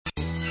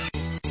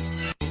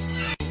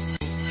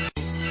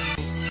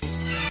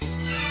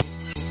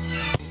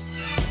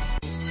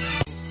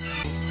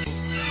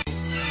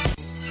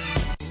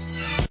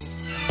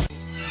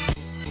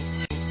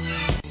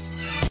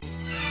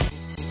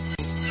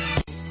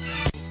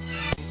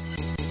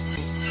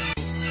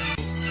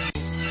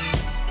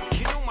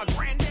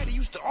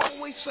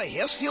say,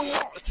 yes, he'll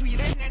walk the street.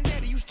 And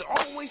daddy used to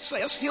always say,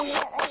 yes, he'll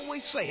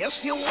always say,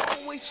 yes, he'll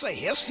always say,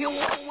 yes, he'll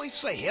always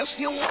say, yes,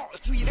 he'll walk the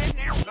street. And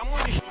now I'm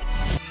on it.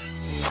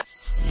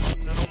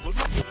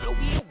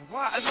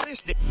 Why is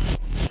this?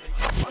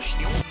 I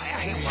still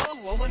have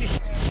a woman.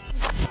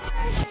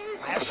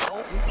 That's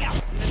all we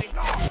got. Let it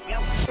go.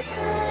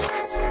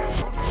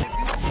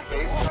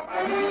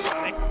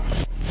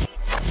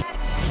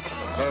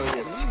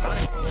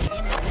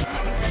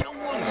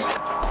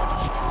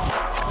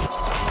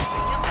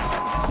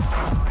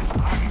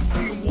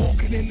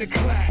 In the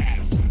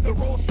class, they're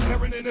all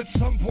staring, and at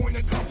some point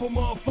a couple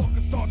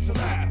motherfuckers start to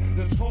laugh.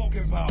 They're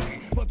talking about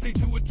me, but they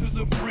do it to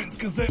their friends,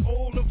 cause they're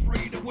all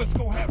afraid of what's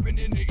gonna happen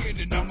in the end.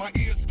 And now my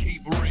ears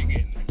keep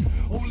ringing,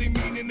 only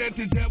meaning that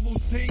the devil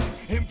sings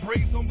and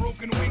prays on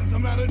broken wings.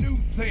 I'm not a new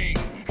thing,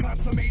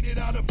 consummated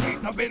out of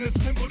faith. I've been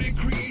assembled and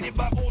created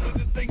by all of the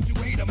things you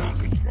hate. I'm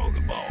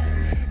uncontrollable,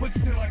 but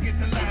still I get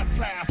the last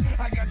laugh.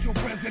 I got your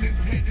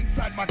president's head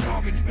inside my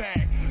garbage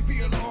bag. Be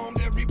alarmed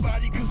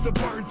everybody, cause the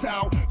bird's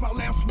out. My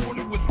last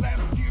warning was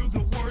last year, the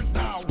word's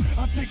out.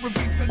 I'll take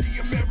revenge for the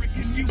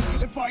American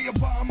youth and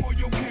firebomb all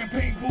your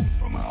campaign booths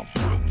from house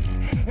roofs.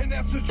 And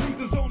that's the truth,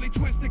 there's only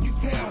twist that can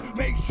tell.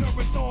 Make sure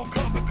it's all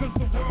covered, cause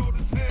the world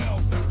is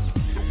hell.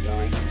 The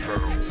world is hell.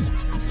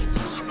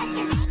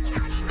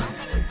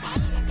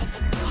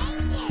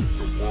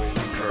 The world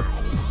is hell.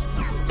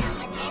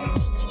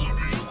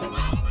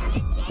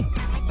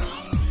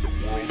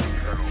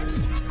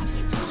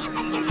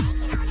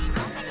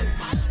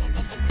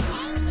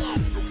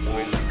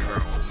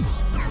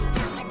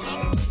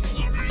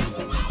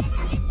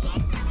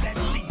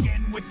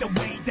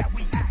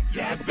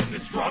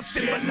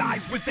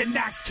 Civilized with an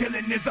axe,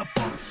 killing is a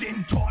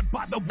function taught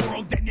by the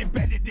world and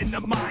embedded in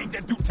the mind.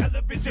 And through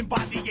television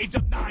by the age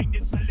of 9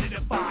 it's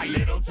solidified.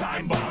 Little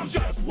time bombs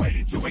just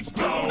waiting to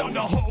explode on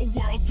the whole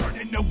world,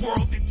 turning the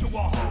world into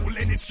a hole.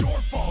 And it's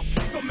your fault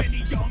so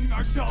many young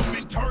are dumb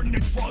and turn to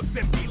drugs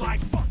and be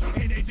like fuck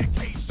in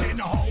education.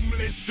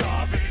 Homeless,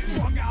 starving,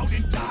 strung out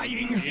and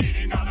dying,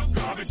 eating out of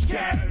garbage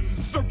cans,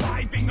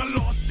 surviving a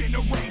lost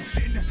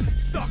generation,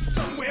 stuck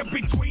somewhere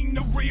between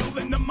the real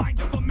and the mind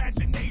of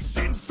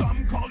imagination.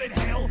 Some call it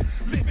hell,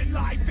 living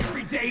life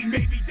every day.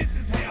 Maybe this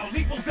is hell.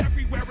 Evil's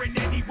everywhere and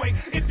anyway.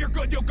 If you're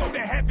good, you'll go to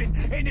heaven,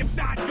 and if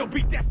not, you'll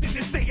be destined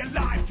to stay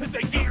alive to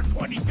the year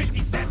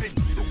 2057.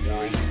 The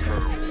world is hell.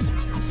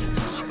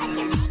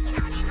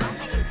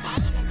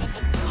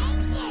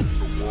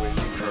 The world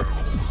is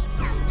hell.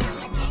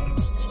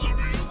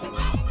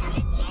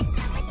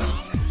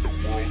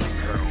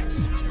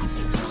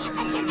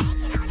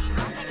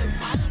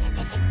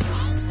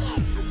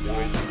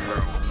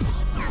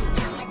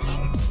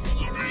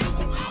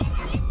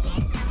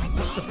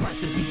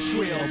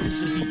 Betrayal,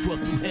 should be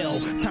drugged through hell.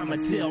 Time to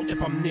tell if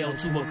I'm nailed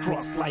to a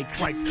cross like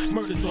Christ.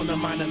 Murders on the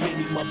mind of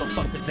many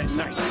motherfuckers at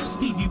night.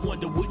 Stevie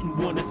Wonder wouldn't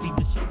wanna see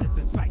the shit that's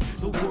in sight.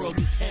 The world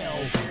is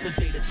hell. The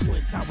day the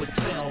Twin Towers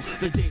fell.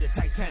 The day the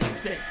Titanic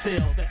set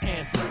sail. The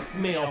anthrax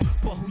smell.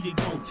 But who you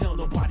gon' tell?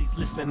 Nobody's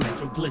listening.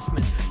 Nitro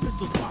glistening.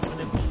 Pistols popping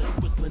and bullets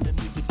whistling. The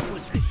music's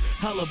twisted.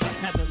 Hell of a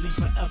heavenly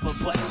forever,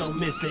 but don't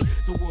miss it.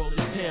 The world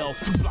is hell.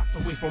 2 blocks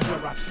away from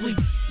where I sleep.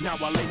 Now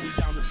I lay me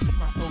down to sleep.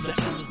 My soul, the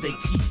angels they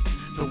keep.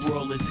 The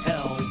world is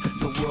hell.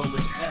 The world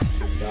is hell.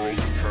 The world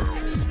is hell. The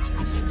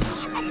world is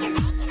hell.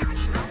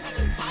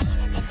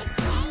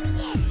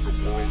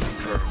 The world is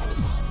hell.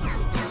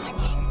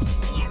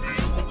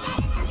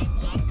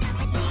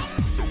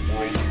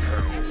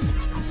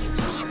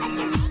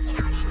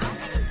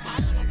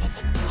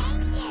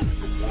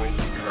 The world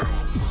is hell.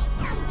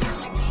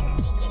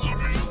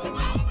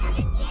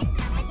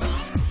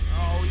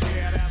 Oh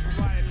yeah, that's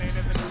right, ladies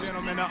and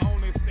gentlemen. The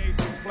only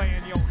station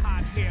playing your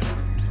hot hit.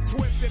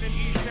 Twisted and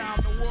east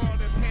out, the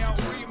world is hell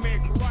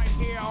remix right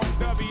here on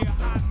W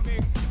Hot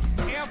Mix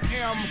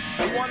FM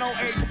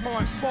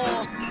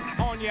 108.4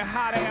 on your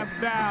hot ass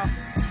dial.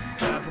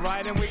 That's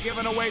right, and we're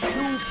giving away 2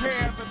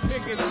 pairs of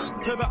tickets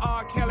to the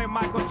R. Kelly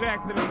Michael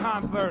Jackson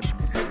concert.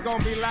 It's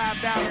gonna be live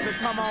down. If you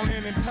come on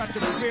in and touch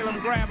them, feel them,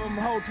 grab them.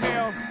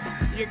 Hotel,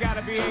 you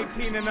gotta be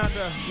 18 and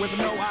under with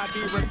no ID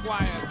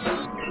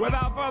required.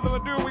 Without further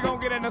ado, we're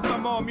gonna get into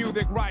some more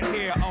music right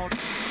here on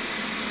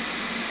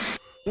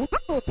I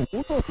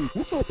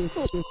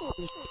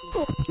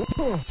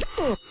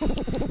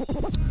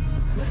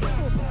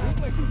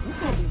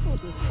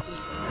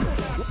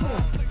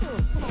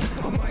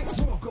might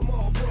smoke them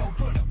all, bro,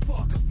 for the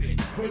fuck of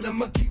it. But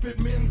I'ma keep it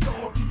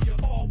menthol till you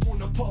all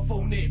wanna puff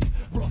on it.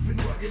 Rough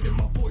and rugged and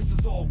my voice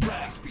is all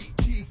raspy.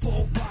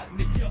 G4 rotten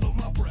and yellow,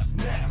 my breath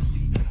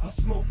nasty. I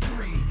smoke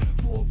 3,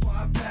 4,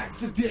 5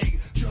 packs a day.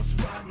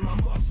 Just riding my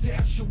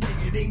mustache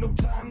away. It ain't no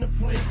time to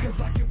play, cause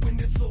I can win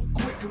it so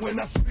quick. And when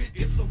I spit,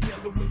 it's so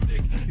yellow and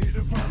thick.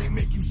 It'll probably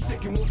make you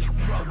sick and wanna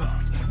throw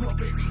up. Well,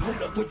 baby,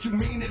 hold up, what you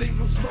mean? It ain't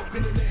no smoke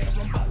in the air,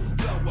 I'm about to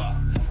blow up.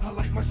 I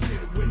like my shit,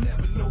 we'll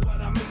never know what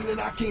I mean. And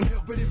I can't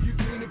help it if you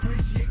can't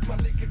appreciate my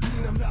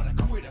nicotine. I'm not a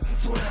quitter,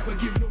 so I never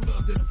give no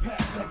love to the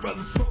packs. I'd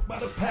rather smoke by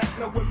the pack,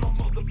 now where my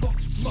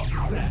motherfucking smoke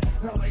is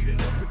at. Now light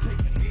it up and take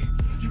a hit.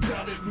 You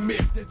gotta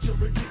admit that you're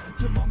addicted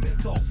to my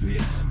mental,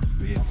 bitch.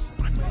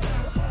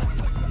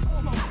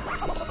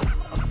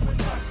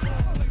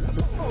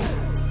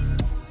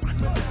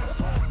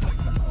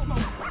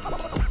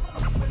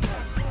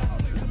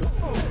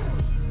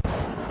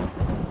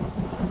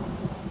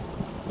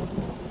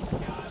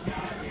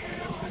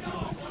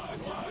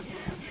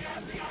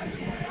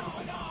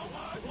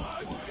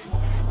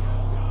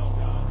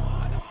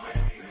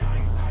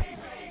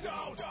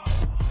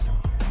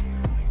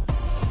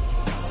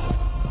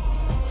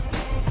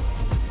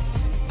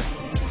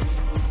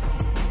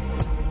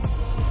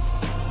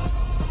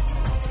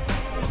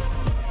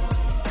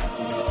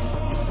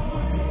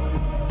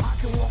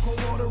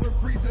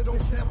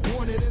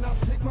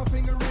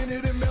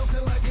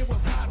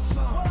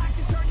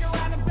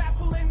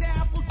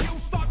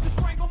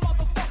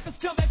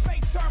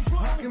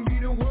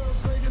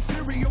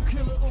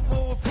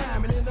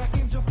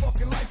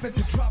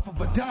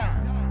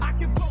 I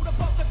can float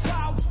above the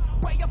clouds,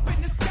 way up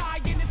in the sky,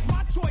 and it's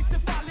my choice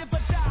if I live or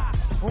die.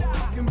 Or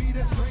I can be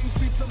that strange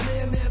pizza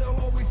man that'll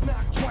always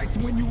knock twice.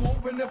 When you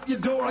open up your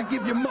door, I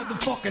give your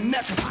motherfucking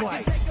neck a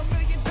slice. I can take $1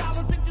 million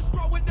and just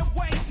throw it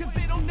away,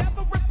 cause it'll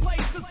never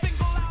replace a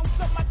single ounce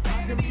of my sanity.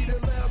 I can be the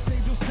last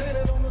angel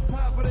standing on the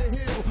top of the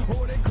hill,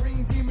 or that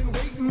green demon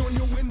waiting on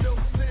your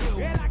windowsill.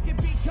 And I can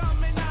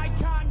become an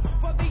icon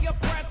for the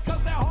oppressed,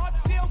 cause their heart's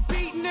still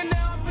beating in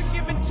their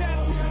unforgiving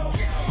chest.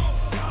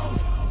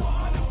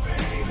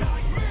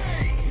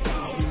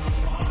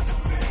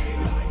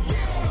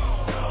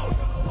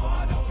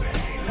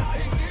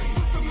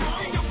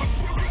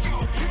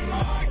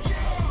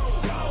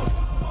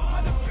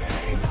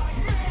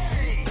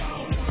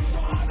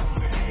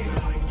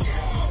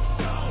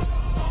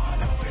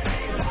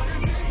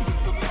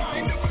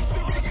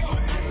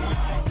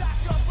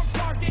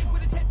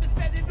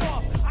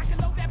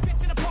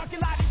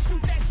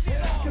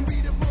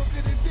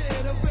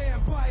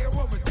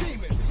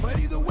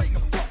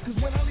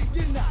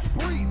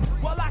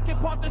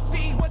 Part the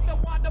sea with the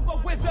wand of a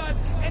wizard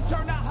and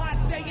turn a hot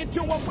day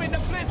into a winter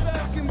blizzard.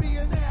 I can be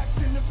an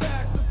axe in the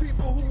backs of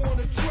people who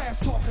wanna trash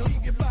talk and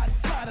leave your body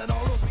slided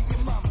all over your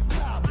mama's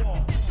sidewalk. I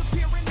can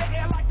disappear in the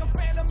air like a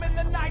phantom in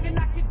the night, and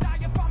I can die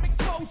if I'm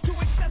exposed to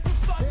excessive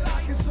sunlight. And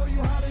I can show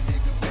you how to dig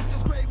a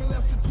bitch's grave in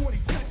less than 20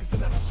 seconds,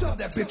 and then I'll shove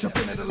that bitch up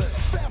into the lid.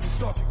 Family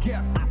start to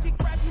guess. I can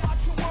grab you out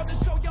your world and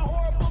show you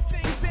horrible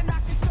things, and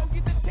I can show you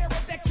the terror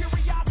that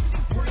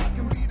curiosity brings. I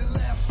can be the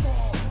last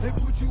straw that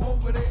put you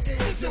over the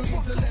edge and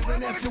leaves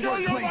 11 at your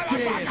workplace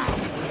dead.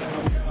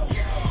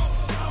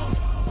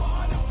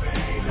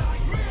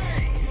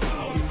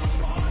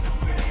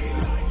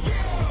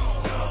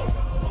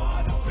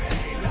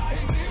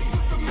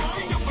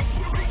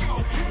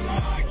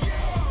 Mind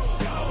of a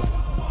serial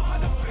killer,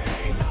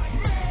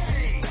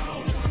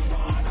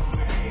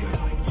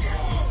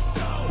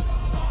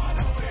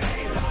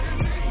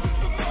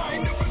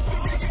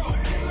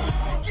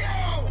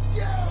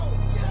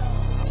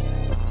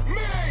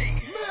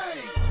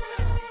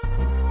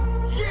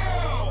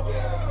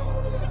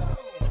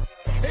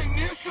 and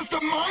this is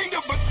the mind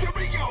of a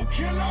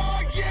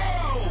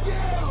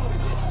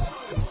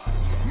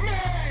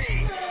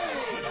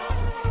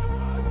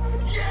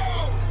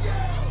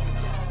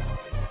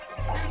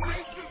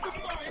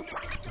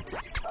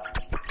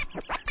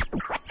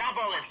Stop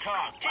all this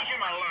talk. Teach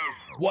him alone.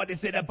 What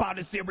is it about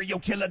a serial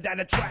killer that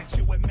attracts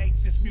you and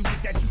makes this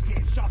music that you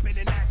can't sharpen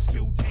an axe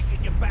to?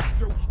 Taking you back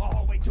through a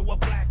hallway to a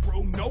black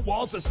room. No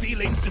walls or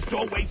ceilings, just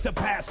doorways to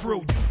pass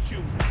through. You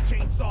choose.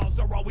 Chainsaws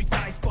are always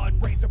nice, but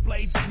razor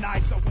blades and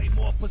knives are way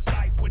more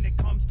precise when it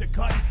comes to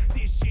cutting.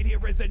 This shit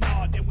here is an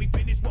art, and we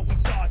finish what we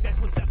start. That's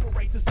what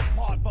separates us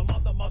apart from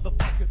other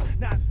motherfuckers.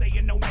 Not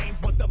saying no names,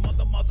 but the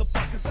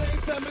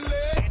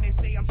motherfuckers. And they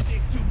say I'm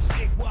sick, too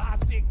sick. Well, how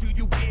sick do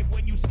you get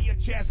when you see a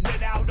chest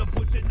without a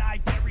butcher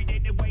knife buried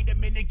in it? Wait a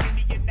minute, give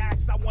me an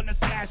axe. I wanna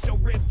smash your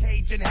rib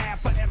cage in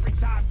half. For every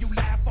time you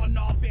laugh on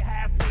our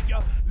behalf, will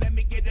ya? Let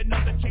me get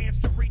another chance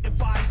to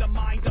redefine the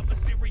mind of a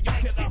serial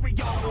killer.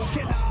 Serial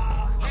killer.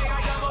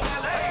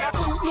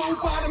 blue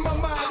bottom of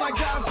my mind like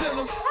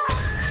Godzilla.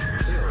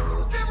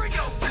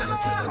 Serial killer.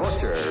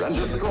 Torture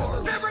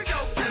underscore.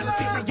 Serial killer.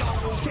 Serial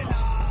killer.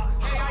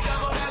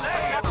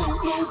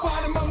 Blue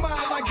bottom of my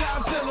mind like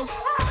Godzilla.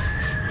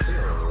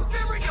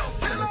 Serial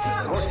killer.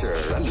 Torture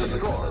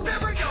underscore.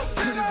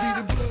 Could it be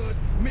the blood?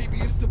 Maybe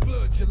it's the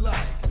blood you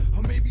like.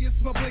 Or maybe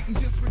it's my blatant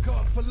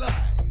disregard for life.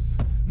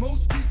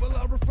 Most people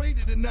are afraid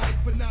of the knife,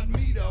 but not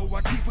me though.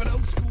 I keep it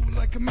old school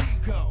like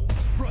Amigo.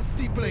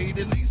 Rusty blade,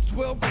 at least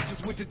 12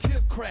 inches with the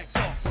tip cracked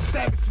off.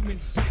 Stabbing too many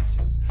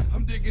bitches.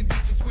 I'm digging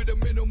ditches with a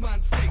middle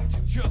mind stage.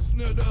 Just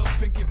nut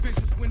up and get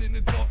vicious when in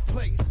a dark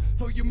place.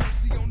 Throw your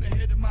mercy on the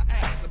head of my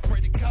ass. I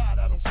pray to God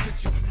I don't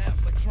split you in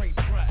half like train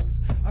tracks.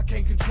 I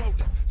can't control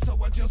it, so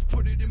I just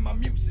put it in my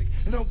music.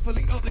 And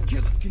hopefully other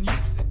killers can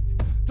use it.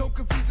 Don't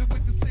confuse it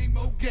with the same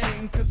old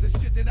game, cause the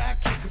shit that I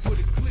kick can put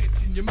a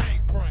glitch in your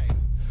mainframe.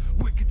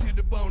 Wicked to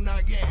the bone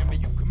I am,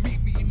 and you can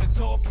meet me in the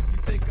dark if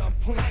you think I'm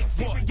playing.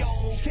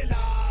 Serial killer.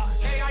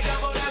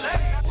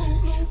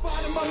 Blue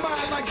bottom of my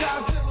mind like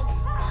Godzilla.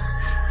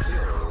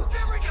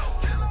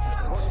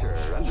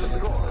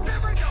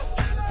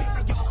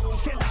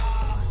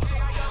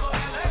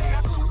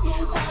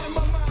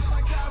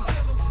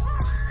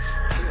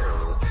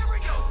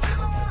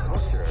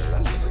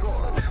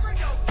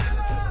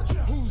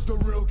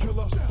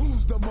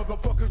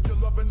 Motherfucker, you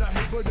loving the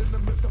hate, but in the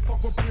midst of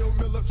fuck with Bill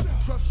Miller.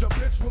 Trust your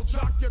bitch, will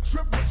jock your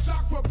trip with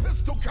shock with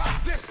pistol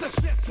cock. This the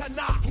shit to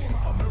knock.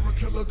 American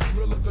killer,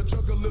 gorilla, the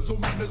juggalizzle,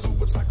 my nizzle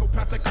with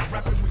psychopathic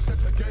rapping. We set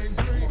the game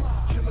green.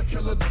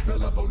 Killer, the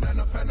pillar,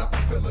 banana fan, I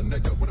feel a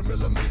nigga with a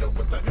millimeter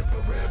with the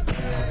infrared.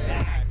 The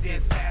axe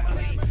is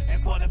family,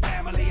 and for the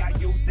family, I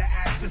use the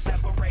axe to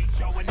separate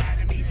your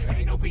anatomy.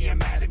 Ain't no being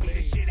mad at me,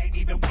 this shit ain't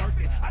even worth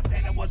it. I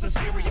said I was a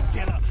serial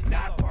killer,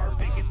 not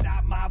perfect. It's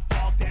not my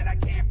fault that I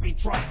can't be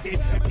trusted,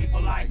 and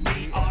people like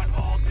me aren't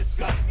all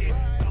disgusted.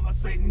 Some are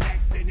sitting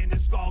next and in the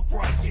skull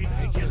crushing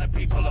and killing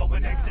people over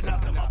next to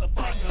nothing,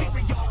 motherfucker.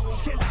 Serial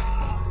killer.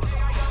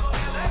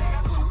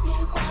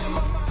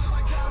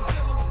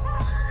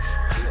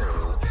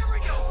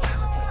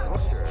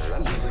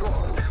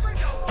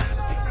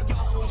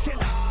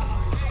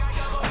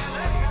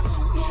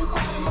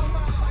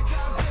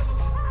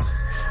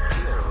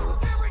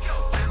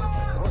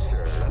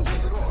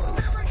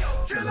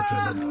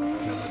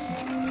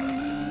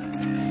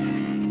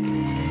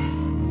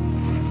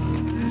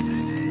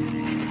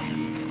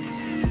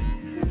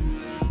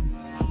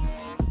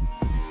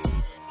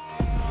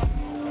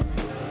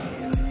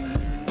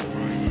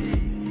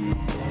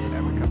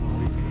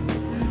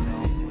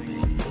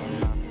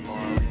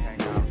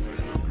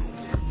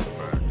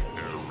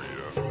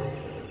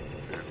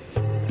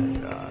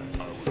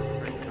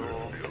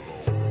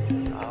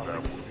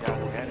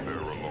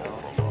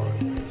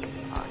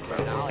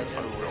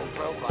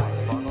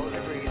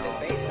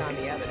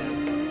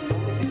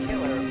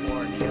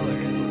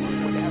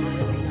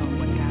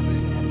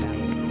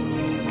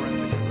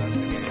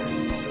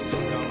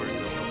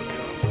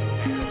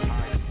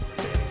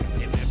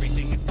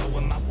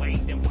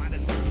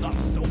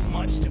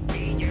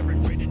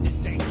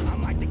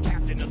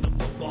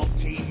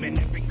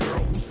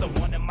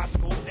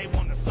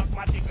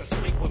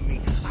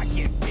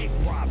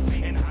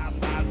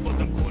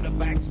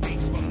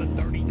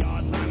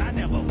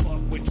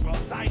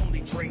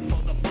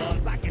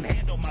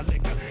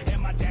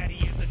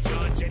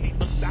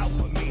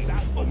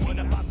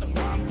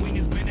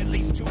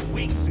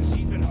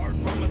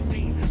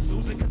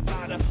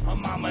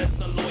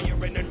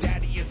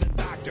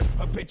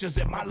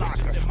 In my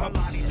locker, her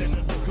body's in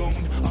a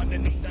lagoon.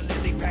 Underneath the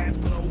lily pads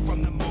glow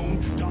from the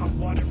moon. Dark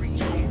watery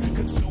tomb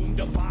consumed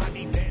her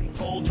body, then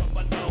pulled her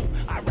below.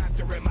 I wrapped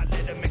her in my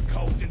liniment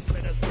coat and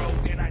slit her throat,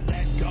 then I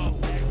let go.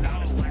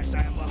 Loudest splash I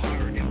ever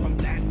heard, and from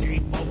that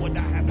day forward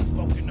I haven't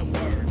spoken a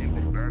word. And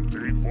from that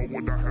day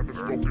forward I haven't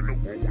spoken a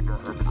word.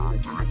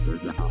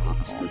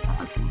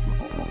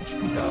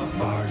 The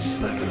marsh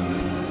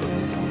lagoon,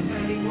 so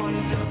many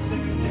wanna dump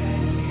their dead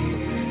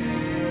here.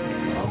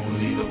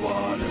 Only the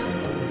water.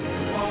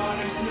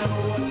 Waters know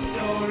what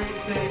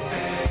stories they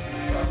bear.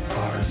 The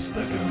marsh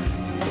lagoon,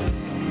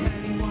 so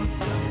many want to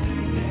dump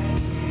their dead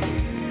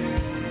here.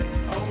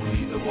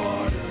 Only the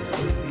water.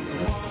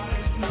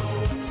 Waters know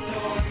what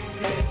stories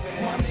they bear.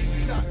 My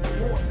name's not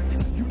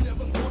important. You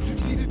never thought you'd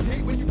see the day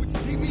when you would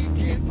see me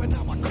again, but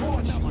now I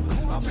caught you.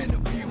 I've been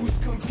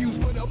abused,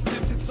 confused, but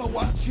uplifted, so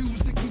I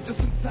choose to keep this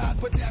inside.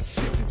 But that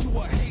shifted to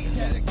a hate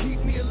that'll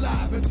keep me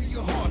alive until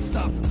your heart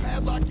stops.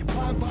 Padlock your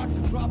pine box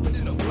and drop it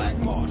in a black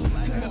marsh. To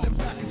hell and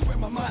back is where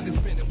my mind has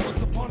been. And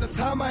once upon a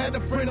time I had a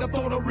friend I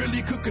thought I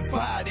really could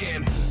confide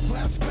in.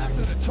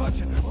 Flashbacks of the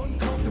touching,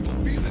 uncomfortable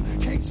feeling.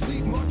 Can't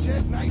sleep much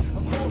at night,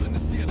 I'm crawling the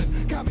ceiling.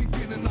 Got me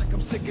feeling like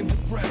I'm sick and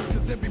depressed.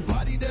 Cause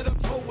everybody that I'm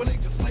told, well, they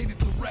just laid it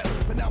to rest.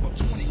 But now I'm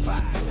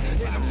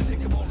 25, and I'm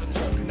sick of all the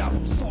talking. Now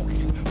I'm stalking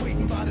you,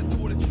 waiting by the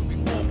door that you'll be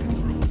walking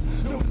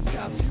through. No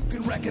disguise so you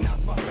can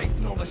recognize my face.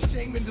 And all the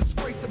shame and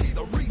disgrace will be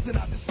the reason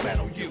I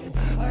dismantle you.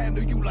 I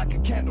handle you like a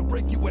candle,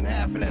 break you in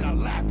half, and then I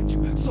laugh at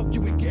you. Soak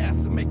you in gas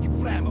and make you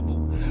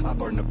flammable. I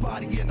burn the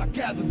body and I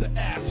gather the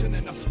ash, and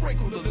then I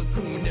sprinkle the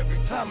lagoon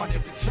every time I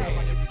get the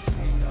chance.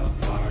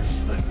 The marsh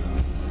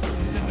lagoon,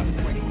 And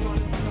I sprinkle the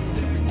lagoon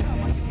every time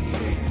I get the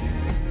chance.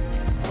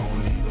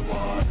 only the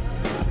water.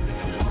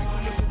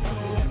 Waters know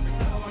what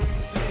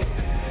stories they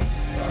bear.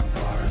 The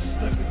marsh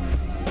lagoon,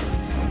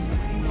 so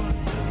many want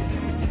to dump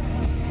their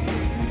dead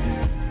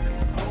here.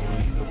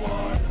 Only the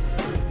water.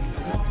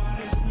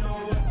 Waters know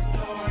what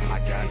stories I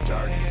got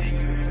dark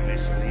secrets.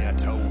 Initially I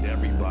told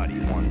everybody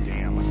one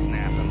day I'ma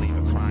snap and leave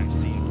a crime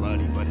scene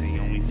bloody, but they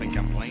only think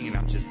I'm playing.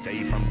 I'm just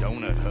Dave from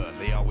Donut Hut.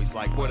 They always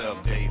like, what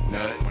up, Dave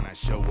Nut? When I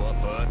show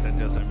up, but that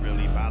doesn't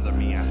really bother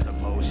me, I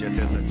suppose. Yet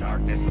there's a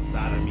darkness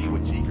inside of me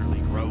which eagerly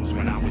grows.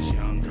 When I was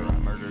younger, I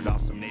murdered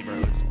off some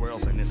neighborhood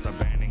squirrels, and this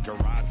abandoned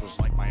garage was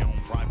like my own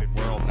private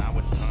world. Now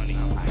it's honey.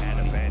 I had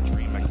a bad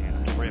dream again.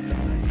 I'm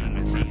tripping. The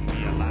demons eating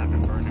me alive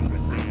and burning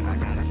within. I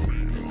gotta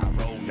feed it. I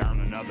rolled down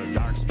another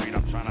dark street.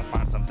 I'm trying to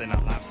find something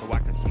alive so I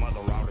can smother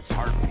out its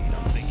heartbeat.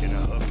 I'm thinking a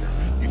hooker.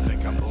 You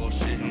think I'm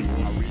bullshitting?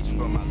 I reached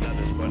for my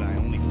leathers, but I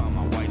only found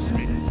my wife's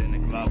mittens in the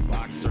glove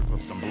box.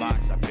 Circled some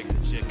blocks. I picked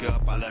the chick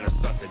up. I let her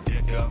suck the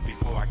dick up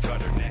before I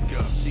cut her neck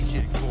up. She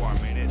kicked for a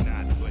minute,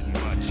 not putting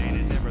much in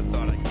it. Never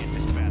thought I'd get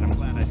this bad. I'm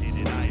glad I did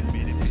it. I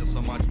admit it feels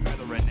so much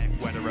better. A neck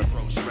wetter, a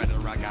throat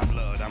shredder. I got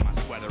blood on my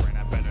sweater, and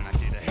I better not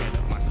get ahead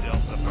of myself.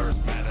 The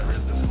first matter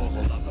is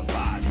disposal of the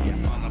body. I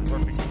found the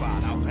perfect spot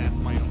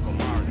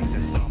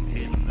some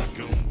hidden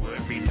lagoon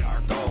would be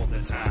dark all the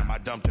time. I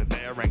dumped her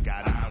there and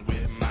got on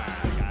with mine.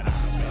 Got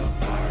on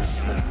with mine.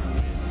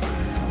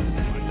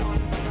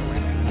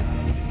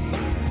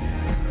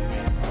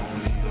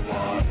 Only the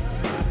water.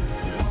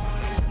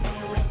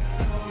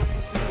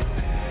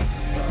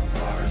 The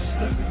harsh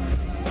lagoon.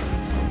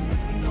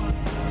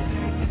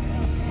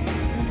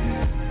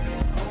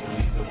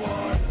 Only the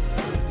water.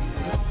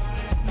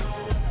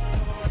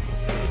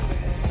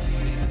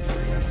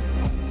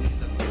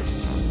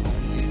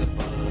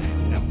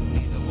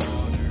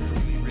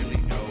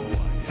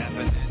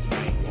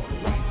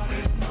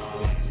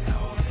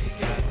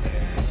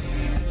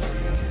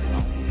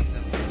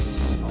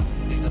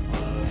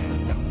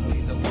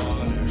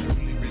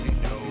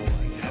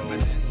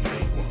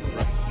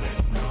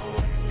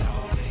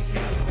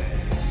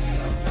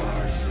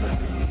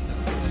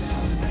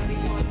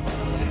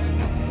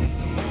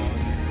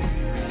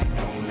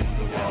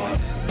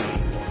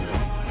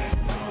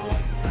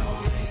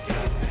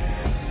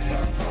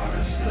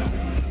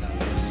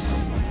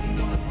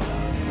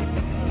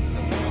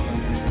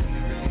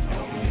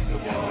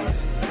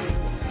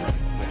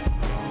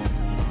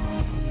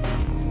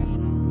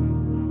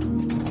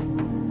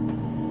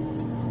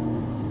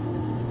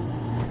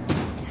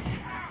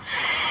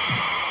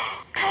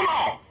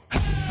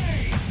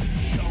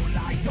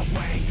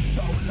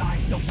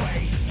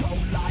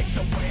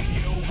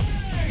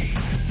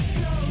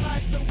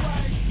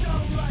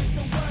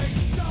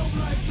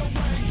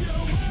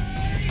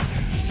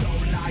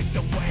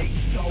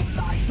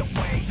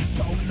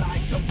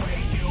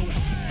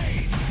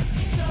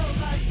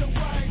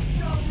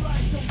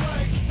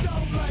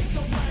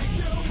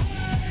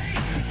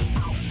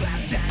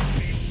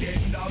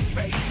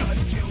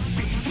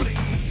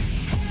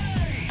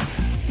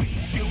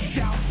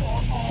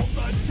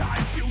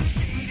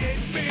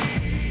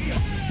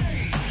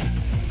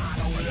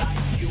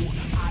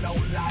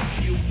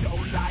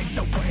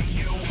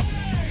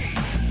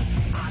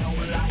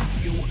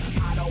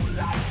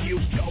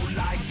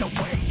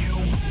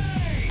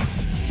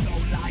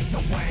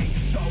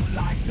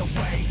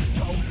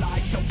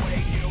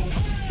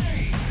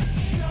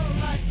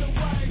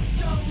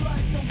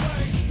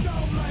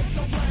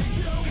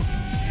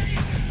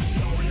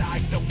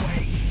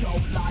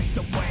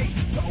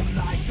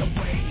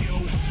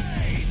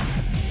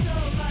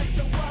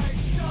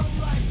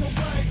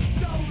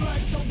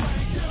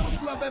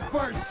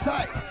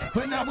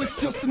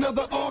 Just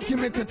another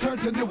argument that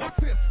turns into a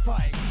fist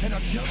fight. And I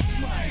just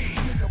might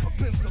pick up a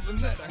pistol and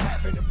let her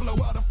have it and blow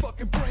out her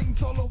fucking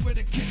brains all over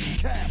the kitchen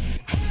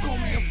cabinet. Call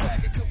me a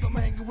faggot cause I'm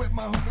hanging with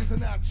my homies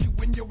and out you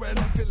when you're at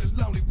home feeling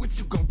lonely. What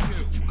you gon'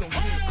 do?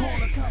 Call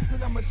the cops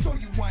and I'ma show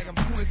you why I'm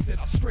twisted.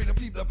 I'll straight up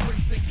leave the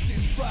precinct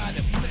shit fried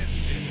and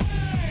blistered.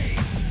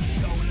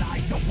 Don't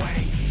like the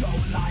way,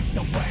 don't like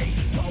the way,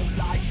 don't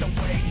like the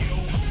way you.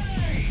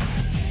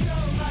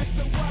 Don't like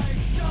the way,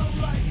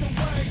 don't like the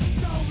way,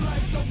 don't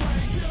like the way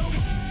you.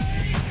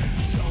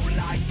 Don't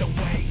like the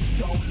way,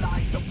 don't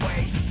like the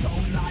way,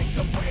 don't like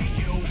the way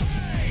you.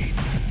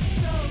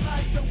 Don't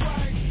like the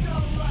way,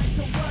 don't like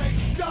the way,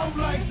 don't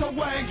like the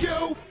way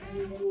you.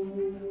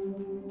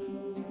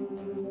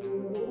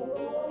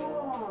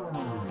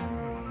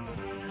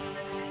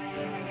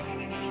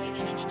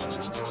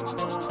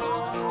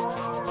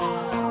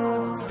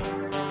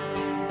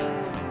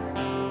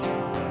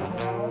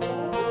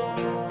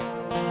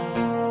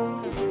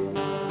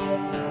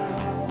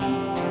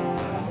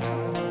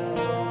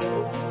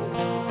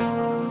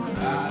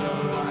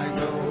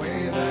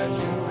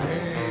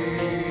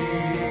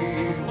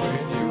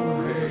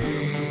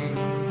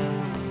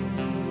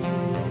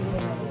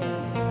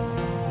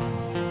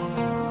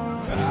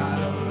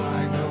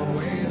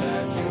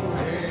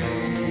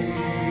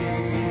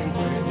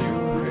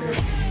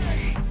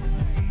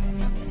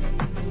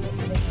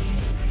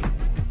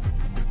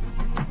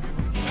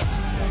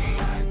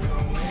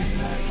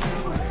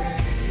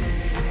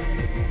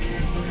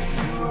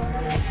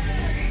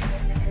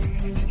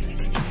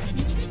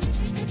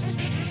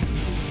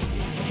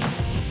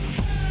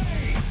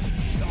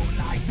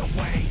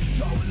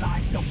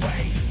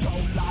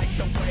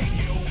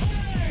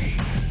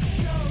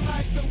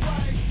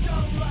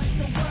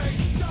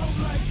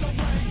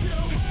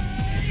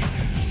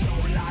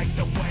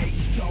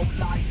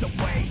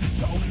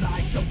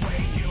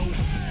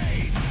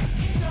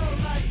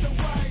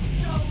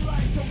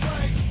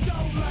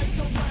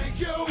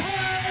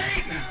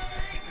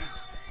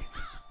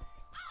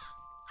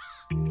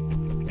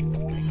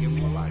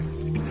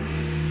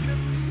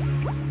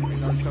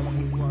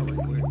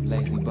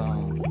 Lazy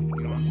bone.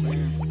 You know what I'm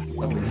saying?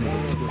 Up in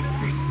here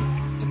twisted.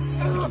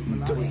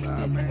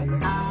 Twisted.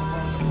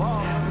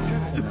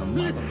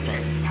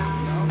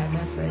 And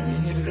that's how you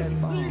hit that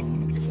bone.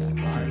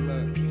 Alright,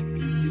 look.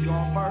 You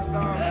going first,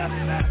 dog?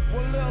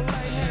 One little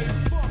late, hey,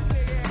 fuck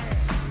their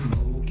ass.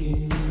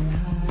 Smoking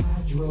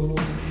hydro.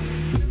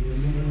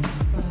 Feeling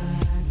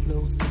fine.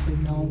 Slow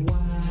sipping on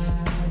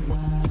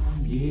wine.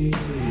 Yeah,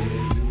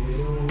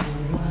 ghetto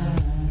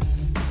wine.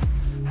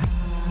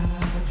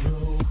 Hydro.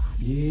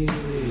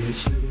 Yeah,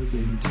 should've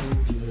been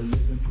told you're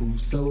living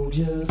proof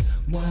soldiers.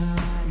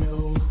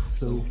 Winos,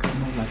 so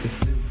come on like a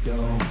split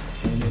dog,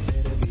 and it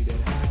better be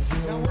that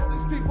high. Now all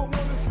these people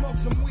wanna smoke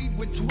some weed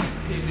with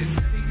Twisted and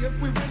see if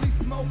we really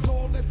smoke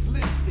all that's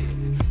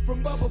listed.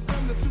 From bubble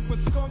gum to super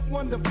skunk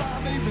 1 to 5,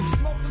 I even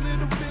smoked a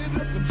little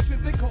bit of some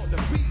shit they call the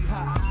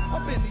beehive.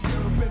 I've been to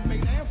Europe and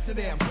made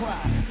Amsterdam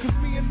cry, cause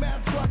me and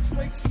Mad Truck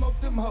straight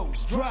smoked them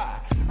hoes dry.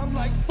 I'm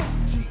like, fuck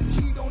G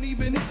don't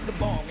even hit the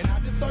bong, and I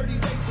did 30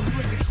 days of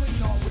drinking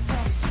clean all with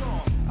Tommy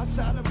Strong. I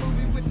shot a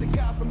movie with the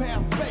guy from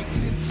Half Baked. He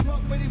didn't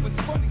smoke, but he was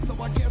funny, so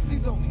I guess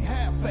he's only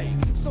half fake.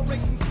 So rake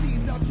some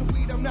seeds out your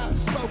weed, I'm not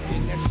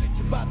smoking. That shit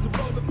you about to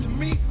roll up to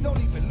me, don't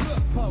even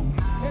look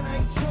potent. And I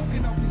ain't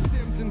choking off your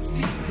stems and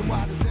seeds. And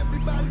why does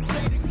everybody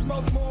say they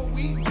smoke more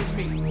weed than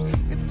me?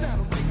 It's not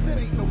a race, it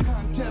ain't no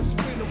contest.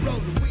 Win or roll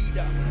the weed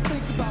up.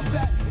 Think about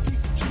that and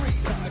keep the tree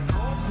up. The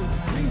call to the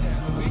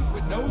greenhouse weed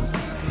with no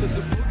seeds, to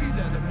the boogie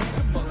that'll make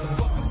the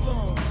motherfuckers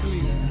lungs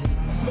bleed.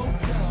 Smoke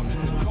down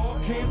and the car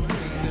can't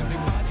freeze.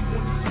 Everybody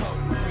wanna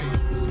smoke weed,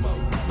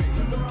 smoke weed.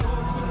 To the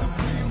cars with the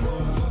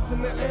pre-roll blunts in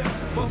the air,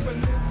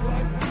 bumping this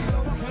like we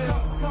don't care.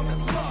 Come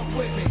and smoke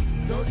with me.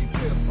 Dirty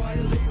pills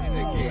violated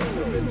again.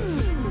 I'm in the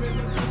system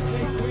and I just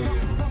can't win.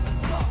 Come and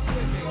smoke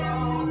with me.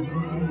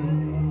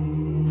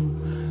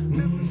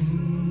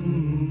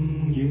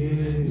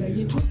 Yeah. Lay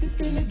you twisted,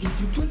 finna get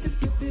you twisted,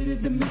 split it is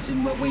the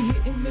mission. What we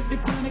hitting is the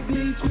chronic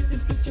bleed. Swift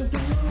and split your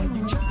gun. Have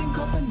you choking,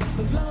 coughing up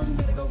a lung?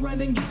 Better go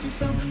run and get you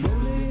some.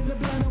 Roll it in the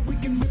blind or we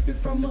can rip it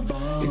from a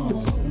bone. It's the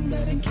potent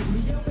that can keep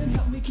me up and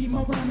help me keep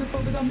my rhyme and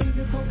focus. I mean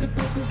this hocus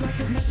pocus like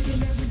it's magic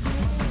in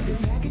everything.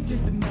 This package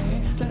is the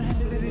man. Try to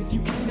handle it if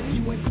you can. If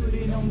you ain't put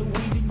it on the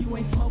weed and you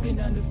ain't smoking,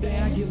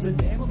 understand. I gives a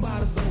damn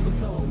about a sober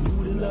soul.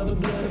 Who the lovers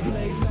blood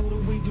ablaze. Told the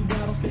weed you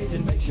got on stage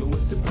and make sure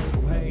it's the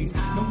purple haze.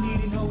 No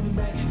need in holding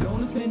back.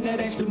 Gonna spend that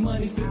extra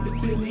money. Split the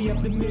Philly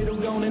up the middle.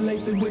 Gonna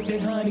lace it with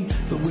that honey.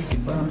 So we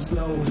can burn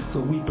slow. So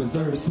we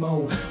preserve the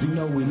smoke. So you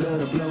know we love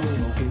to blow.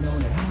 Smoking on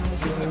the high.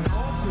 From the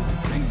call to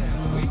the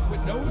greenhouse weed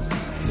with no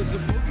seeds, to the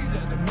boogie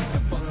that'll make the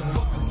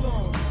motherfuckers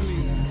lungs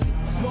bleed.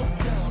 Smoke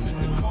down and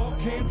the car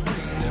can't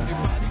freeze.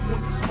 Everybody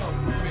wanna smoke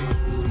weed,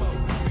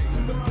 smoke weed. To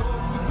the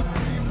cars with the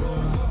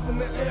pre-roll blunts in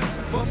the air,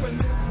 bumping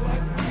this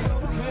like we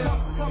don't care.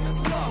 Come and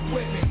smoke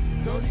with me.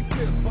 Dirty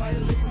pills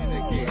violated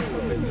again.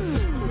 I'm in the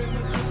system and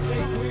I just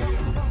can't win.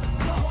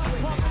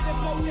 Pump it and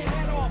blow your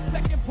head off.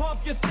 Second pump,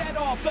 you set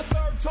off. The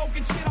third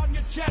token shit on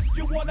your chest,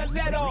 you wanna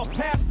let off.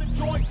 Past the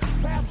joint,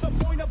 past the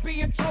point of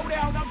being towed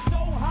down. I'm so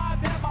high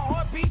that my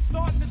heartbeat's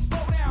starting to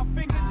slow down.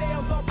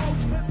 Fingernails are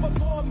roach clip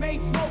before May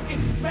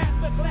smoking. Smash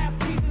the glass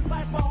pieces,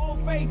 slash my whole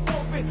face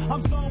open.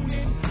 I'm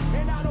zoning,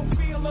 and I don't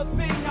feel a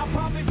thing. I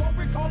probably won't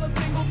recall a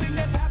single thing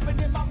that's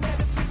happened in my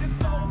medicine. It's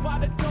sold by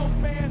the dope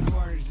man.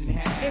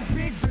 And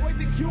big boys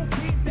and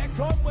QPs that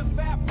come with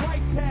fat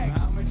price tags.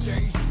 How much are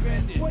you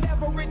spending?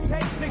 Whatever it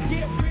takes to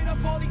get rid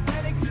of all these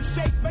headaches and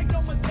shakes. Make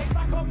no mistakes,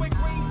 I come with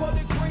green for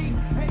the green.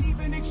 And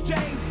even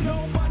exchange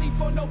no money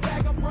for no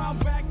bag of brown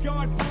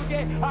backyard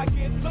boogie. I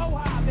get so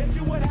high that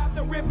you would have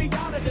to rip me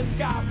out of the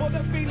sky for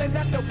the feeling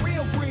that the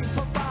real green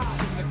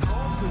provides. From the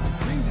cars to the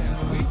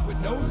greenhouse weed with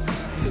no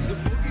seeds, to the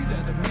boogie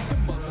that'll make the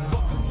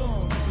motherfuckers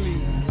lungs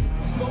bleed.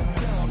 Smoke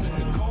down and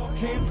the car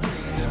can't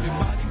freeze.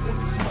 Everybody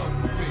wanna smoke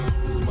weed,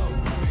 smoke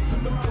weed. To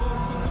the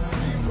cars with the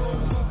pre-roll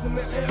blunts in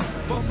the air,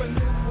 bumping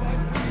this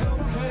like we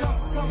don't care.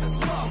 Come and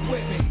smoke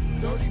with me.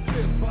 Dirty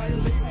pills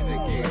violated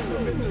again.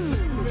 I'm in the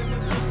system and I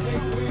just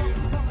can't win.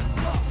 Come and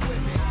smoke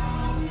with me.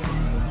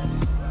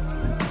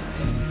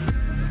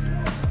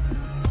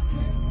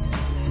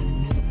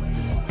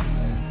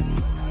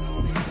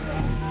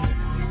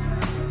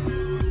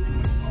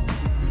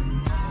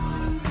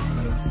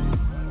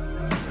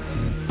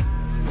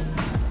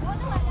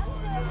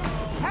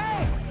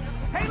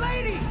 Hey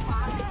lady!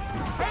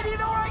 Hey, do you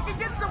know where I can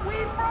get some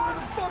weed from? Where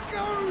the fuck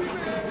are we,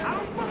 man? I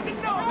don't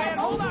fucking know, man.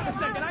 Hold on a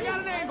second, I got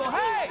an angle.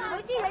 Hey!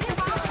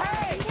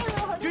 Hey!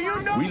 Do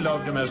you know? We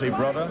loved him as a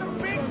brother,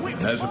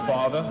 and as a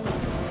father,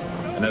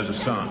 and as a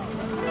son.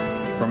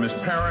 From his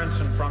parents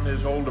and from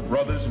his older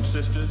brothers and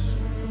sisters,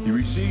 he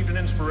received an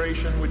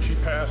inspiration which he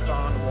passed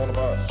on to all of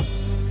us.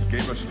 He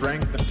gave us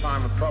strength in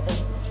time of trouble,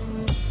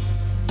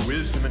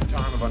 wisdom in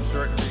time of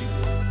uncertainty,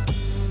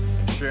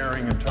 and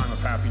sharing in time of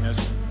happiness.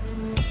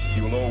 He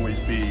will always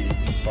be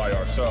by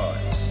our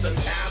side.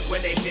 Sometimes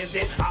when they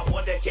visit, I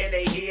wonder can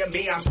they hear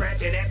me? I'm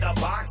scratching at the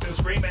box and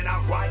screaming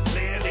out quite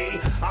clearly.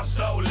 I'm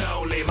so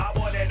lonely, my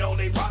one and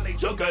only probably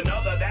took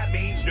another. That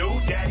means new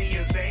daddy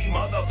and same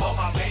mother for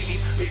my babies.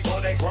 Before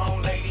they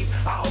grown ladies,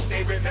 I hope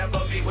they remember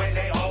me when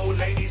they old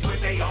ladies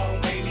with their own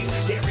babies.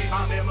 Carry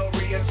my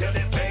memory until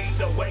it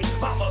fades away.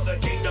 My mother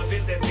came to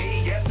visit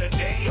me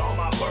yesterday on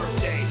my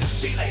birthday.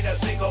 She laid a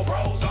single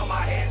rose on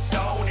my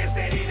headstone and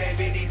said it ain't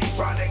been easy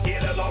trying to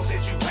get along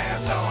since you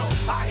passed on.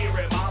 I hear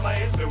it, mama,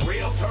 it's been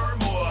real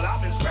turmoil.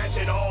 I've been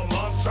scratching all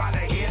month trying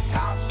to hit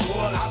top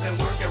soil. I've been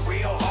working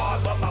real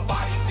hard, but my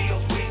body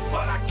feels weak,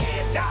 but I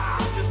can't die.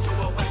 I'm just too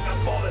awake to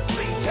fall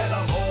asleep. Tell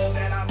them all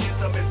that I miss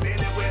them and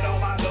send it with all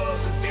my love.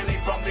 Sincerely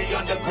from the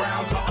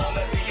underground to all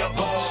of the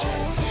above.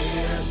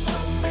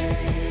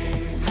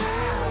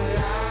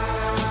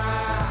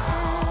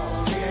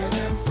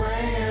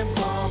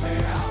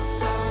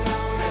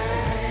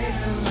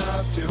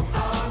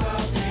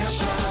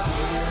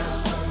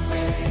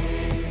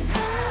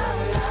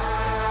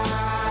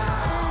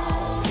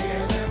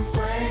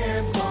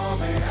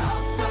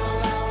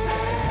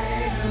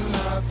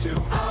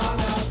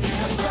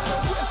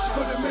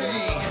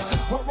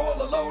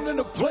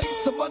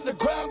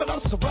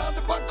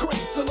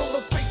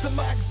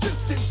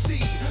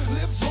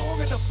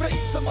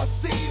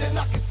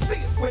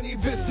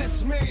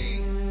 it's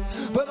me.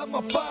 But I'm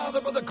a father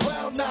of the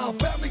ground now.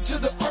 Family to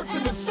the earth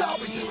and I'm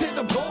sorry. Then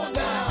I'm gone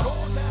now.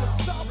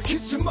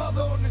 Kiss your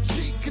mother on the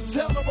cheek and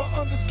tell her I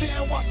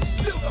understand why she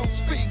still don't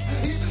speak.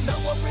 Even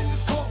though I'm in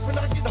this coffin,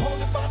 I get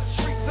haunted by the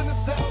streets and the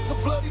sounds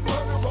of bloody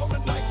murder on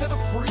the night that I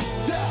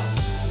freaked out.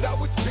 Now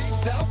it's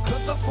peace out,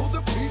 cause I pulled the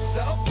piece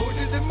out, put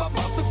it in my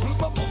mouth and blew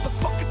my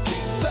motherfucking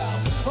teeth out.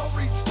 I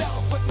reached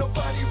out, but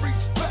nobody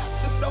reached back.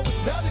 To know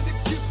it's not an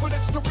excuse, but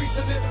it's the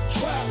reason that I'm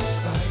trapped.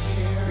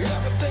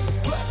 Everything's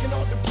black and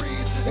hard to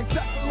breathe,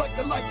 exactly like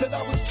the life that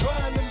I was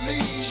trying to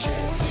lead.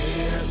 Shed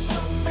tears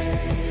for me.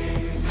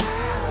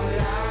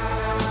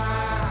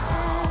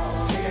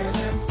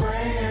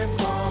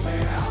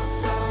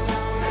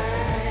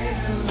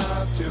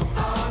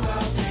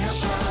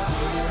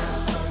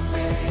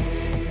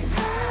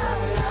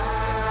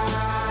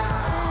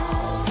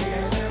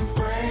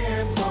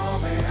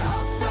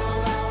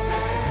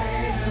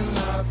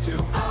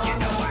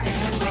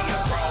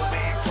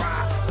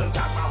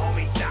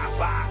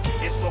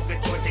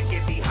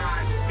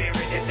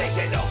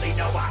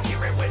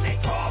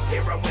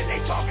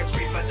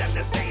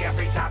 Stay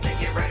every time they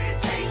get ready to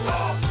take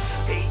off.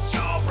 Peace,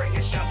 y'all, bring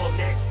a shovel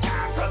next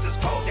time, cause it's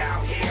cold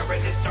down here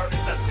and this dirt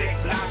is a thick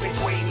line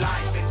between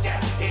life and death.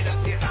 It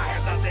appears I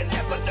have nothing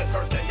left but the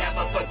curse to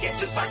never forget,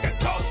 just like a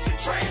ghost in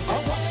transit. I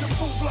watch them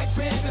move like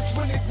bandits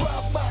when they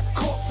rob my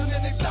corpse, and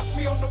then they left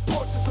me on the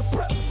porch as a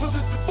present for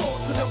the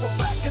divorce. And then we're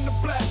back in the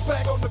black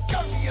bag on the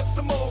gurney at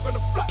the morgue on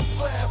a flat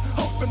slab,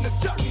 hoping the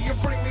journey will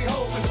bring me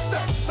home. And if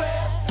that's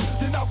sad,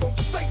 then I won't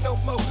say no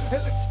more.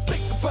 And let you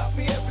think about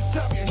me every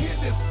time you hear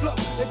this flow.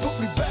 They put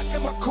me back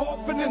in my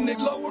coffin and they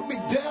lowered me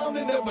down,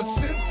 and ever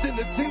since then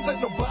it seems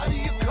like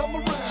nobody will come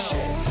around.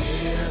 Shed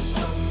tears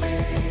for me.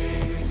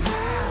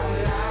 Out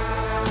loud,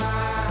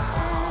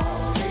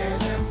 hear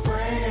them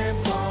praying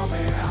for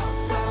me.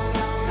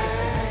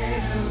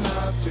 Saying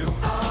love to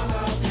all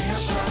of them.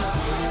 Shed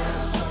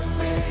tears for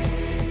me.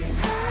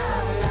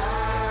 Out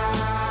loud,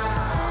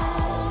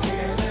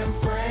 hear them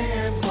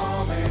praying for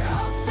me.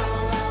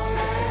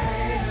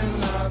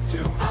 Saying love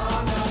to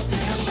all of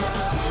them.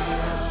 Shed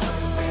tears for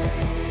me.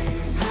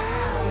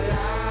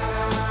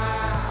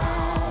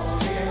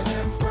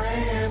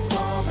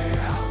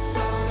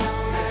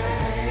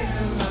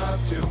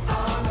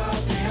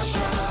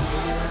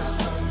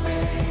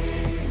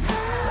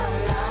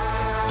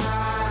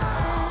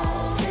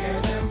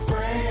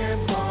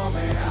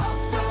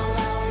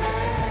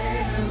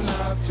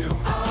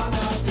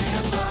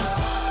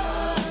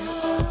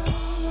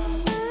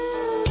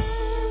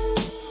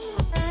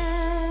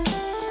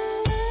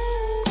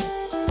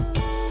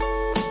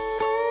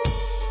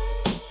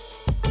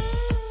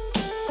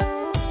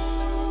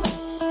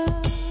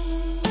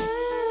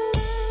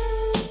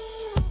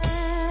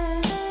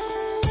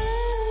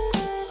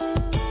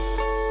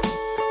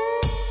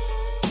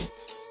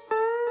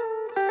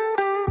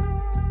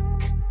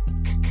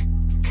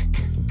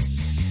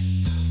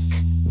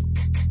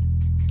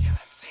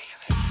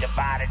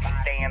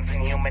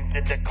 To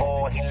the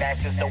core, he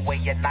lashes the way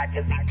of life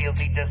cause he feels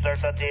he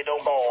deserves a little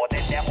more than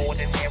that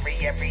ordinary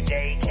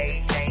everyday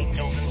cage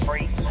angels and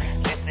freaks.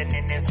 Listen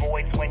in his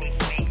voice when he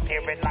speaks,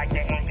 hear it like the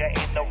anger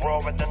in the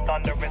roar of the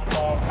thunderous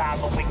storm.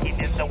 Power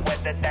wicked is the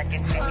weather that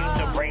continues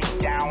to rain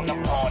down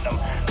upon him.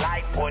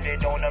 Life put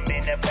it on him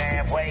in a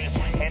bad way,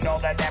 and all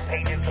of that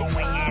pain is who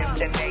he is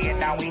today. And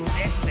now he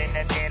sits in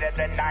the dead of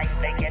the night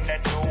thinking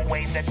the new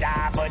ways to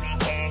die, but he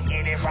can't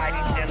get it right,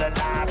 he's still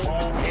alive.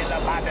 Boom,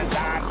 killer by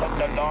design, took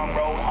the long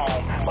road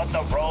home, but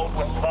the road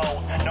was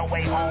closed, no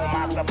way home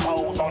I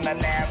suppose. On the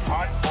last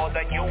hunt for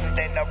the youth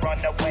and the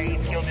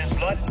runaways, killed his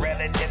blood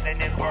relatives in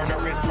his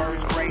murderous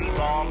first grade.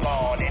 Long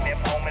gone, and if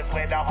home is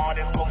where the heart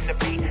is supposed to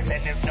be, then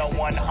there's no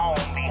one home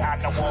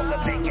behind the walls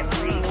of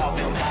vacancy of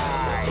his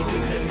mind. They do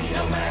to me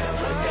no matter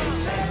what they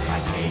say. I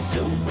can't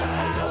do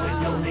right, always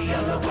go the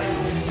other way.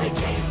 They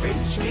can't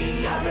reach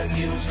me, I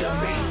refuse to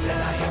reason.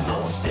 I am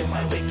lost in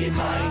my wicked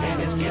mind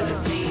and it's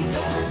guillotine.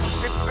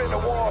 It's been a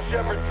wash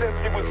ever since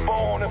he was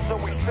born, and so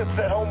he sits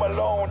at home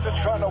alone, just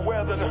trying to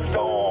weather the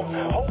storm,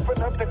 hoping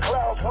that the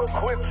clouds will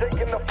quit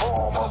taking the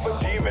form of a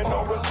demon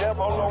or a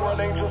devil or an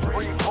angel's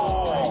free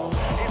fall.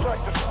 He's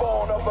like the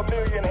spawn of a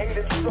million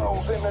hated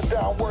souls in a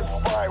downward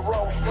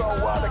spiral, so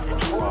out of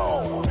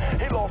control.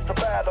 He lost the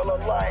battle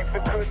of life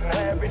and couldn't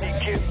have any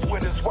kids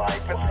with his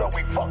wife, and so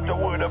he fucked her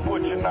with a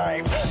butcher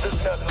knife.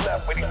 There's nothing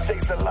left, but he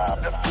stays alive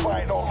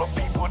despite all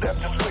the people that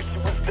just wish he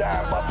was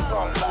dying by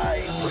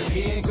sunlight. But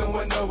he ain't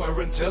going nowhere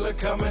until it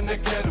coming to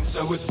get him,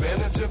 so it's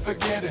better to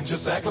forget and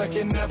just act like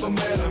you never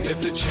met him.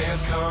 If the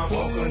chance comes,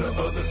 walk on the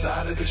other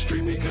side of the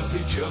street, because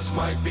he just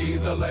might be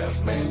the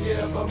last man you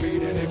ever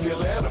meet. And if you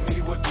let him,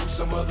 he would do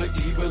some other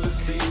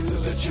evilest deeds to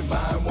let your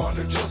mind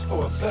wander just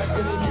for a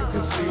second, and you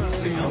can see.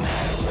 No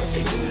matter what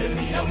they do to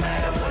me, no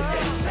matter what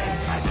they say,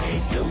 I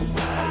can't do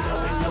right,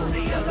 always go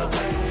the other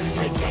way.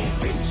 They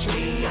can't reach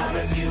me, I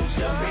refuse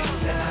to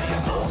reason. I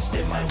am lost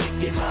in my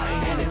wicked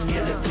mind and it's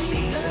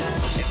guillotine.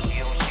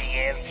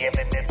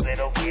 Given this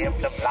little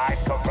gift of life,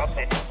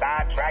 corrupted and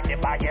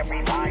sidetracked by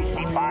every lie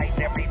she fights,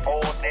 every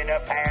force in her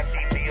past.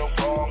 She feels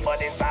strong,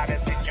 but inside a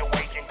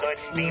situation couldn't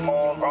couldn't be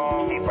more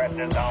wrong. She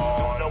presses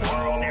on the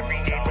world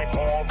every day with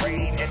more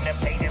rage. And the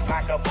page is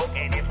like a book,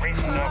 and it's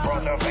written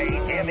across her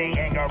face. Hear the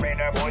anger in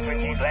her voice when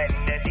she's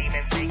letting the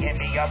demons speak. And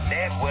be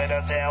upset with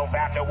herself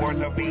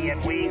afterwards of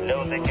being weak,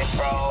 losing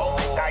control.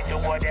 Tied to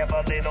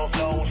whatever little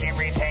soul she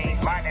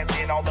retains,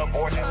 minus in all the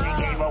forces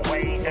she gave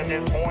away. To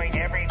this point,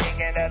 everything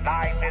in her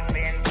life has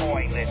been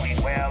pointless.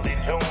 She's well in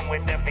tune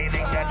with the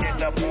feelings of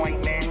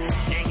disappointment.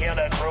 She killed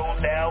her true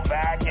self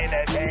back in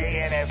the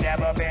day, and has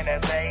never been the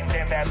same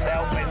since that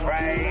selfish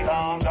rage.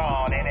 Long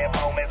gone, and if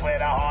home is where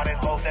the heart is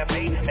supposed to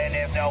be, then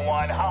there's no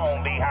one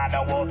home behind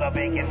the walls of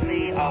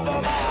vacancy of a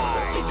mind.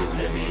 They do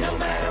to me no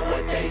matter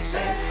what they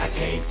say. I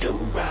can't do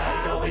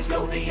right, always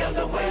go the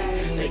other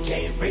way. They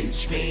can't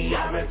reach me,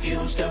 I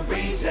refuse to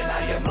reason.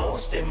 I am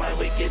lost in my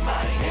wicked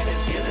mind, and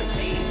it's killing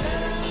me.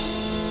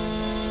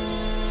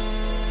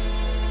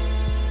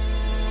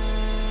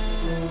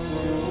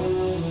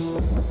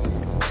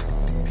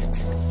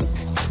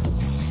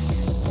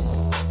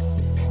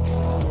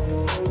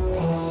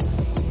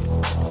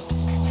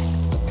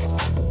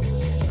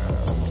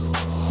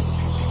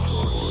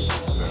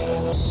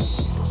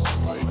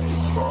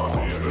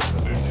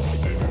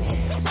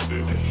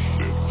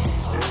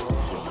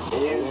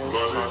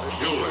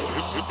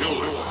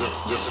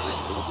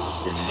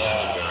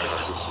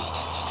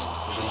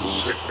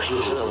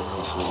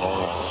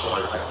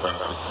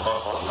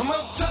 I'm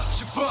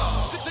untouchable.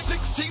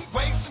 16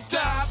 ways to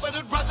die, but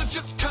I'd rather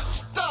just cut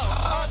you down.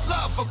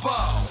 Unlovable.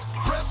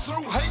 Breath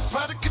through hate,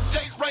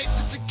 predicate rape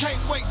that they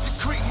can't wait to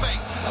cremate.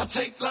 I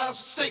take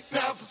lives with steak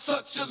knives and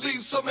such. You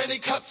leave so many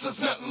cuts,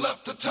 there's nothing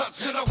left to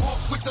touch. And I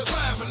walk with the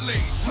family,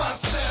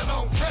 mindset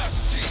on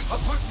casualty. I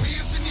put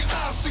mirrors in your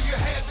eyes so you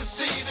had to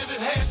see that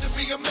it had to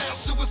be a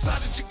mass suicide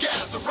that you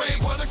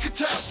gathering. What a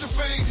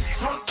catastrophe.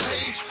 Front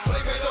page,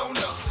 blame it on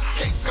us.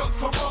 Scapegoat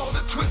for all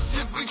the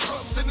twisted we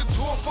trust. In the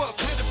tour bus,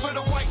 headed for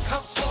the White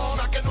House lawn.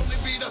 I can only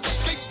be the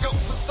scapegoat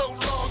for so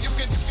long. You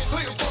can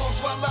clear balls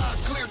while I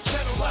clear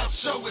channel. Live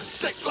show is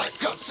sick like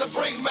guts and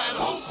brain matter.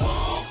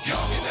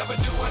 Y'all can never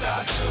do what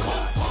I do.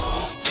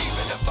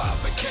 Even if I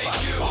became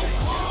you.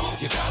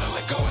 You gotta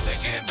let go of the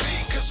envy,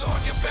 cause on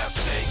your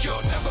best day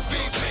you'll never be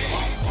me.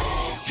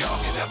 Y'all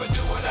can never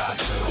do what I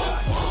do.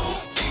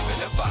 Even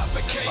if I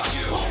became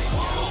you.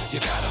 You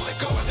gotta let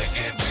go of the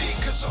envy,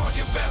 cause on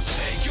your best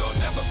day you'll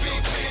never be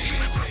me.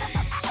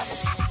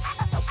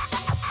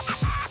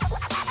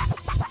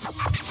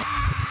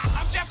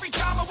 I'm Jeffrey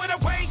Dahmer with a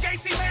Wayne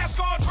Gacy mask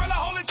on. Drill a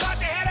hole inside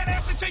your head and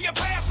answer to your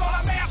pants. On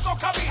a mask on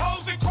cubby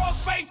holes and crawl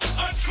spaces.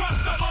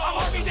 Untrustable.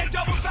 I'm Harvey that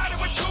double-sided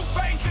with two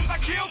faces. I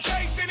killed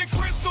Jason in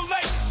Crystal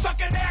Lake.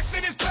 Stuck an axe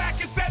in his back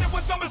and said it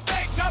was a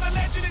mistake. Now the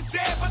legend is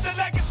dead, but the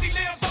legacy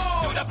lives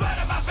on. Through the blood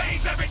of my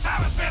veins every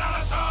time I spit on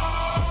a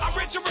song. I'm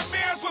Richard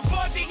Ramirez with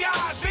bloody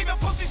eyes. Leaving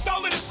pussy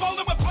stolen and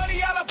swollen with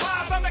bloody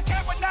alibis. I'm the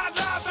cat with 9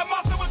 lives, the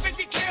monster with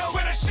 50 kills.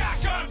 With a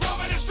shotgun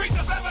roaming the streets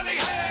of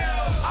Beverly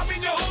Hills. I'm in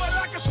your hood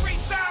like a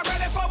street sign,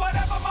 ready for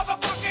whatever,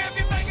 motherfucker.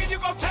 If you're thinking you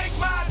gon' take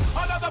mine,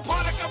 another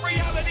product of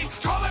reality.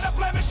 Call it a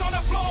blemish on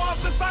the floor of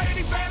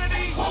society's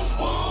vanity.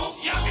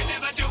 Y'all can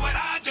never do what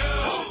I do.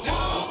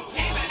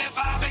 Even if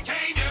I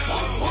became you.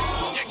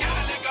 You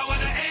gotta let go of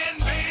the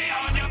envy.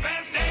 On your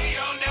best day,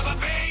 you'll never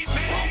be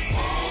me.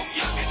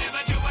 Y'all can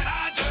never do what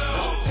I do.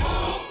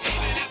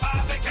 Even if I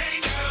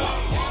became you.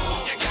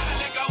 You gotta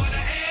let go of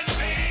the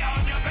envy.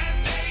 On your best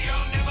day,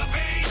 you'll never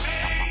be me.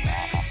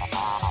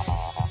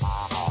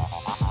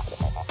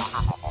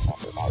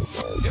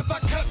 If I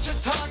cut your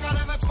tongue out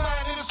and it's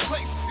mine in its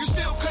place, you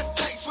still couldn't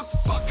taste what the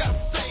fuck I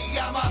say.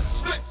 I'm a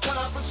spit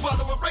tongue and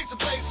swallow a razor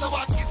blade so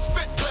I can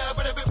spit blood,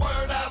 but every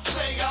word I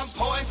say I'm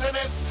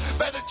poisonous.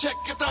 Better check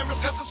your thermos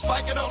cause I'm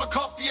spiking all the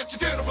coffee at your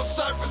funeral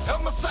service.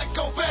 I'm a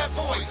psycho bad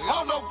boy,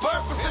 all no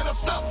purpose, and I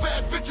stuff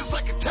bad bitches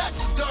like a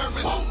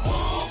taxidermist.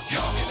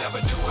 Y'all can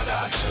never do what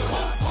I do.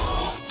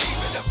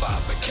 Even if I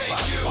became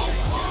you.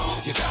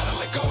 You gotta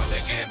let go of the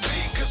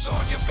envy, cause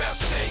on your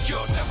best day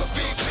you'll never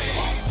be me.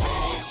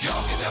 Y'all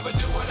can never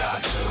do what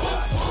I do.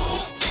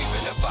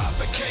 Even if I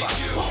became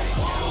you.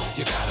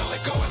 You gotta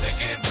let go of the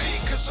envy,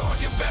 cause on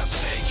your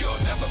best day you'll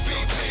never be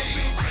me.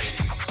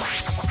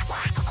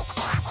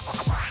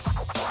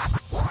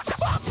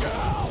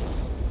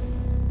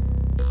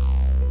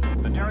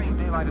 The daring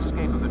daylight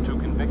escape of the two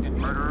convicted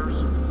murderers,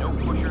 no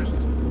pushers,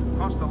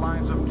 cost the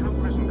lives of 2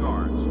 prison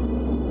guards.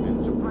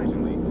 And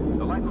surprisingly,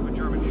 the life of a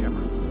German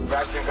shepherd.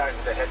 I've seen guys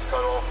with their heads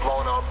cut off,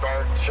 blown up,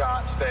 burnt,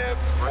 shot, stabbed,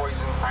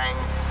 poisoned, hanged,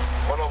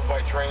 run over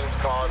by trains,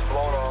 cars,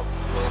 blown up.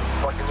 I mean,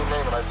 fucking you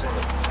name it, I've seen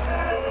it.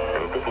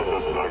 People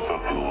doesn't rise up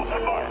to the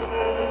fire.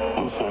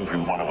 We'll send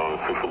you one of our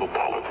official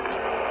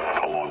apologies,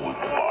 along with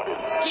the body.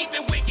 Keep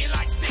it wicked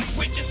like 6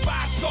 witches,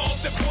 5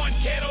 skulls in 1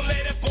 kettle.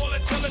 Let it boil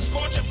until it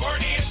scorch and burn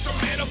the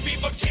instrumental.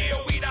 Fever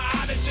kill, we the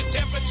hottest, your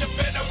temperature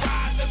better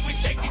rise as we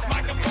take these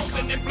microphones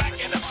and then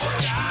blacken up your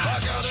eyes. I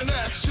got an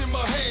axe in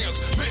my hands,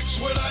 mixed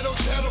with idle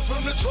chatter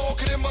from the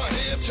talking in my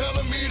head,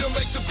 telling me to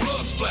make the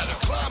blood splatter.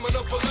 Climbing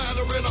up a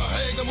ladder and I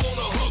hang him on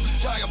a hook,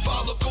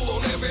 diabolical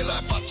on every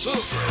life I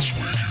took.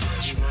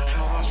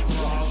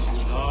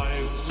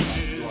 Life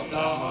is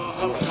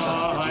the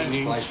time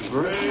Ashtrays be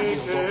very easy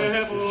to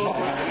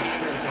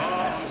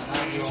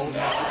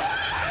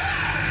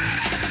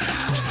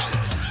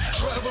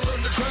Travel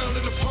underground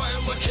in the fire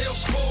like hell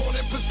spawn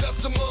and possess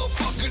a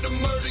motherfucker to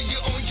murder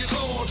you on your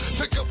lawn.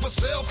 Pick up a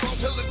cell phone,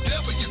 tell the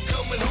devil you're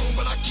coming home,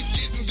 but I keep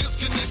getting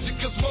disconnected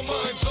cause my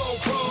mind's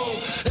all wrong.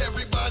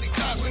 Everybody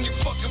dies when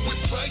you're fucking with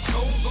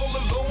psychos. All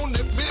alone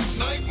at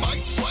midnight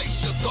might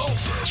slice your throat.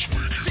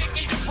 Sick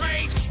and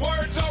deranged,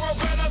 words are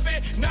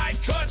irrelevant.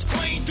 Knife cuts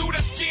clean through the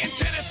skin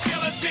to the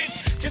skeleton.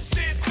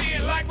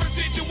 Consistent like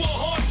residual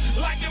haunts,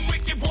 like them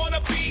wicked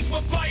wannabes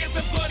with fires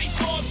and bloody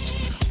thoughts.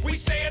 We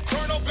stay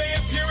eternal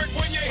vampiric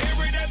when you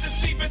hear it as it's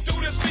seeping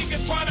through the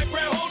speakers, trying to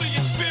grab hold of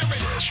your spirit.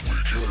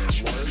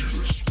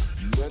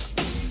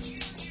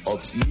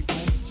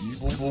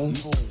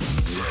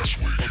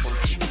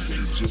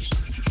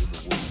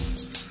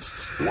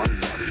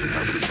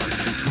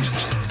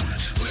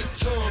 Split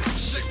tongue,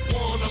 sick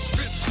one, I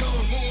spit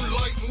some.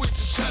 Moonlighting with the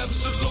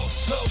shadows of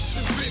lost souls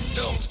and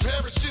victims.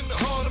 Perish in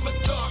the heart of my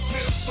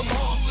darkness. I'm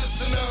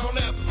heartless and I don't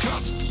have a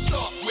conscience to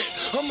start with.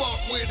 I'm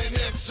marked with an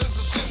X as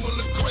a symbol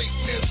of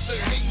greatness. The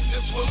hate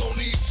this will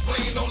only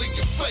explain all of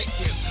your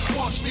fakeness.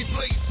 Watch me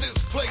place this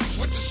place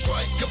with the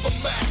strike of a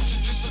match.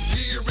 You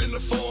disappear in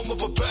the form of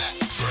a bat.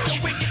 The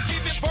wicked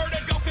given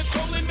vertigo,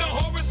 controlling the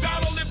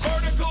horizontal and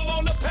vertical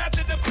on the path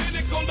to the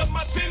pinnacle of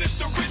my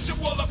sinister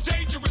ritual. I'm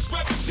dangerous,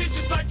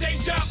 repetitious like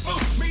deja vu,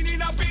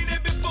 meaning I've been here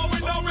before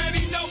and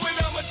already know what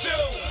I'ma do.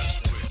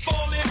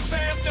 Falling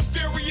fast and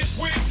furious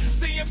with,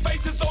 seeing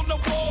faces on the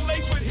wall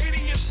laced with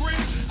hideous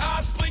grins,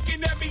 eyes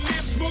blinking at me,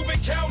 lips moving,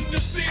 counting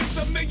the sins.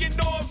 A million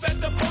arms at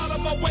the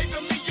bottom are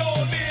waving me all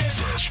in.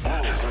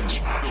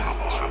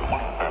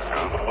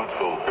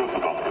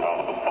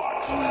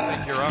 I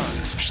think you're on.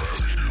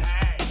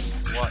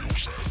 What?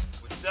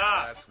 What's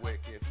up? That's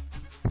wicked.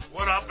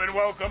 What up and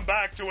welcome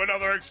back to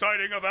another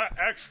exciting event.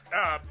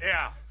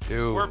 Yeah.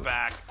 Dude. We're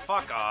back.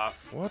 Fuck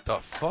off. What the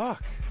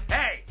fuck?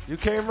 Hey! You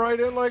came right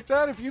in like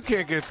that? If you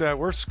can't get that,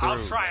 we're screwed.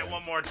 I'll try it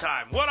one more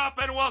time. What up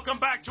and welcome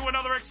back to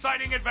another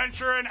exciting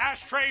adventure in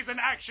ashtrays and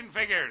action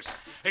figures.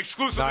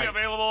 Exclusively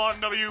available on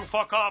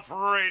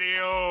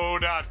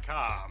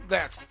WFuckOffRadio.com.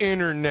 That's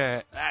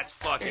internet. That's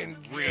fucking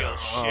real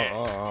shit.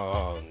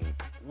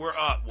 We're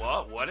up.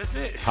 What is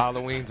it?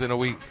 Halloween's in a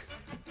week.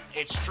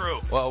 It's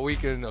true. Well, a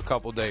week in a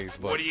couple days.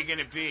 But what are you going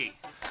to be?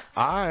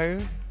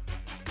 I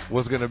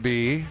was going to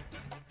be...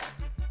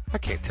 I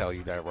can't tell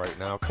you that right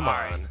now. Come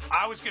on.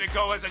 I was going to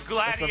go as a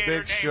gladiator That's a big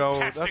named show.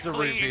 Testicles. That's a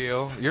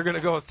reveal. You're going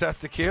to go as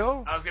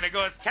Testicle? I was going to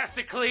go as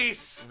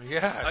Testicles.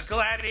 Yes. A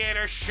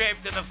gladiator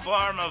shaped in the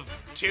form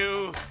of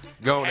two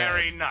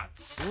hairy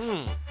nuts.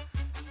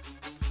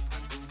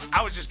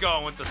 I was just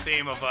going with the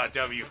theme of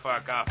W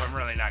Fuck Off. I'm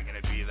really not going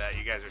to be that.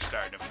 You guys are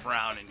starting to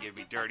frown and give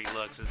me dirty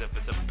looks as if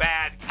it's a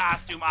bad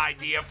costume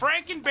idea.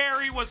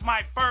 Frankenberry was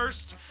my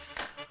first,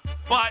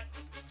 but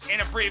in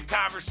a brief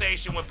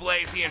conversation with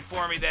Blaze, he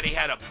informed me that he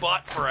had a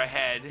butt for a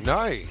head.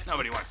 Nice.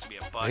 Nobody wants to be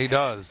a butt. He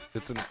does.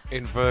 It's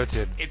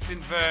inverted. It's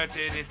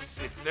inverted. It's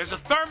there's a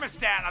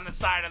thermostat on the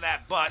side of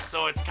that butt,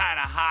 so it's kind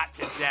of hot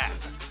to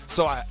death.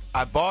 So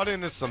I bought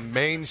into some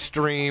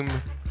mainstream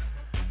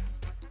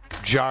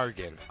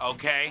jargon.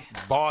 Okay.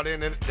 Bought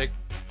in it. They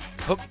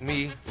hooked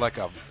me like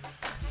a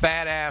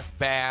fat-ass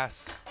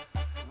bass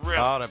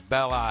out of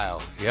Belle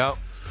Isle. Yep.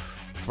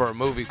 For a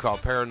movie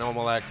called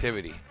Paranormal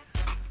Activity.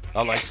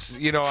 I was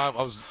seeing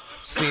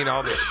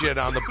all this shit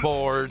on the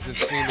boards and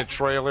seeing the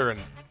trailer, and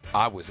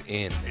I was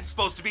in. It's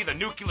supposed to be the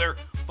nuclear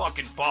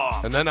fucking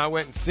bomb. And then I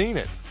went and seen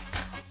it.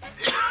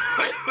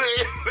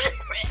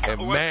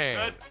 And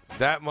man,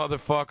 that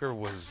motherfucker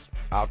was,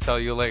 I'll tell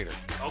you later.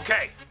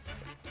 Okay.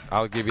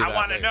 I'll give you that. I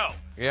want to later. know.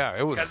 Yeah,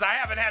 it was. Because I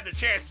haven't had the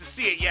chance to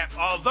see it yet,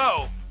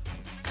 although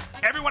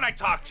everyone I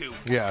talk to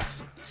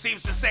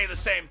seems to say the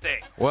same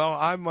thing. Well,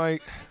 I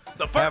might.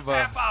 The first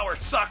half hour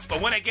sucks,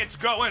 but when it gets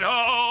going,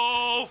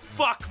 oh,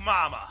 fuck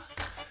mama.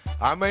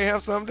 I may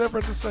have something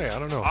different to say. I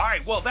don't know. All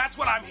right, well, that's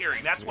what I'm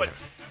hearing. That's what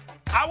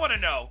I want to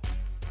know.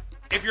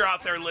 If you're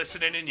out there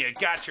listening and you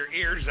got your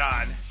ears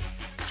on,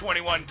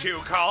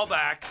 21-2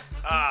 callback,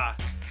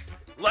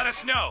 let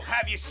us know.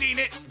 Have you seen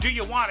it? Do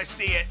you want to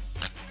see it?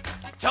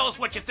 Tell us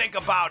what you think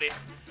about it.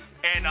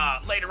 And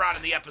later on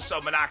in the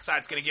episode,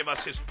 Monoxide's going to give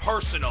us his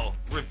personal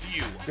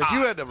review. Because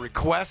you had to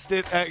request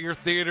it at your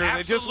theater.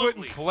 Absolutely. They just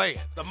wouldn't play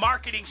it. The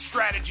marketing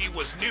strategy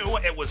was new.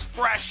 It was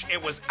fresh.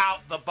 It was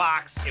out the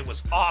box. It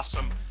was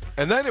awesome.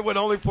 And then it would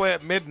only play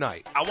at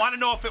midnight. I want to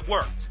know if it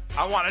worked.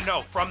 I want to know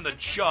from the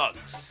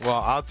jugs.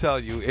 Well, I'll tell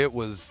you, it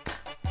was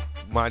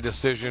my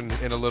decision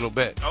in a little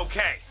bit.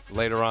 Okay.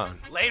 Later on.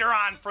 Later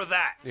on for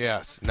that.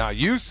 Yes. Now,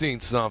 you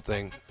seen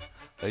something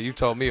that you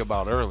told me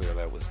about earlier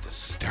that was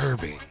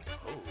disturbing.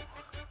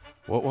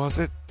 What was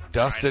it?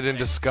 Dusted and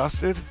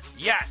Disgusted?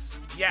 Yes.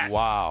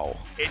 Wow.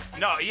 It's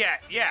no,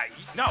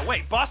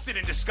 wait, Busted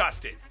and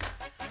Disgusted.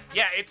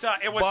 Yeah, it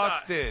was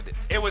Busted.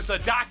 It was a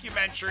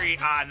documentary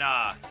on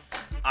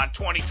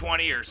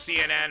 2020 or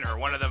CNN or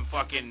one of them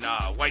fucking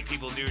white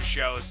people news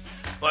shows.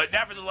 But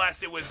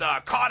nevertheless, it was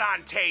caught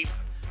on tape.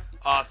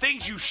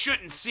 Things you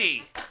shouldn't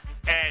see.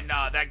 and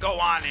that go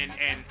on,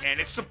 and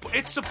it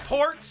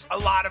supports a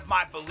lot of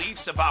my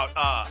beliefs about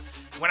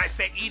when I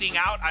say eating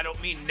out, I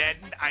don't mean Ned,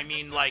 I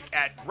mean like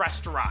at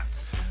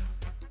restaurants.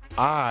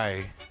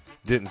 I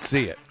didn't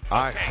see it.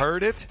 I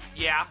heard it.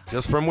 Yeah.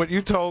 Just from what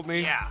you told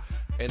me. Yeah.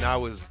 And I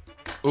was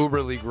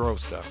uberly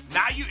grossed up.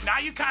 Now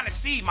you kind of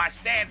see my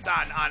stance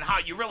on how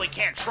you really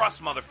can't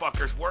trust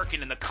motherfuckers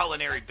working in the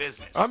culinary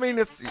business. I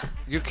mean,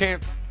 you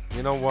can't.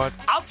 You know what?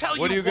 I'll tell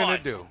you what are you one.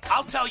 gonna do?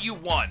 I'll tell you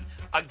one.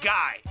 A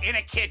guy in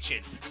a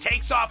kitchen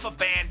takes off a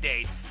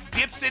Band-Aid,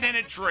 dips it in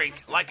a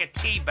drink like a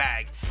tea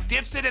bag,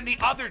 dips it in the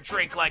other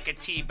drink like a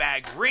tea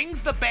bag,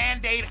 wrings the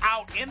Band-Aid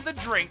out in the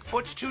drink,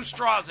 puts 2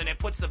 straws in it,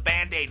 puts the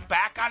Band-Aid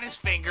back on his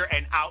finger,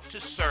 and out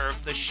to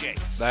serve the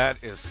shakes. That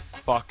is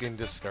fucking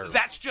disturbing.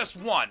 That's just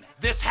one.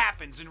 This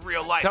happens in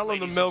real life. Tell him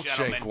the ladies and milkshake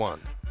gentlemen.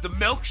 one. The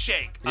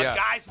milkshake. Yeah. A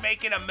guy's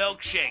making a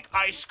milkshake,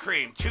 ice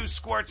cream, 2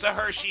 squirts of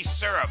Hershey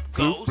syrup,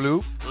 goes,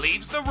 bloop.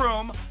 leaves the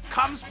room,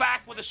 comes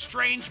back with a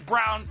strange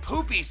brown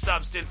poopy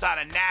substance on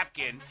a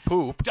napkin.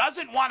 Poop.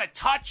 Doesn't want to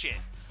touch it.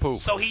 Poop.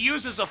 So he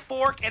uses a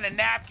fork and a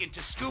napkin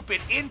to scoop it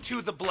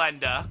into the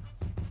blender.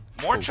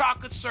 More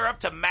chocolate syrup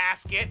to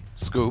mask it.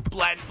 Scoop.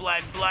 Blend,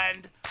 blend,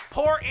 blend.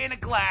 Pour in a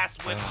glass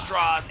with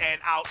straws, and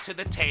out to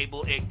the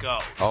table it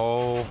goes.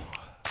 Oh.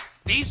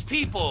 These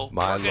people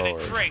My are going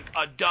Lord. to drink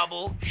a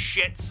double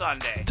shit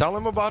sundae. Tell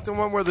him about the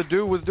one where the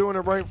dude was doing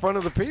it right in front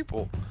of the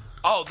people.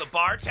 Oh, the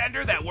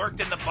bartender that worked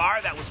in the bar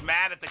that was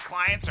mad at the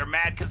clients or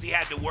mad because he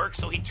had to work,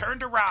 so he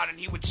turned around and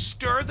he would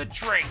stir the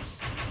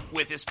drinks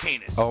with his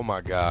penis. Oh,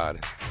 my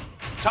God.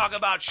 Talk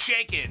about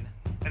shaking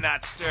and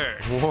not stir.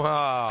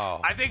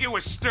 Wow. I think it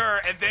was stir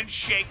and then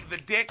shake the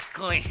dick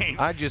clean.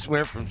 I just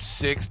went from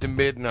 6 to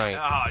midnight.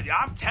 Oh, yeah,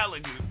 I'm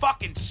telling you,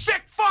 fucking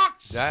sick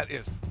fucks! That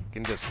is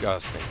fucking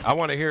disgusting. I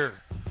want to hear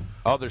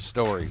other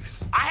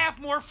stories. I have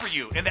more for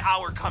you in the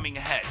hour coming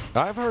ahead.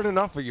 I've heard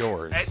enough of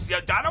yours.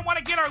 I don't want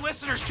to get our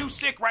listeners too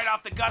sick right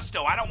off the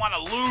gusto. I don't want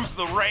to lose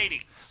the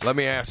ratings. Let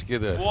me ask you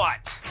this. What?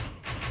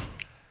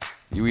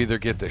 You either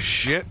get the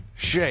shit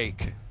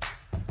shake,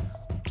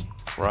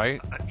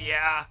 right?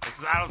 Yeah,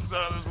 I don't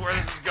know where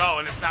this is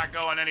going. It's not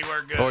going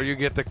anywhere good. Or you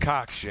get the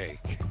cock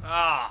shake.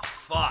 Oh,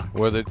 fuck.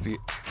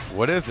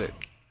 What is it?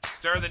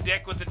 Stir the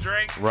dick with the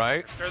drink?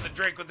 Right. Stir the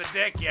drink with the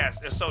dick, yes.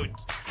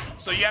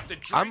 So you have to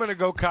drink. I'm going to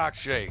go cock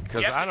shake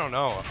because I don't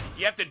know.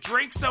 You have to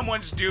drink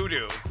someone's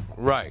doo-doo.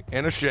 Right,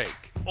 and a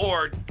shake.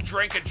 Or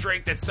drink a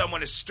drink that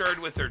someone has stirred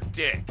with their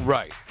dick.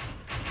 Right.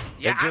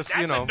 Yeah, Just,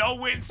 that's a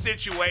no-win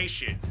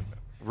situation.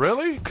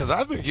 Really? Because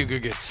I think you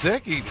could get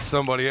sick eating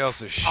somebody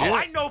else's shit. Oh,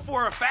 I know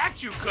for a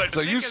fact you could.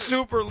 So you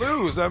super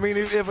lose. I mean,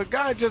 if a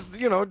guy just,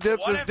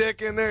 dips his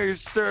dick in there, he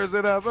stirs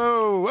it up.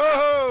 Oh,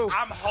 whoa.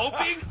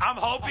 I'm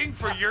hoping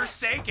for your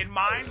sake and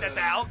mine that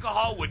the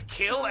alcohol would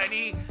kill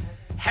any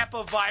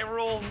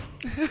hepaviral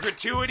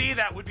gratuity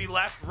that would be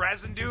left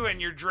residue in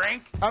your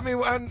drink. I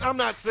mean, I'm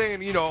not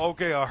saying,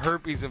 a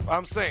herpes.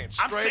 I'm saying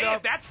straight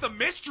up. That's the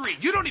mystery.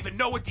 You don't even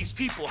know what these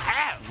people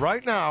have.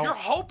 Right now. You're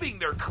hoping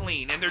they're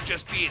clean and they're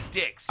just being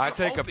dicks. I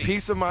take a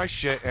piece of my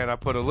shit and I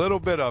put a little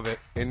bit of it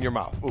in your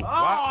mouth. Ooh,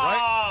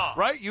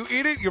 right? You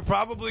eat it, you're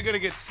probably going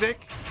to get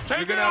sick. You're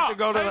going to have to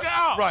go to Take it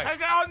out. Right. Take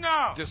it out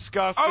now.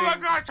 Disgusting. Oh, my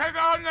God. Take it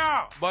out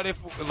now. But if,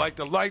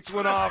 the lights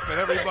went off and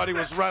everybody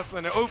was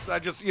wrestling, and, oops, I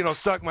just,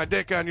 stuck my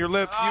dick on your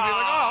lips, you'd be like,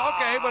 oh,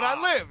 okay, but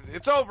I lived.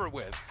 It's over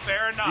with.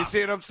 Fair enough. You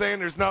see what I'm saying?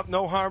 There's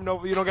no harm,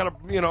 you don't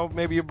got to,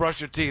 maybe you brush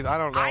your teeth. I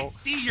don't know. I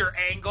see your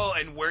angle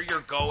and where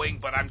you're going,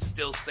 but I'm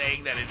still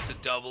saying that it's a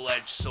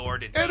double-edged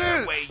sword. And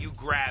either way you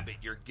grab it,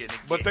 you're going to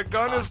get But the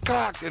gun is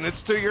cocked, and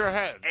it's to your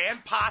head.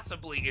 And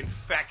possibly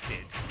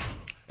infected.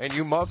 And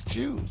you must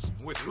choose.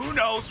 With who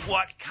knows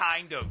what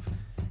kind of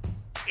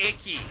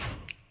icky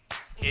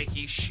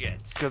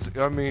shit. Because,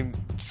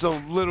 so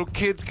little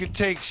kids could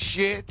take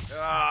shits.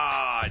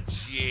 Oh,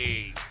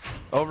 jeez.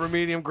 Over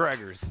medium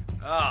Gregors.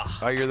 Oh.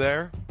 Are you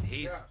there?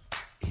 He's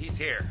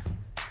here.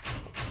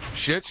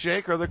 Shit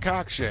shake or the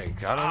cock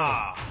shake? I don't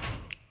know.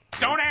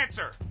 Don't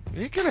answer.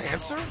 He can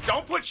answer.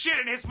 Don't put shit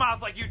in his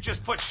mouth like you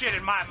just put shit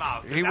in my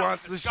mouth. He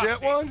wants the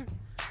shit one?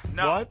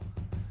 No. What?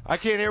 I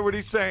can't hear what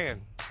he's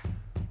saying.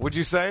 What'd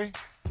you say?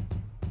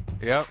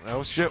 Yep, that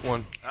was shit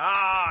one.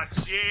 Ah,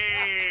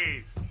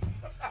 jeez.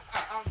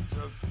 I'm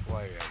just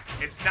playing.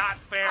 It's not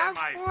fair,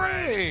 my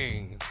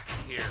friend.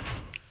 Here.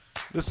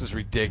 This is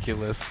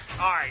ridiculous.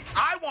 All right,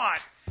 I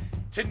want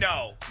to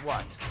know.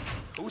 What?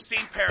 Who's seen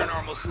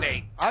Paranormal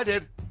State? I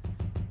did.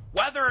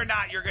 Whether or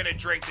not you're going to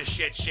drink the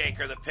shit shake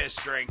or the piss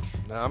drink.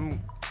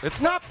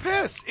 It's not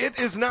piss. It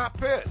is not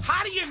piss.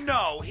 How do you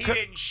know he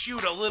didn't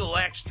shoot a little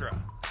extra?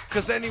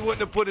 Because then he wouldn't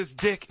have put his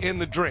dick in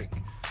the drink.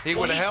 He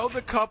would have held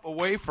the cup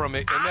away from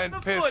it and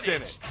then pissed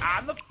in it.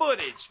 On the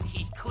footage,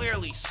 he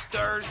clearly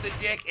stirs the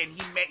dick, and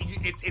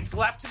it's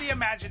left to the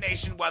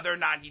imagination whether or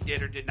not he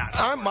did or did not.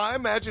 My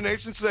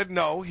imagination said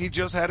no. He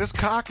just had his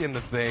cock in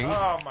the thing.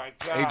 Oh, my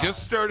God. He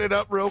just stirred it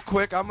up real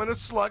quick. I'm going to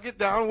slug it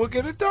down. We'll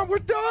get it done. We're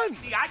done.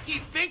 See, I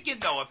keep thinking,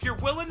 though, if you're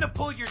willing to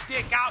pull your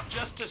dick out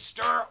just to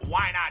stir,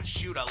 why not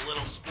shoot a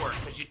little squirt?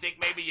 Because you think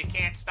maybe you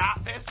can't stop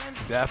pissing?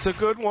 That's a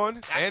good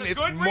one. And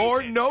it's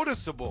more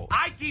noticeable.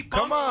 I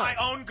debunk my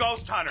own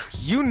ghost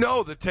hunters. You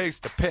know the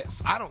taste of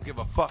piss. I don't give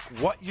a fuck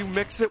what you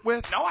mix it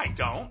with. No, I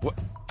don't.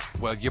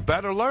 Well, you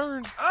better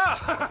learn.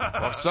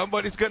 Or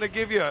somebody's going to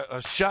give you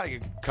a shot.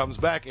 It comes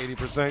back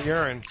 80%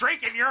 urine.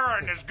 Drinking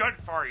urine is good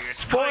for you.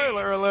 It's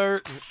Spoiler clean.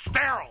 alert.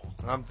 Sterile.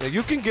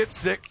 You can get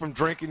sick from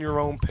drinking your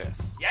own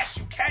piss. Yes,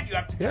 you can. You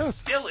have to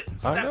distill it and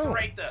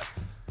separate the...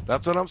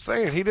 That's what I'm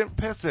saying. He didn't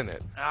piss in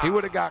it. He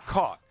would have got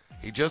caught.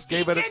 He just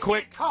gave it a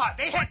quick... Get caught.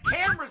 They had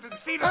cameras and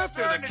seen him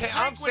stirring the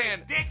drink with his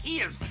dick. He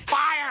is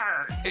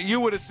fired. You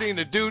would have seen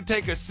the dude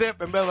take a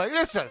sip and be like,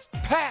 this is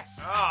piss.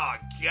 Oh,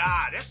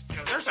 God.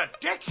 There's a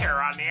dick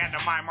hair on the end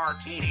of my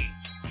martini.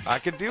 I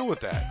could deal with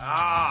that. Oh,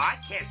 I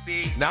can't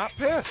see. Not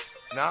piss.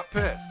 Not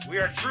piss. We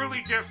are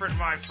truly different,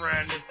 my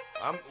friend.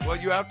 Well,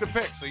 you have to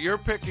pick. So you're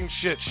picking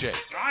shit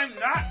shake. I'm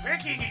not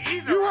picking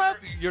either.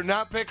 You're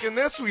not picking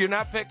this one. You're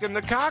not picking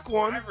the cock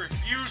one. I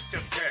refuse to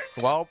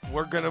pick. Well,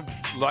 we're going to,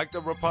 like the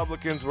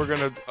Republicans, we're going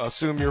to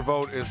assume your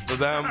vote is for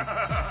them.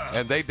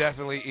 And they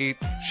definitely eat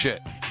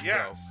shit.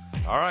 Yes.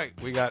 So, all right.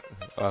 We got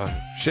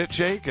shit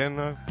shake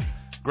and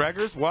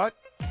Gregor's what?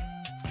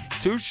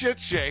 2 shit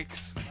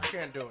shakes. I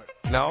can't do it.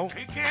 No?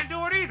 He can't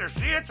do it either.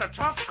 See, it's a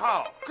tough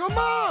call. Come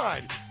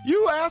on.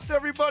 You asked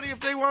everybody if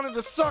they wanted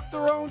to suck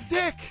their own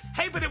dick.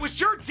 Hey, but it was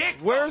your dick.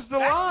 Where's the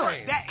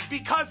line?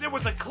 Because there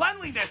was a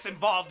cleanliness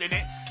involved in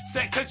it.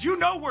 Because you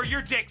know where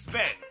your dick's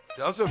been.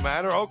 Doesn't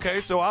matter.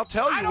 Okay, so I'll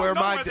tell you where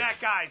my dick.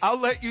 I'll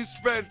let you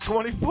spend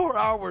 24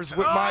 hours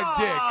with my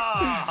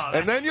dick,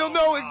 and then you'll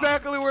know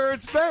exactly where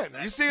it's been.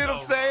 You see what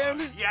I'm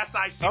saying? Yes,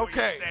 I see what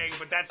you're saying,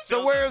 but that's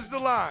so. Where's the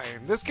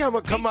line? This come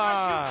on.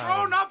 You've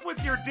grown up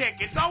with your dick.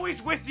 It's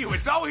always with you.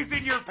 It's always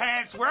in your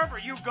pants. Wherever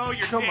you go,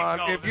 your dick goes. Come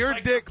on. If your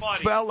dick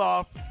fell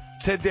off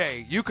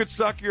today, you could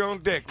suck your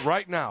own dick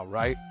right now,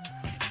 right?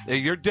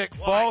 Your dick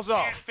falls off.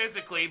 I can't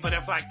physically, but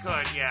if I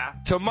could, yeah.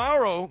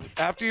 Tomorrow,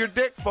 after your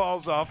dick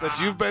falls off that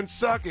you've been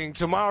sucking,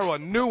 tomorrow a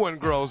new one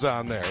grows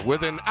on there.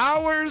 Within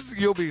hours,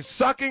 you'll be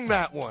sucking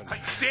that one.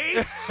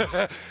 See?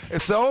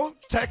 So,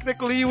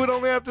 technically, you would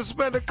only have to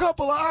spend a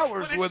couple of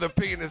hours with a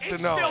penis to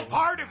know. It's still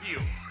part of you.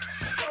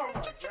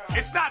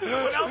 It's not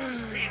someone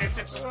else's penis.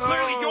 It's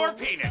clearly your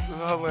penis.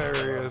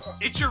 Hilarious.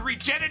 It's your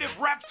regenerative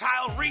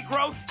reptile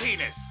regrowth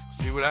penis.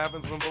 See what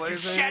happens when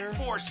Blaze ain't here? You shed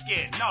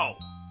foreskin. No.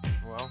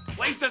 Well,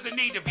 Blaze doesn't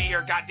need to be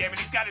here, goddammit.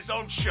 He's got his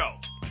own show.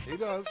 He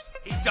does.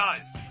 He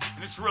does.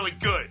 And it's really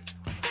good.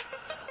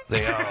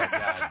 They all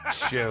got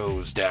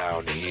shows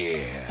down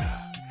here.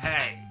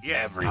 Hey,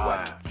 yes.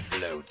 Everyone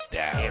floats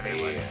down here.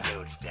 Everyone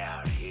floats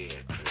down here,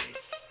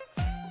 Chris.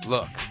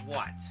 Look.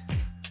 What?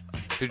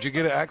 Did you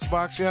get an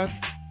Xbox yet?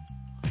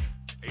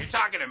 Are you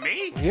talking to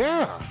me?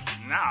 Yeah.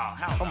 No,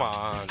 hell Come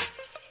on.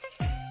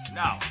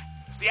 No.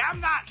 See, I'm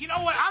not, you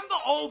know what? I'm the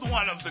old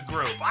one of the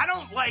group. I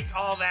don't like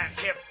all that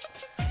hip,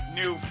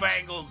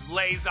 newfangled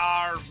laser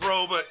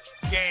robot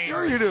games.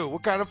 Sure you do.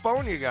 What kind of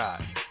phone you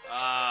got?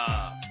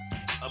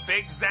 A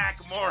big Zach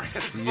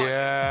Morris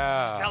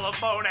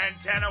telephone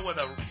antenna with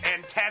an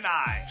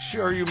antennae.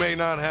 Sure you may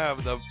not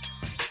have the...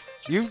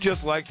 You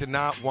just like to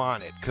not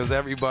want it because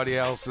everybody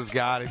else has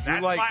got it.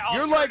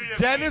 You're like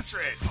Dennis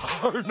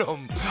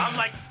Farnham. I'm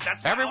like,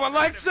 that's everyone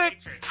likes it.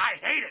 I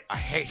hate it. I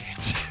hate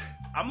it.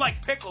 I'm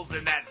like Pickles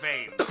in that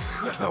vein.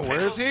 Where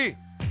is he?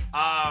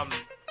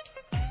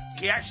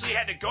 He actually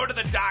had to go to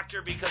the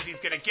doctor because he's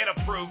going to get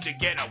approved to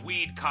get a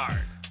weed card.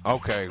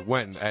 Okay,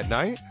 when? At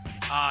night?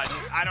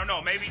 I don't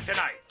know. Maybe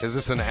tonight. Is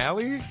this an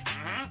alley?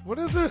 Mm-hmm. What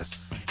is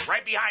this?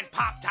 Right behind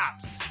Pop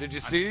Tops. Did you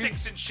see?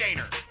 6 and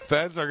Shaner.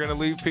 Feds are going to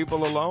leave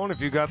people alone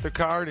if you got the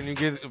card and you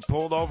get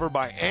pulled over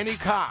by any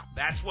cop.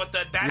 That's what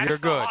that's You're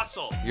the good.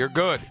 hustle. You're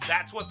good.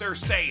 That's what they're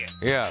saying.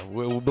 Yeah,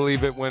 we'll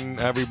believe it when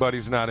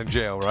everybody's not in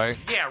jail, right?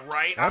 Yeah,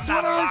 right. That's I'm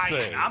what not I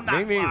buying. say. I'm not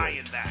Me neither.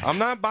 buying that. I'm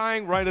not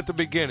buying right at the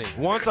beginning.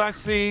 Once I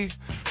see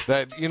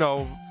that, you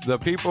know, the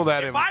people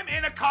that if have I'm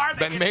in a car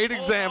that been made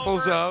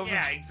examples over, of,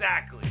 yeah,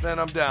 exactly. then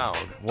I'm down.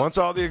 Once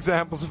all the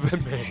examples have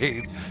been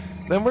made,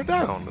 then we're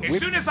down. As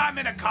soon as I'm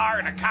in a car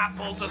and a cop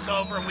pulls us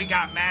over and we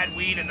got mad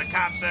weed and the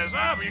cop says,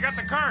 "Oh, but you got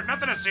the card,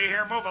 nothing to see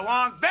here, move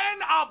along," then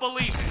I'll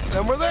believe it.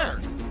 Then we're there.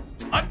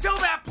 Until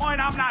that point,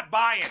 I'm not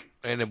buying.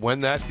 And when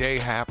that day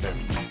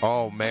happens,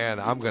 oh man,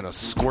 I'm gonna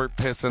squirt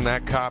piss in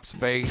that cop's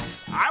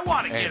face. I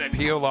want to get and a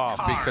peel off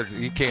card. because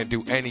he can't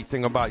do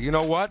anything about it. You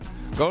know what?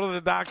 Go to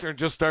the doctor and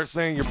just start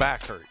saying your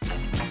back hurts.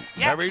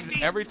 Yeah,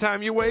 every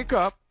time you wake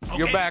up,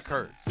 your back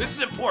hurts. This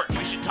is important.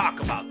 We should talk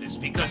about this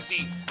because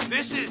see,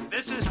 this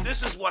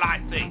is what I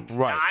think.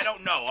 Right. Now, I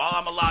don't know. All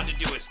I'm allowed to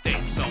do is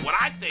think. So what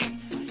I think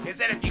is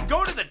that if you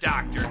go to the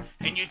doctor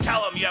and you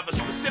tell him you have a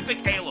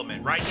specific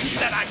ailment, right? You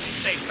said I should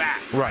say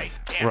back, right?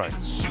 Damn, right.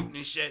 it's shooting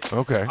and shit.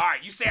 Okay. All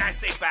right, you say I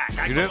say back.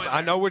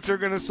 I know what you're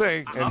going to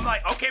say. I'm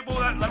like, okay, well,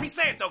 let me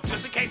say it, though,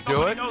 just in case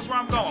nobody knows where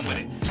I'm going with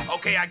it.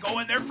 Okay, I go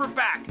in there for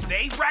back.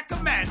 They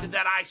recommend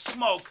that I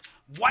smoke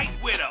White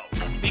Widow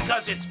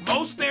because it's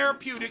most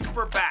therapeutic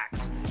for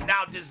backs.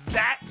 Now, does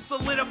that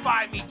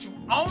solidify me to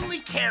only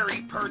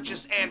carry,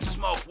 purchase, and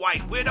smoke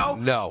White Widow?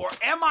 No. Or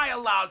am I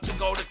allowed to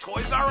go to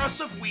Toys R Us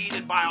of weed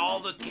and buy all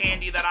the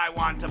candy that I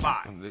want to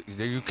buy?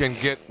 You can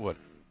get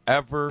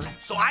whatever.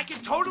 So I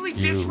can totally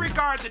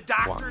disregard the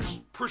doctor's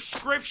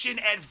prescription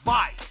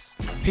advice.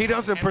 He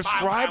doesn't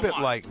prescribe it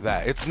like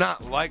that. It's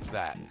not like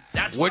that.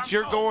 That's what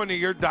you're going to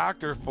your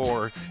doctor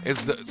for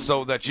is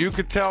so that you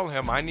could tell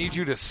him, I need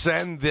you to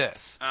send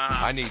this.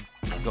 I need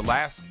the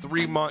last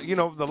 3 months,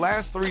 the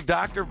last 3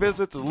 doctor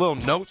visits, the little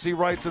notes he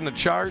writes in the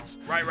charts.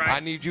 Right. I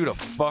need you to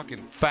fucking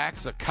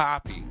fax a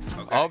copy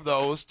of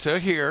those to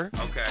here.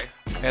 Okay.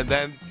 And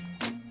then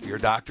your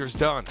doctor's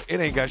done.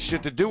 It ain't got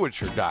shit to do with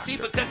your doctor. See,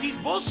 because he's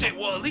bullshit.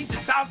 Well, at least it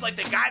sounds like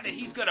the guy that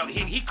he's gonna.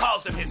 He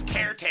calls him his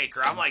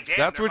caretaker. I'm like, damn.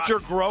 That's what your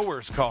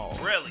growers call.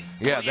 Really?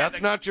 Yeah, well,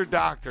 that's not your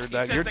doctor.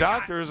 Your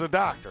doctor is a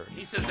doctor.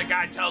 He says the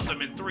guy tells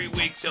him in 3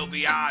 weeks he'll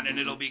be on and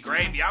it'll be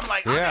gravy. I'm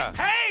like, Yeah. I'm in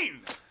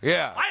pain.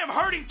 Yeah. I am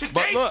hurting today,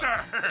 But look,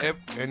 sir.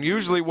 and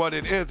usually what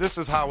it is, this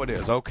is how it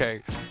is.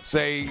 Okay,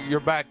 say your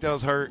back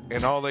does hurt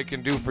and all they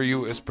can do for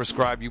you is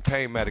prescribe you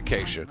pain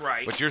medication.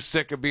 Right. But you're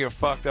sick of being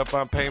fucked up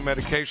on pain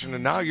medication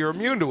and now you're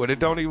immune to it. It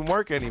don't even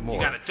work anymore.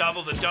 You got to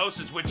double the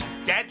dosage, which is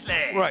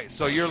deadly. Right,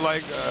 so you're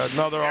like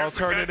another There's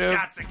alternative. The good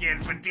shots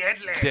again for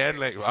deadly.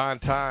 Deadly, on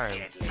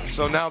time.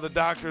 So now the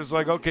doctor's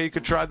like, okay, you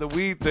could try the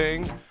weed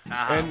thing,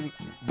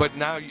 but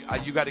now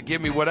you got to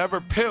give me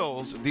whatever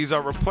pills these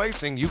are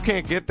replacing. You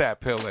can't get that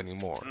pill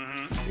anymore.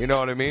 You know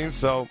what I mean?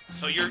 So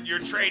you're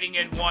trading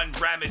in one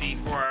remedy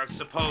for a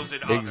supposed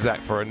other.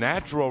 Exact for a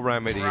natural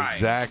remedy. Right.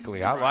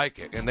 Exactly, I like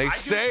it. And they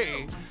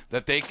say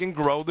that they can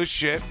grow the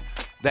shit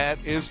that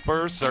is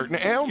for certain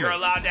ailments. You're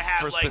allowed to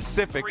have for like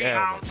specific 3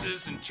 ailments.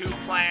 ounces and 2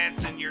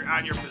 plants on your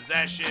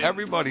possession.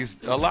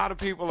 A lot of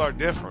people are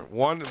different.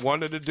 One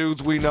of the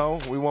dudes we know,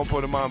 we won't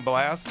put him on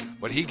blast,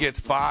 but he gets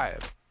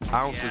 5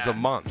 ounces a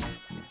month,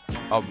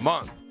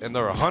 and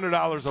they're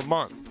 $100 a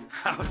month.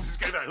 I was just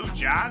gonna be like, who,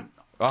 John?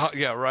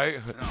 Yeah, right.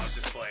 No, I'm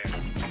just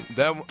playing.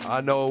 Then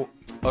I know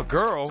a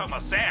girl. Talking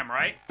about Sam,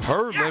 right?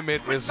 Her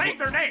limit is say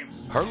their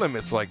names. Her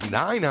limit's like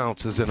 9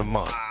 ounces in a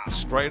month,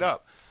 straight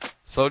up.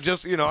 So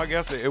just I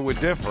guess it would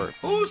differ.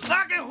 Who's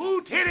sucking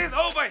who titties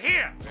over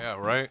here? Yeah,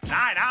 right. 9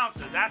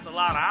 ounces. That's a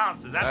lot of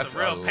ounces. That's a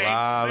real pain. A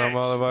lot of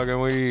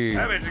motherfucking weed.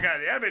 That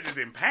bitch is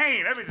in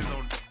pain. That bitch is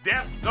on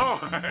death's door.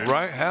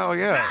 Right? Hell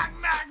yeah.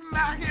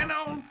 Knocking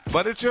on.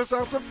 But it's just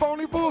on some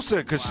phony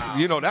bullshit, because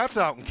that's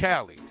out in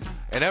Cali,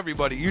 and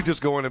everybody, you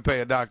just go in and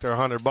pay a doctor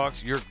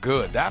 $100, you're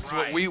good. That's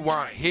what we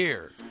want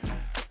here.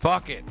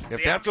 Fuck it.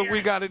 If that's what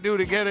we got to do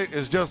to get it,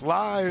 is just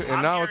lie,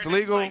 and now it's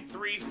legal. It's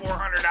like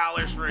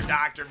 $300-400 for a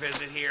doctor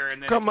visit here,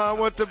 and then come on,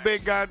 what's the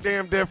big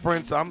goddamn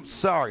difference? I'm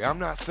sorry, I'm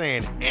not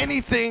saying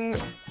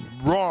anything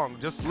wrong.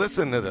 Just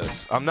listen to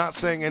this. I'm not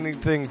saying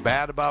anything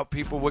bad about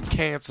people with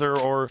cancer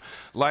or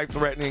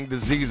life-threatening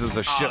diseases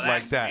or shit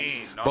like that.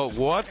 No, but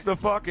what's the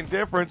fucking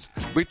difference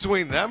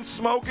between them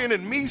smoking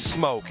and me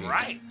smoking?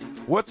 Right.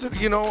 What's it?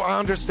 I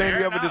understand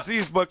you have a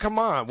disease, but come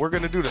on, we're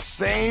gonna do the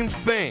same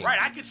thing. Right.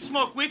 I could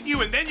smoke with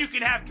you, and then you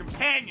can have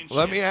companionship.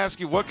 Let me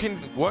ask you, what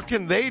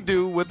can they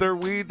do with their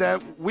weed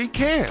that we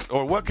can't,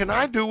 or what can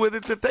I do with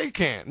it that they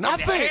can't?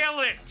 Nothing.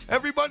 Inhale it.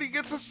 Everybody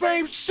gets the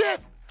same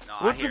shit.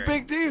 What's the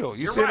big deal?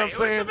 You You're see what I'm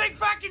saying? What's the big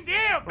fucking deal,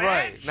 bitch?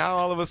 Right. Now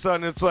all of a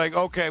sudden it's like,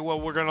 okay,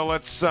 well, we're going to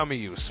let some of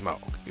you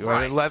smoke. You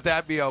want to let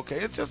that be okay?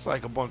 It's just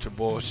like a bunch of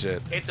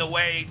bullshit. It's a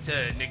way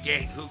to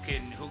negate who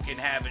can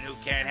have and who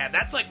can't have.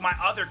 That's like my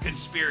other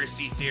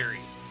conspiracy theory,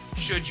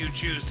 should you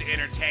choose to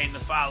entertain the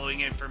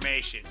following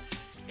information.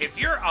 If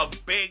you're a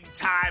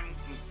big-time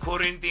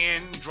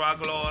Corinthian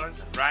drug lord,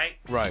 right?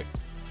 Right.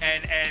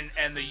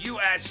 And the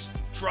U.S.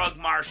 drug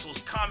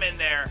marshals come in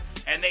there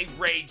and they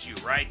raid you,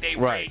 right? They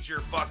raid your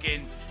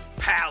fucking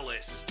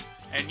palace.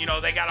 And,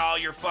 they got all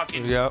your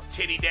fucking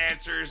titty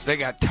dancers. They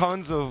got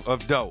tons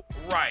of dope.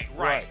 Right.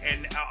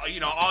 And,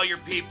 all your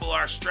people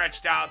are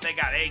stretched out. They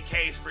got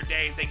AKs for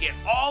days. They get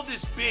all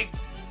this big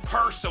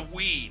purse of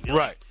weed.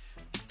 Right.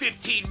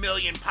 15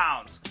 million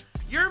pounds.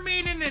 You're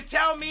meaning to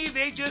tell me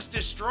they just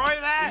destroy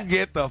that?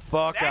 Get the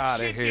fuck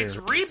out of here. That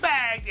shit gets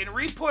rebagged and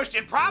repushed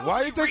and probably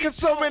Why you think it's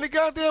so many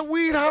goddamn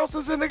weed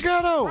houses in the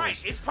ghettos?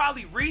 Right. It's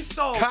probably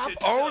resold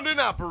owned and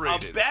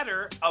operated.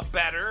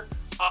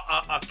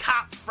 A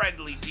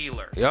cop-friendly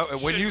dealer. Yep,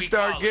 and when you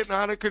start getting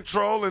out of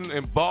control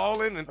and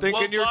balling and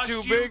thinking you're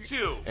too big,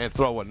 and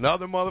throw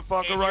another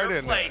motherfucker right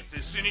in there. As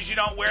soon as you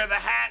don't wear the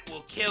hat,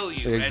 we'll kill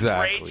you.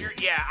 Exactly. And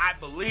I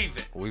believe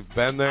it. We've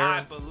been there.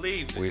 I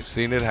believe it. We've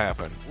seen it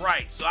happen.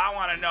 Right, so I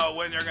want to know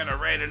when they're going to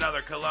raid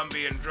another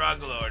Colombian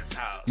drug lord's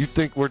house. You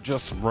think we're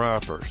just some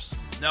rappers?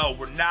 No,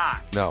 we're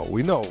not. No,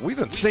 we know. We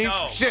done seen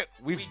some shit.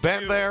 We've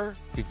been there.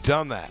 We've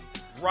done that.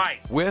 Right.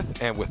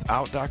 With and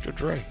without Dr.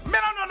 Dre.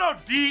 Man, no,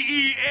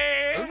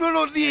 D-E-A.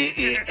 No,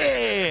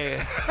 D-E-A.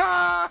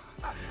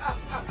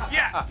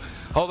 Yes.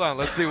 Hold on,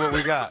 let's see what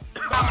we got.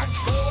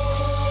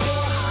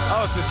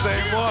 Oh, it's the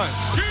same one.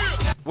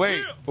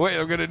 Wait,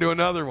 I'm going to do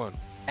another one.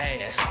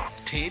 Ass,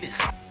 titties.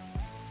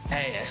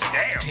 Ass,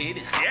 damn.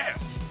 titties. Yeah.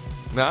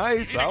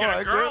 Nice. You need to I get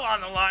like a girl it.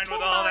 on the line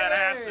with all that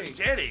ass and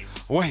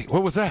titties. Wait,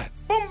 what was that?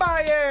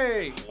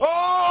 Boombaye!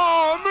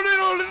 Oh,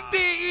 little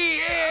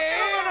D-E-A.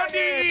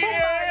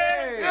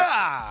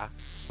 Yeah.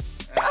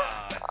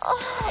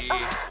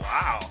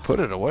 Wow. Put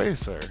it away,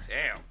 sir.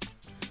 Damn.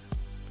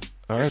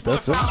 All right,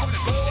 that's it.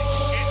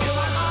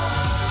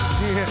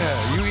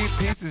 Yeah, you eat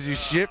pieces of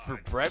shit for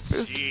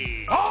breakfast?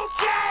 Okay!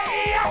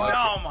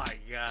 Oh, my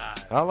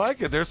God. I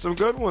like it. There's some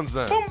good ones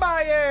then.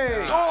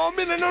 Boombaye! Oh,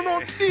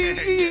 no,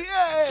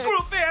 D-E-A. Screw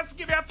fast,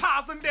 give me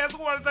 $1,000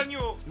 worse than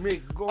you.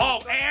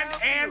 Oh,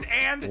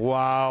 and.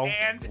 Wow.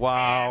 And.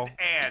 Wow.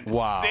 And.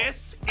 Wow.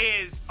 This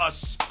is a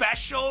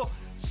special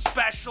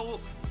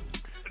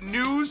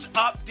news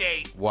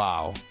update.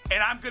 Wow.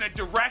 And I'm going to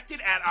direct it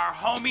at our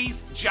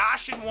homies,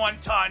 Josh and One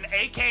Ton,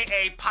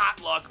 a.k.a.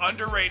 Potluck,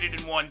 underrated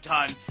in One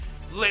Ton.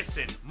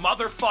 Listen,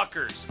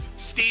 motherfuckers,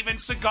 Steven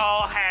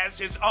Seagal has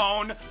his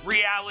own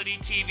reality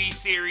TV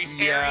series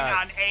airing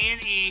on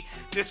A&E.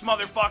 This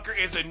motherfucker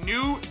is a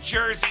New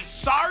Jersey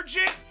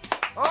sergeant.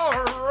 All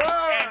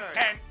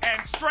right.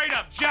 And straight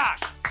up,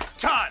 Josh,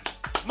 Ton,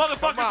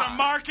 motherfuckers are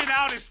marking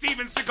out as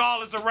Steven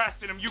Seagal is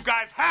arresting him. You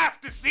guys have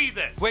to see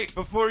this. Wait,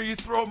 before you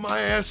throw my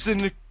ass in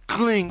the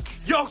clink.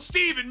 Yo,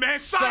 Steven, man,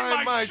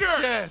 sign my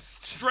shirt. Chest.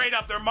 Straight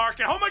up, they're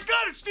marking. Oh my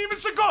God, it's Steven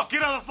Seagal.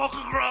 Get out of the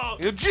fucking ground.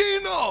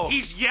 Gino.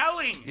 He's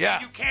yelling. Yeah.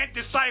 You can't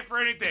decipher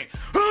anything.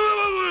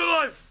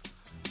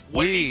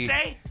 What did he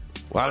say?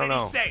 Well, I don't know.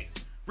 What did he say?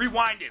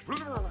 Rewind it.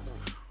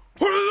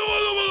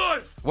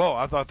 Whoa,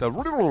 I thought that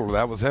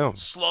was him.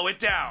 Slow it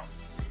down.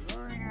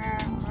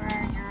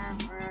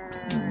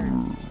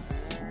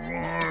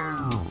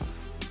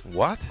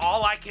 What?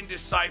 All I can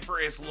decipher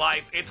is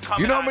life. It's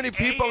coming. You know how on many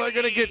people A&E. are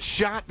going to get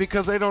shot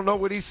because they don't know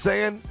what he's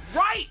saying?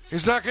 Right.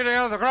 He's not getting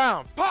out of the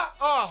ground.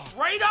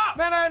 Straight up.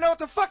 Man, I didn't know what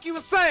the fuck he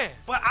was saying.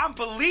 But I'm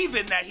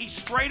believing that he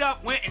straight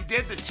up went and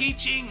did the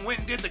teaching, went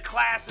and did the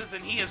classes,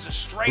 and he is a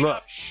straight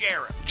up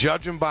sheriff.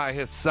 Judging by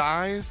his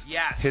size,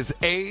 yes, his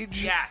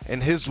age, yes,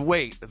 and his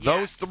weight,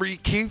 those three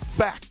key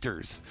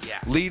factors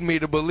lead me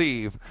to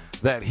believe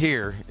that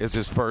here is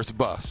his first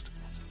bust.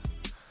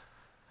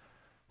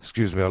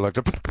 Excuse me, I like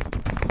to...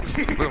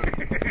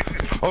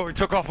 Oh, he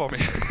took off on me.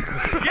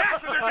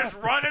 Yes, and they're just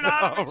running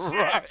on him and shit.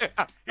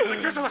 Right. He's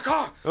like, get to the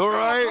car. All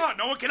right.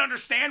 No one can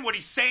understand what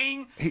he's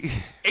saying.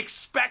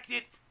 Expect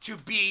it to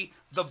be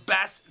the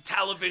best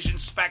television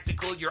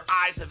spectacle your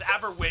eyes have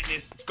ever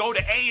witnessed. Go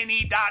to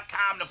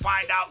ane.com to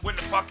find out when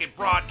the fucking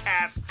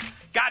broadcast.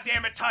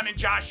 Goddamn it, Ton and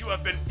Joshua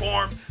have been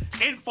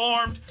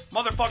informed.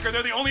 Motherfucker,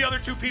 they're the only other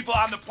two people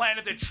on the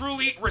planet that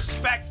truly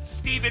respect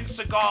Steven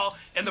Seagal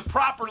in the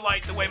proper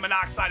light the way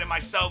Monoxide and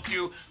myself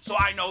do. So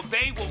I know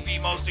they will be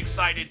most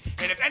excited.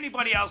 And if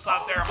anybody else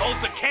out there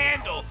holds a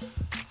candle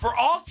for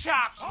all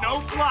chops, no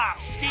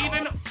flops,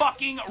 Steven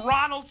fucking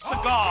Ronald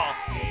Seagal,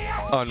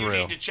 Unreal. you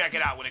need to check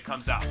it out when it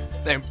comes out.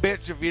 And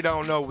bitch, if you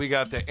don't know, we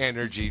got the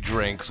energy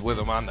drinks with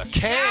him on the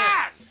can.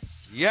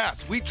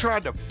 Yes, we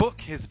tried to book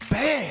his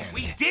band.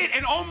 We did,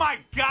 and oh my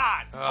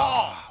God,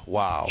 Paul.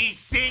 Wow. He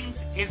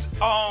sings his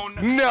own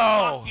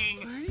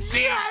fucking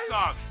theme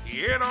song.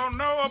 You don't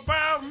know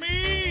about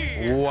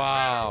me.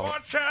 Wow.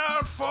 Watch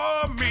out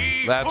for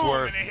me. That's Boom,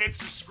 worth- and it hits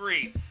the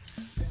screen.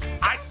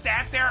 I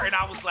sat there and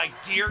I was like,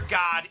 dear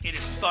God, it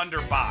is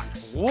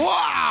Thunderbox.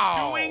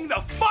 Wow. Doing the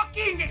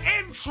fucking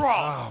intro.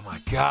 Oh my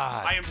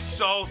God. I am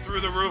so through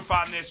the roof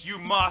on this. You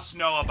must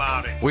know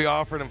about it. We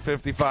offered him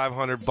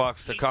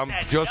 $5,500 to come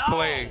said just no.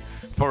 play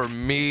for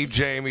me,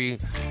 Jamie,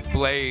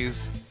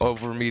 Blaze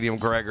over Medium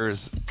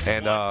Gregors,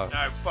 and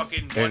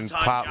fucking and One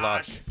Ton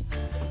Potluck, Josh,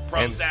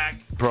 and Prozac.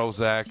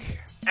 Prozac.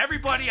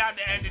 Everybody on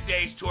the End of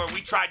Days tour,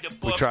 we tried to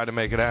book. We tried to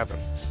make it happen.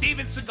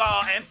 Steven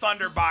Seagal and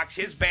Thunderbox,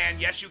 his band.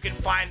 Yes, you can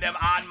find them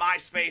on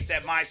MySpace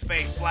at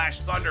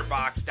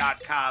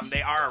myspace.com/thunderbox.com.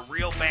 They are a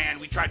real band.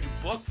 We tried to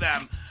book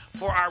them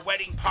for our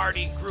wedding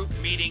party, group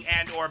meeting,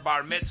 and or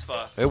bar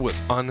mitzvah. It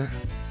was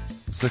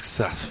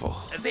unsuccessful.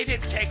 And they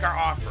didn't take our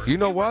offer. You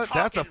know what?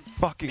 That's a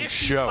fucking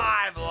show.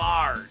 55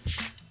 large.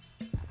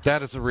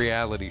 That is a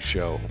reality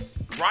show.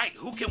 Right.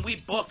 Who can we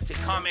book to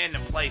come in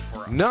and play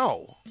for us?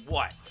 No.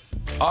 What?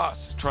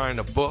 Us trying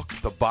to book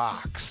the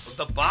box.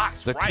 The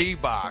box, The right.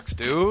 T-box,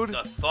 dude.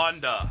 The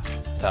Thunder.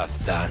 The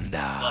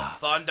Thunder. The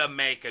Thunder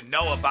Maker.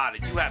 Know about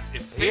it. You have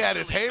He had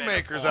his officially been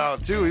haymakers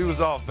informed. out, too. He was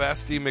all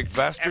vesty Every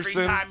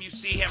McVesterson. time you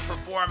see him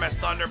perform as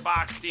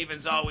Thunderbox,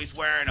 Steven's always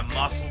wearing a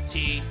muscle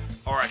tee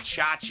or a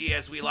chachi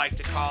as we like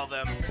to call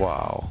them.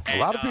 Wow. And,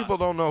 a lot of people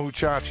don't know who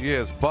Chachi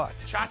is, but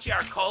Chachi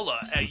Arcola.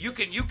 You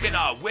can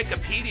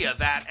Wikipedia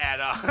that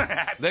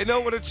at. they know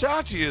what a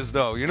Chachi is,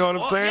 though. You know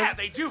what I'm saying? Yeah,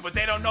 they do, but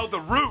they don't know the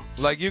root.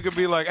 Like, you could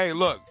be like, hey,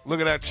 look at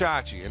that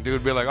Chachi. And dude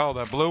would be like, oh,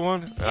 that blue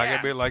one? And I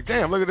could be like,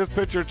 damn, look at this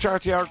picture of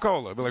Chachi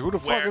Arcola. I'd be like, who the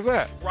fuck is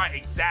that? Right,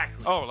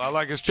 exactly. Oh, I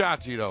like his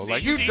Chachi, though. See,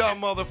 like, you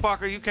dumb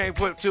motherfucker. You can't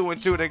put 2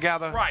 and 2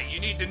 together. Right, you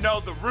need to know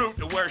the root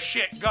to where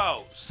shit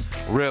goes.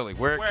 Really,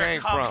 where it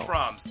came from.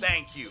 from.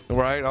 Thank you.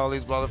 Right, all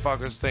these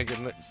motherfuckers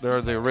thinking that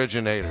they're the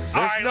originators.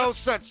 There's no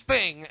such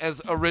thing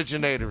as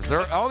originators.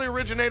 All the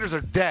originators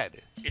are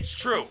dead. It's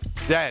true.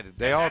 Dead.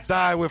 They all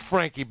die with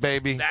Frankie,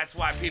 baby. That's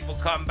why people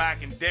come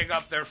back and dig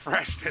up their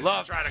freshness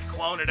and try to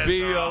clone it as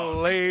Be their a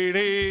own.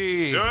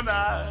 lady.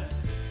 Tonight.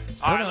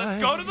 All right,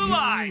 let's go to the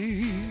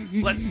lines.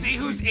 Let's see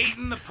who's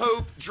eating the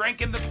poop,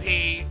 drinking the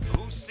pee,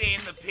 who's seeing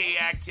the pee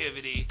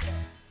activity.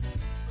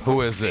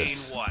 Who is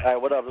this? What? Hey,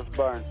 what up? This is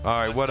Burn.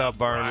 All right, what up,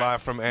 Burn?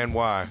 Live from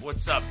NY.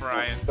 What's up,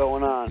 Brian? What's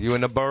going on? You in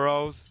the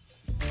boroughs?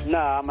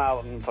 Nah, I'm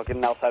out in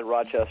fucking outside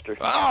Rochester.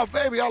 Oh,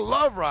 baby, I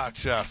love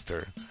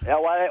Rochester. Yeah,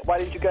 why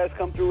didn't you guys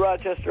come through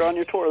Rochester on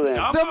your tour then?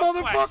 The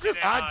motherfuckers,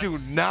 I do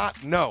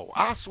not know.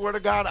 I swear to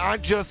God, I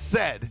just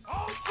said,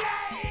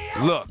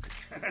 look,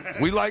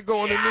 we like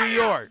going to New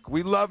York.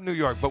 We love New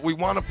York, but we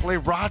want to play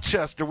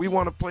Rochester. We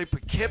want to play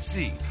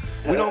Poughkeepsie.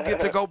 We don't get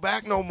to go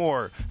back no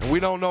more, and we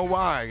don't know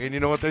why. And you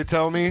know what they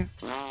tell me?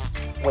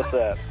 What's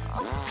that?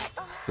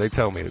 They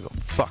tell me to go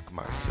fuck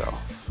myself.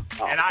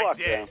 And I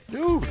did.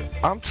 Dude,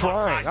 I'm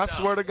trying. I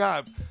swear to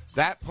God.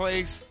 That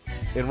place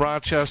in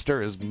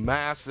Rochester is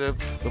massive.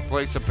 The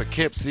place in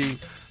Poughkeepsie.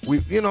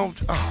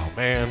 Oh,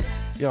 man.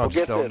 Y'all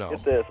just don't know.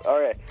 Get this.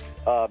 All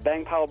right.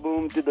 Bang Pow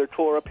Boom did their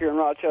tour up here in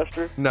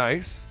Rochester.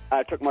 Nice.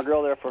 I took my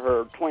girl there for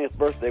her 20th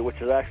birthday,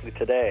 which is actually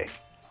today.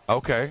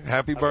 Okay.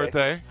 Happy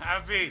birthday.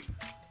 Happy.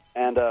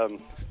 And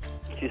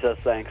she says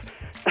thanks.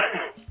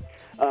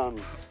 The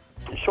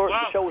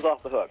show was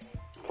off the hook.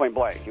 Point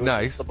blank. It was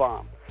nice. The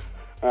bomb.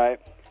 All right.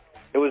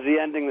 It was the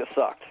ending that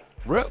sucked.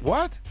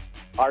 What?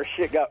 Our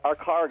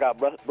car got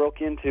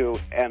broke into,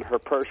 and her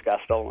purse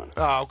got stolen.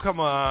 Oh, come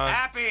on.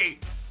 Happy.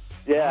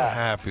 Yeah.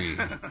 Happy.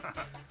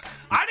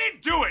 I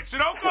didn't do it, so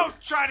don't go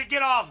try to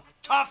get all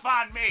tough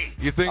on me.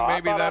 You think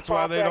maybe that's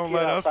why they don't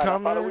let us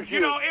come there?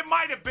 You know, it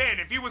might have been.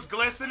 If he was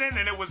glistening,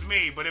 then it was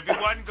me. But if he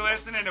wasn't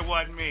glistening, it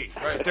wasn't me.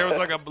 Right. There was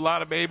like a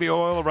lot of baby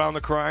oil around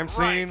the crime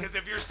scene. Right, because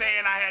if you're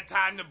saying I had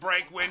time to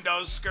break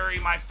windows, scurry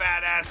my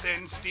fat ass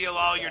in, steal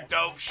all your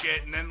dope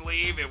shit, and then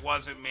leave, it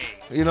wasn't me.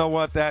 You know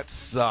what? That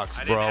sucks,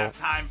 I bro. didn't have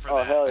time for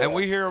that. Hell yeah. And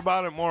we hear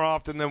about it more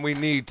often than we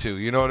need to.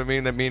 You know what I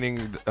mean? That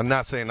meaning, I'm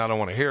not saying I don't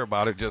want to hear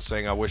about it, just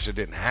saying I wish it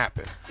didn't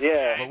happen.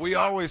 Yeah. But we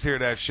always hear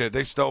that shit.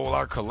 They stole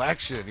our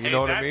collection. You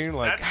know what I mean?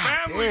 Like, that's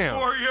family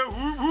for you.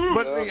 Woo-woo.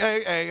 But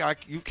hey,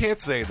 you can't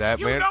say that,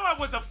 you man. You know I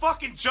was a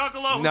fucking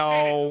juggalo who no,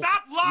 did it.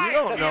 Stop lying you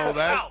don't to know yourself.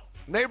 That.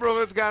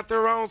 Neighborhoods got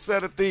their own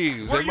set of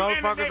thieves. And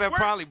motherfuckers that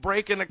probably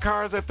break into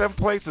cars at them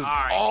places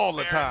all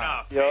the time.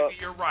 Enough. Maybe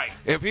you're right.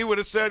 If he would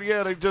have said,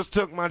 yeah, they just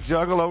took my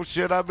juggalo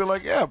shit, I'd be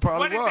like, yeah,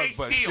 probably what did was.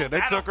 They but steal? shit,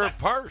 they took her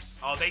purse.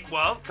 Oh,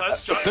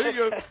 because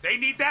they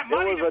need that It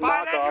money was to a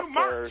buy that new knockoff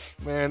merch. purse.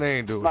 Man, they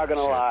ain't doing Not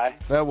gonna that shit. lie.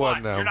 That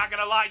wasn't them. You're not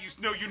gonna lie.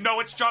 You know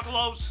it's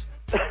juggalos.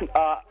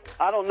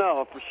 I don't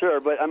know for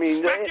sure, but I mean,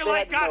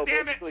 speculate. they had to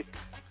know, goddammit.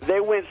 They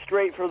went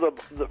straight for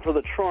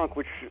the trunk,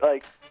 which,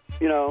 like,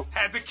 you know,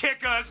 had to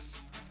kick us.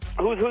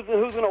 Who's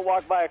going to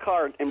walk by a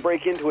car and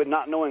break into it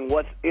not knowing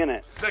what's in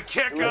it? The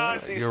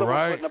kickers. You're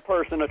right. Putting a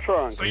purse in a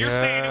trunk. So you're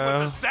saying it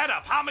was a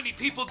setup. How many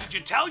people did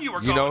you tell you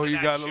were going to that show? You know who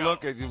you got to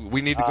look at?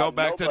 We need to go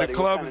back to the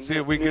club and see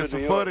if we get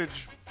some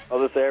footage. Oh,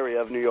 this area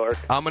of New York.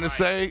 I'm going to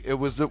say it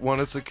was one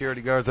of the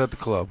security guards at the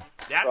club.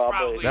 That's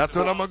probably. That's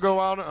what I'm going to go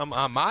out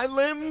on my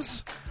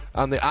limbs.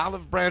 On the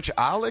olive branch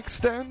I'll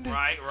extend.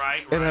 Right.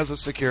 It has a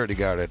security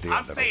guard at the end.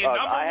 I'm saying number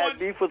one. I had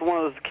beef with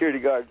one of the security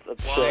guards.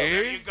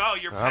 There you go.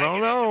 You're I don't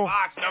know. In the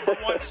box. Number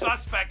one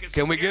suspect is.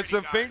 Can we get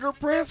some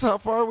fingerprints? How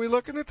far are we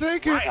looking to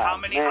take it? Right. How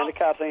many? Man, the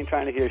cops ain't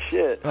trying to hear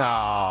shit.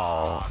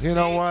 Oh, you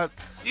know what?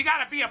 You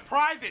got to be a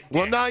private.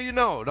 Well, now you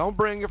know. Don't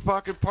bring your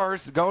fucking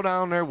purse. Go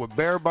down there with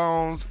bare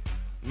bones.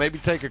 Maybe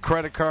take a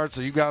credit card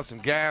so you got some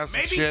gas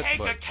and shit.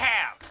 Maybe take a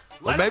cab.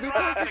 Maybe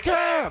take a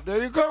cab.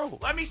 There you go.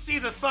 Let me see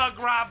the thug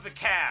rob the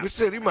cab. You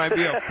said he might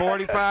be a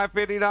 $45,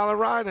 $50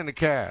 ride in the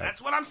cab.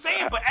 That's what I'm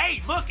saying. But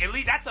hey, look, at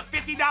least that's a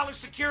 $50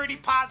 security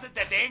deposit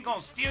that they ain't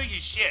gonna steal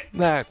your shit.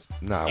 No.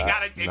 You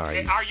gotta.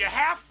 Nice. Are you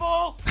half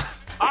full?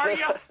 Are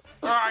you,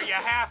 or are you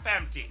half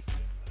empty?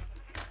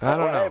 I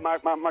don't know.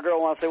 Hey, my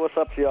girl wants to say what's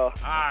up to y'all. All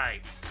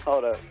right.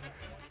 Hold up.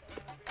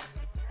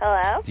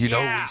 Hello? You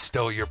know we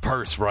stole your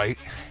purse, right?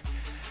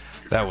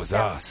 That was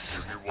us.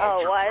 If you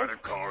want your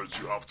credit cards,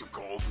 you have to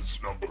call this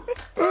number.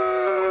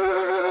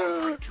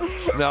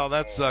 No,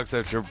 that sucks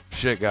that your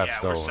shit got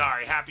stolen. We're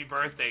sorry. Happy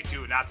birthday,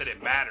 too. Not that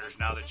it matters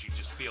now that you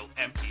just feel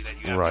empty, that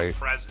you have no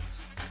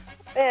presents.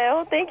 Yeah,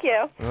 well, thank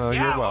you. Oh,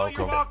 Yeah, you're welcome.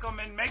 you're welcome.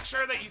 And make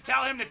sure that you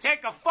tell him to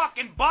take a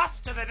fucking bus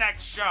to the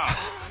next show.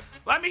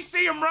 Let me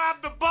see him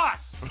rob the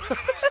bus.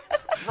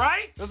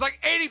 Right? There's like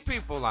 80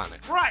 people on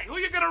it. Right. Who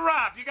you going to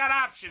rob? You got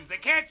options. They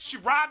can't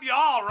rob you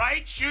all,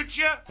 right? Shoot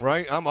you?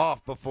 Right? I'm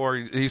off before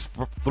he's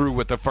through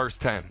with the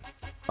first 10.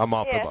 I'm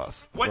off the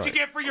bus. What'd you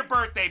get for your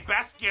birthday?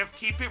 Best gift.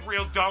 Keep it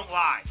real. Don't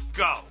lie.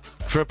 Go.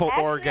 Triple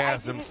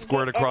orgasm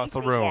squirt across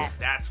the room.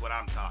 That's what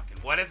I'm talking.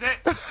 What is it?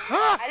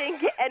 I didn't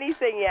get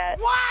anything yet.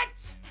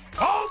 What?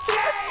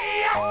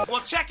 Okay!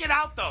 Well, check it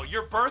out, though.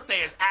 Your birthday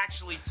is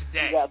actually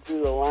today. We got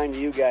through the line to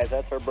you guys.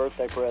 That's her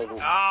birthday present.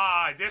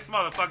 Ah, this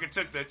motherfucker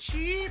took the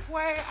cheap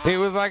way out. He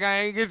was like,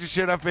 I ain't get your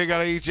shit. I figured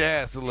I'd eat your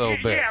ass a little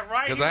bit. Yeah,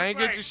 right. Because I ain't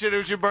get your shit. It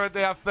was your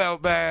birthday. I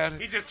felt bad.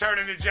 He just turned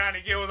into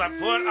Johnny Gill. Was like,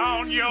 put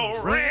on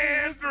your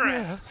red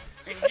dress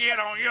and get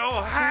on your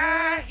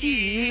high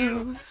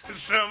heels and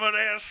some of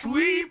that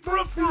sweet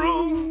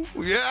perfume.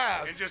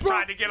 Yeah. And just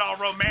tried to get all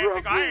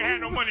romantic. I ain't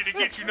had no money to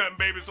get you nothing,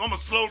 baby, so I'm going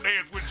to slow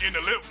dance with you in the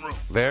living room.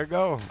 There you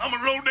go. I'm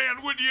going to slow dance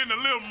with you in the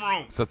living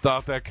room. It's a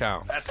thought that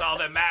counts. That's all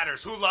that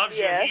matters. Who loves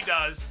you? He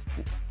does.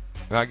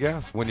 I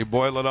guess. When you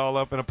boil it all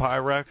up in a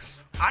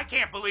Pyrex. I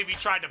can't believe he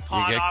tried to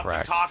pawn off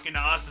and talking to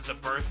us as a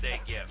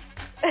birthday gift.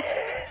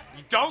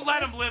 You don't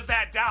let him live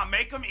that down.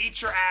 Make him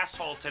eat your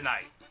asshole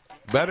tonight.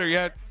 Better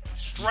yet,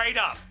 straight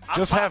up.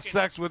 Just have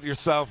sex with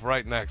yourself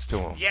right next to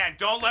him. Yeah, and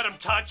don't let him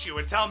touch you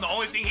and tell him the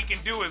only thing he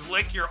can do is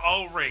lick your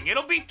O-ring.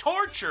 It'll be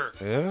torture.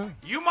 Yeah.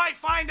 You might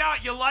find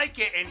out you like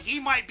it, and he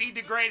might be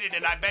degraded,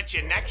 and I bet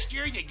you next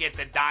year you get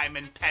the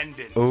diamond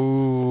pendant.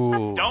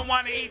 Ooh. Don't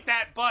want to eat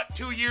that butt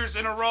 2 years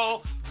in a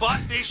row, but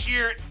this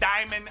year,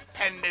 diamond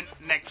pendant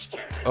next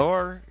year.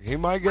 Or he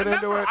might get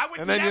into it,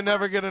 and then you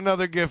never get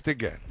another gift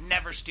again.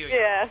 Never steal you.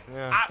 Yeah.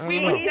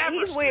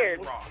 He's weird.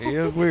 He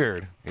is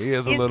weird. He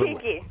is a little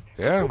kinky.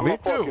 Yeah, me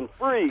too.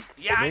 Freak.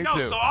 Yeah, I Me know.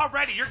 too. So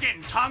already you're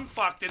getting tongue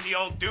fucked in the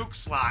old Duke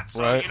slot.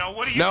 So, Right. you know,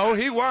 what do you... No,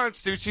 he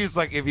wants to. She's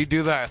like, if you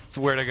do that, I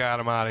swear to God,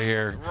 I'm out of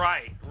here.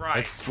 Right.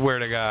 I swear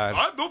to God.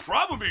 I have no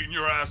problem eating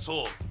your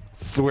asshole.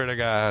 Swear to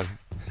God.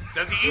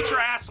 Does he eat your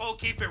asshole?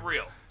 Keep it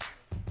real.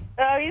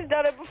 Oh, he's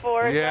done it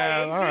before.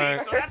 Yeah, all right.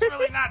 So that's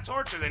really not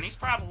torture then. He's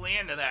probably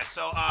into that.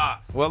 So,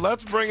 Well,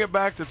 let's bring it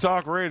back to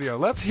talk radio.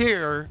 Let's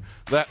hear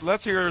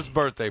his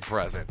birthday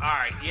present. all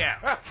right,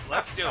 yeah.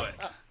 Let's do it.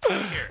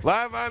 Let's hear it.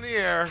 Live on the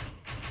air.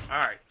 All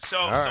right. So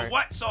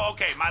what? So,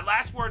 okay, my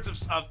last words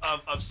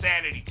of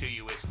sanity to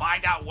you is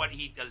find out what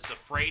he is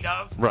afraid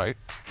of. Right.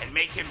 And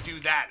make him do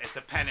that as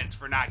a penance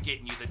for not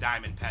getting you the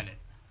diamond pendant.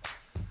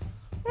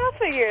 I'll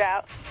figure it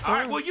out. All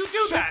right, well, you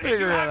do that. And you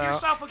figure it have out.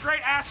 yourself a great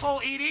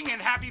asshole eating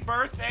and happy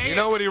birthday. You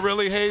know what he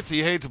really hates?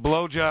 He hates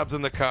blowjobs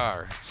in the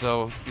car.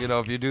 So,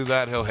 if you do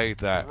that, he'll hate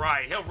that.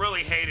 Right. He'll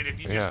really hate it if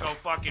you just go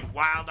fucking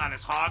wild on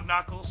his hog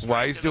knuckles.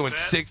 Why he's doing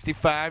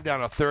 65 down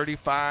to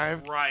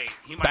 35? Right.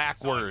 He might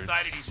Backwards. be so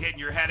excited he's hitting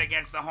your head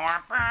against the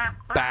horn.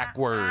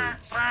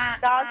 Backwards.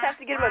 Dogs have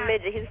to get him a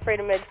midget. He's afraid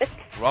of midgets.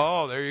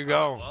 Oh, there you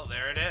go. Well,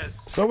 there it is.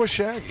 So was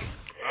Shaggy.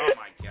 Oh,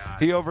 my God.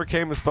 He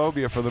overcame his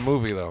phobia for the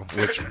movie, though,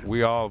 which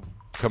we all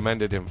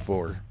commended him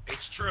for.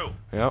 It's true.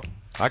 Yep.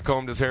 I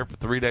combed his hair for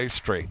 3 days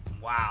straight.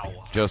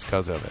 Wow. Just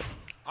because of it.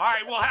 All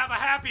right, we'll have a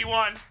happy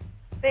one.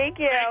 Thank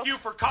you. Thank you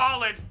for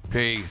calling.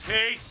 Peace.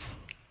 Peace.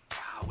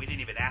 Wow, we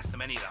didn't even ask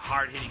them any of the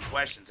hard-hitting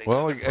questions. They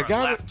Well, took us for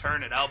a left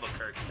turn at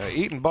Albuquerque.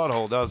 Eating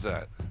butthole does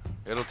that.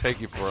 It'll take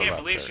you for a I can't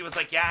left believe turn. she was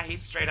like, yeah, he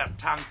straight up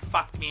tongue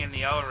fucked me in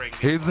the O-ring.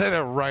 He's in it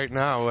right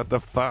now. What the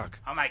fuck?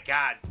 Oh, my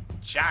God.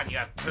 John, you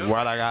have poop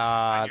What I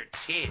got? on your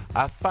teeth.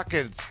 I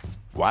fucking.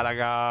 What I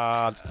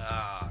got?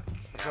 Oh,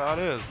 That's how it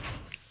is.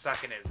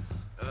 Sucking his...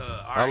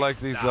 I like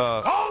these. Okay!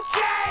 Yeah,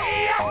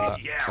 I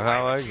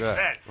right, like what she that.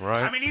 said.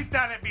 Right. I mean, he's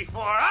done it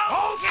before.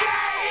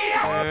 Okay!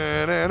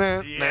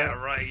 Yeah,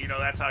 right. You know,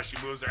 that's how she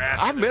moves her ass.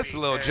 I to the miss beat.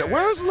 Lil John.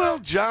 Where's Lil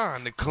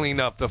John to clean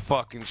up the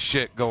fucking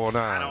shit going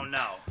on? I don't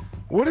know.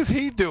 What is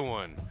he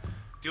doing?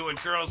 Doing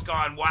Girls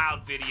Gone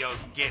Wild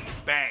videos and getting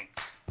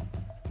banked.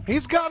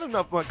 He's got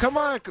enough. Come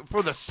on,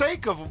 for the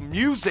sake of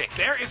music.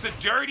 There is a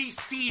dirty,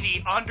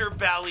 seedy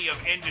underbelly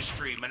of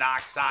industry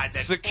monoxide.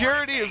 That's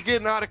Security is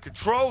getting out of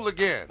control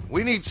again.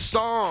 We need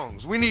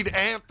songs. We need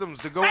anthems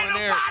to go Ain't in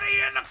there.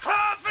 nobody in the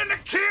club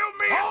finna kill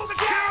me. A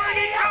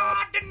security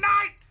guard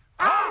tonight.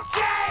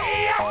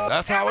 Okay.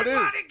 That's how it is.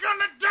 Everybody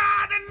gonna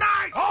die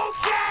tonight.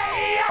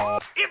 Okay.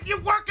 If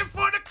you're working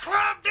for the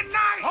club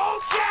tonight.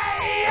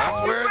 Okay.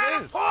 That's where you it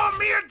better is. pour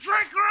me a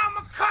drink or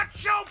I'ma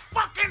cut your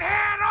fucking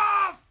head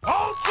off.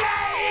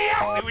 Okay.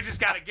 See, we just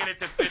gotta get it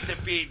to fit the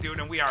beat, dude,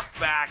 and we are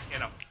back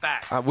in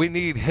effect. We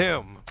need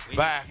him We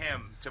back. need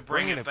him to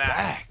bring Bringing it it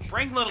back. back.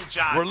 Bring Little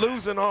John. We're back.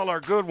 losing all our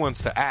good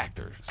ones to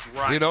actors.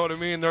 Right. You know what I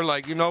mean? They're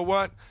like, you know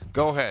what?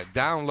 Go ahead,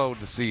 download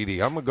the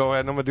CD. I'm gonna go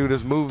ahead and I'm gonna do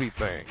this movie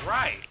thing.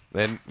 Right.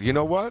 And you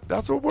know what?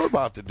 That's what we're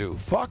about to do.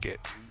 Fuck it.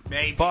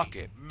 Maybe. Fuck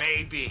it.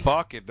 Maybe.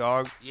 Fuck it,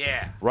 dog.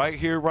 Yeah. Right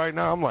here, right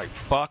now, I'm like,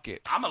 fuck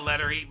it. I'm going to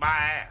let her eat my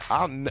ass.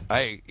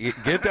 Hey,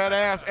 get that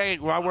ass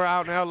ate while we're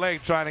out in L.A.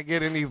 trying to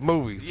get in these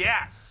movies.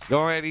 Yes.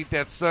 Go ahead, eat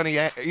that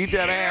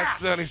ass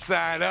sunny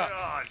side up.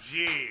 Oh,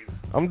 jeez.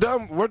 I'm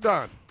done. We're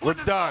done. We're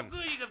done. So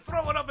good, you can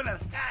throw it up in the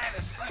sky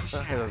and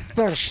sunshine.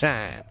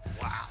 Sunshine.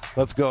 Wow.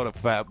 Let's go to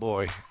Fat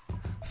Boy.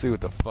 See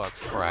what the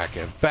fuck's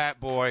cracking. Fat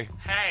Boy.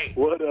 Hey.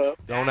 What up?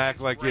 Don't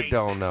act like you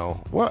don't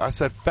know. What? I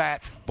said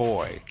Fat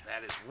Boy.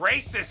 That is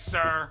racist,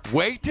 sir.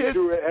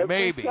 Waitist?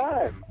 Maybe.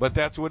 Time. But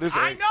that's what it's.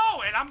 I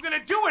know, and I'm going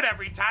to do it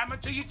every time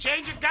until you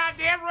change your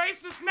goddamn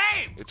racist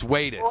name. It's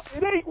waitist. Well,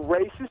 it ain't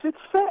racist, it's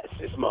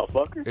fascist,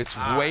 motherfucker. It's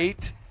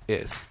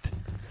waitist.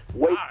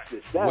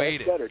 Waitist. That's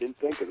Waitist. better. Didn't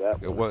think of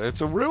that. Well,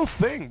 it's a real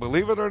thing.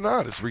 Believe it or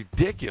not. It's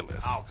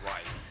ridiculous. All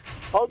right.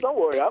 Oh, don't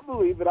worry. I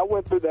believe it. I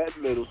went through that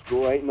in middle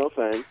school. Ain't no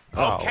thing.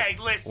 Okay,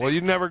 listen. Well,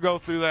 you never go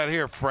through that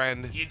here,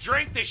 friend. You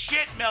drink the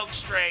shit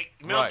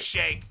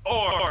milkshake,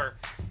 or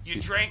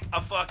you drink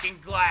a fucking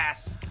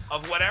glass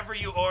of whatever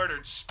you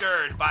ordered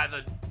stirred by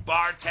the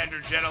bartender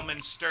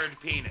gentleman's stirred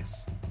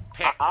penis.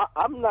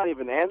 I'm not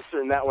even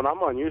answering that when I'm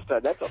on your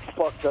side. That's a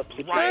fucked up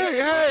situation.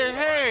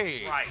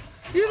 Hey. Right.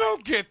 You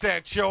don't get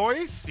that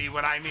choice. See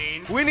what I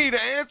mean? We need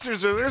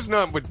answers or there's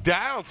nothing but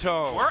dial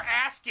tone. We're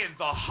asking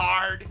the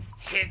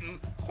hard-hitting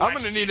questions. I'm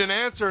going to need an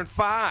answer in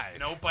 5.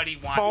 Nobody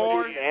wants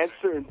 4, an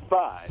answer in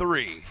 5.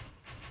 3,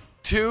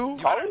 2.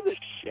 Call it the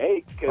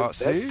shake.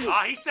 See?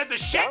 He said the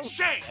shit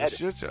shake.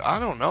 I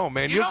don't know,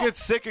 man. You'll get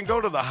sick and go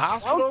to the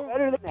hospital? Sounds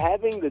better than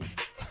having the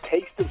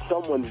taste of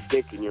someone's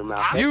dick in your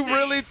mouth. You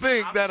really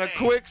think that a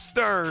quick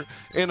stir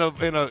in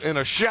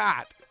a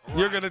shot,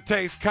 you're going to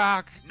taste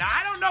cock? Nah,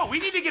 I don't know. We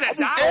need to get a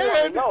doctor.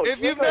 And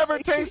if you've never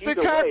tasted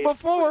cock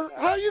before,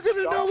 how are you going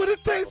to know what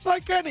it tastes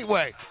like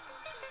anyway?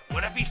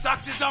 What if he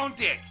sucks his own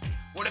dick?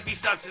 What if he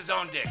sucks his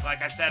own dick?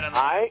 Like I said on the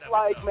I ain't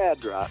like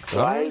Mad Rock, so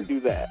I ain't do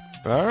that.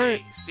 All right.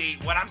 See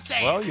what I'm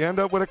saying? Well, you end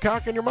up with a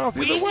cock in your mouth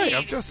either way.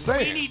 I'm just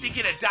saying. We need to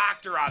get a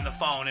doctor on the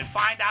phone and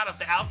find out if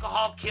the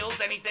alcohol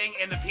kills anything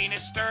in the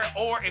penis stir,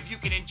 or if you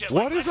can inject.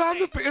 What is on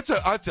the? It's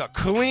a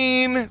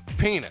clean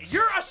penis.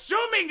 You're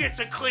assuming it's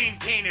a clean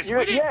penis. Yeah,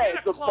 We didn't get a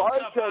it's a close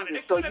up on it.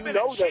 It could have been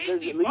a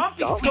chafy,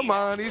 bumpy penis. Come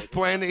on, he's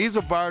playing. He's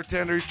a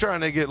bartender. He's trying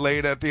to get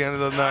laid at the end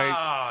of the night.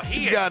 Oh,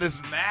 He's got his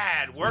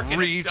mad working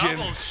region. a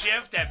double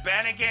shift at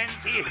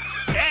Bennigan's. He is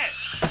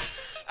pissed.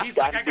 He's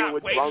Got like, I to deal got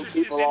with drunk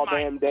waitresses people in all my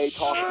damn day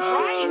talking.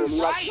 Right, and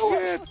like,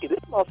 right. this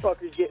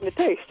motherfucker's getting a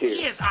taste here.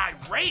 He is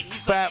irate.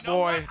 He's Fat like, you know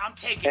boy. what? I'm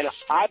taking And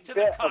it I straight to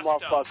the bet a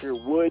customs.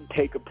 motherfucker would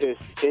take a piss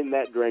in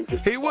that drink.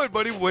 He would,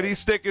 but would he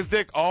stick his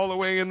dick all the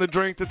way in the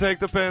drink to take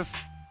the piss?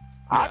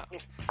 I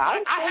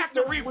have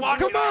to rewatch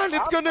Come on,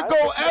 it's going to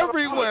go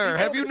everywhere.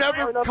 Have you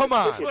never? Come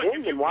on.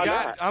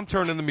 God, I'm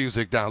turning the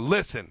music down.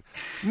 Listen,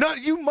 no,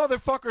 you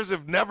motherfuckers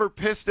have never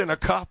pissed in a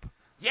cup.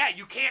 Yeah,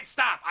 you can't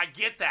stop. I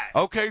get that.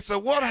 Okay, so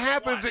what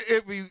happens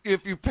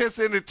if you piss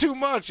in it too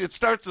much? It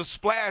starts to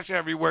splash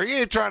everywhere. You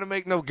ain't trying to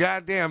make no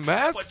goddamn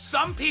mess. But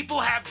some people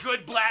have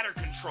good bladder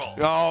control.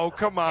 Oh,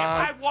 come on.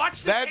 I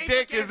watch the that tape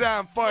dick again, is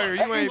on fire.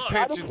 You ain't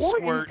pitching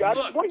squirt. Got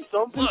a point.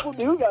 Some people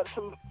do got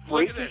some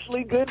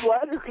freakishly good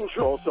bladder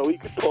control, so he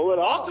could pull it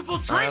off. Multiple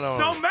drinks,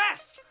 no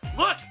mess.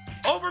 Look,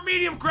 over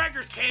medium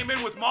Gregors came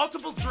in with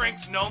multiple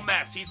drinks, no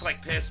mess. He's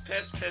like piss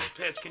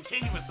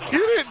continuously.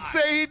 You didn't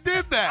say he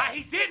did that.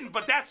 He didn't,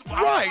 but that's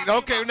right.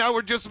 Okay, now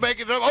we're just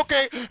making it up.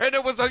 Okay, and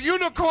it was a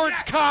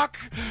unicorn's cock,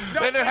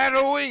 and it had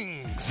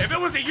wings. If it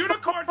was a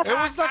unicorn's cock, it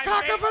was the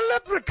cock of a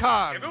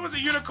leprechaun. If it was a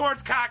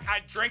unicorn's cock,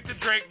 I'd drink the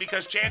drink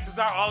because chances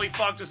are all he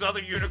fucked was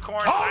other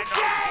unicorns. Okay.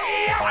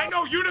 I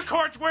know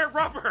unicorns wear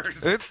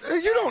rubbers.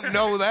 You don't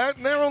know that,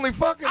 and they're only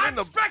fucking in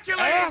the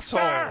asshole.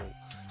 Sir.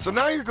 So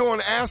now you're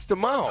going ass to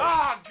mouth.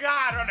 Oh,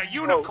 God, on a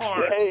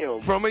unicorn.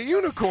 From a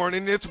unicorn,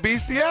 and it's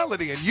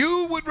bestiality. And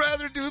you would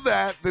rather do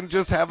that than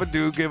just have a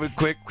dude give it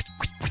quick.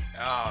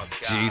 Oh, God.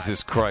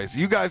 Jesus Christ.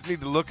 You guys need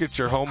to look at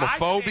your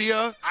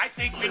homophobia I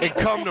think we need and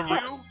come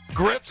to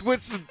grips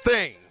with some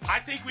things. I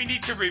think we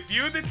need to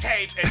review the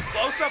tape and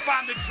close up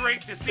on the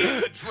drink to see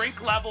if the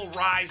drink level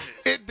rises.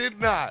 It did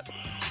not.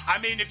 I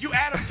mean, if you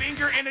add a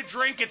finger in a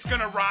drink, it's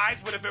going to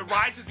rise. But if it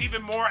rises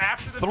even more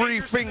after the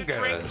 3 fingers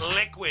in the fingers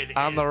drink, liquid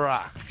on the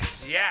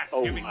rocks. Yes.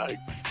 Oh, my.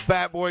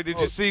 Fat boy, did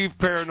you see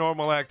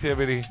Paranormal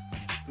Activity?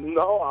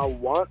 No, I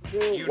want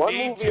to. One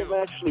movie I've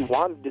actually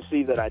wanted to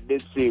see that I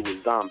did see was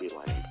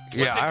Zombieland.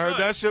 Yeah, I heard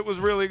that shit was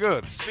really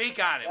good.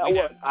 Speak on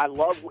it. I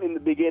love in the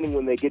beginning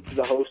when they get to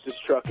the hostess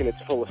truck and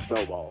it's full of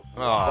snowballs.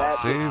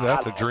 Oh,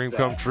 that's a dream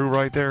come true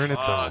right there in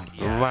its own.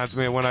 It reminds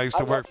me of when I used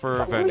to work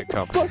for a vending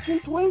company. Fucking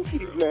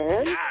Twinkies,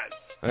 man.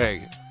 Yes.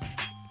 Hey,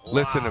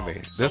 listen to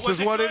me. This is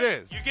what it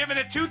is. You giving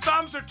it 2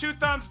 thumbs or 2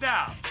 thumbs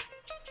down?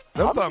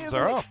 No thumbs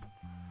are up.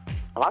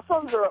 My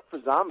thumbs are up for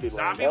Zombieland.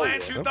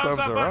 Zombieland, 2 thumbs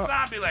up on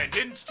Zombieland.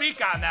 Didn't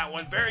speak on that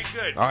one. Very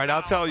good. All right,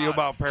 I'll tell you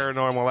about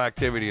Paranormal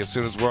Activity as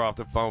soon as we're off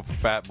the phone for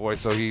Fat Boy,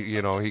 so he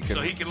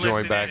can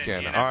join back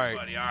in. All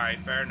right,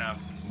 fair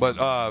enough.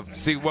 But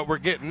see, what we're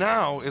getting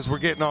now is we're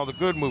getting all the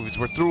good movies.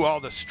 We're through all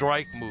the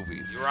strike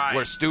movies, Right.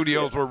 where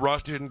studios were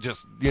rushing,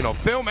 just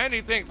film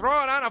anything,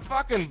 throw it on a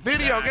fucking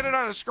video, get it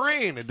on a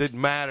screen. It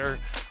didn't matter.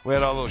 We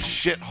had all those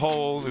shit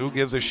holes. Who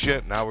gives a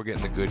shit? Now we're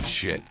getting the good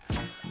shit.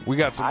 We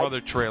got some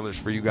other trailers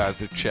for you guys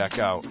to check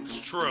out.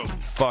 It's true.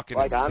 It's fucking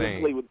like, insane.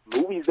 honestly, with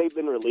movies they've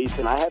been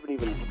releasing, I haven't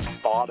even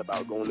thought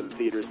about going to the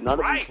theaters. None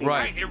of them seem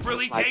Right. like It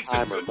really my takes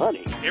time or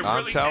money. It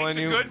really takes a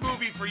good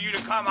movie for you to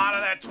come out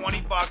of that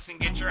 $20 and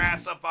get your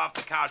ass up off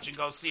the couch and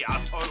go see.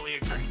 I totally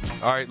agree.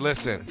 All right,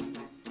 listen.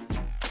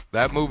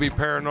 That movie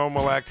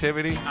Paranormal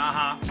Activity,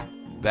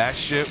 that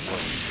shit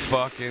was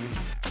fucking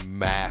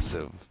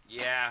massive.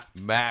 Yeah.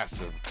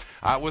 Massive.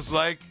 I was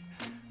like,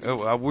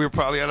 we were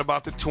probably at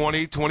about the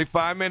 20,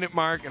 25-minute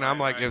mark, and I'm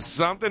like, if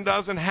something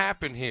doesn't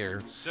happen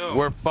here,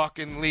 we're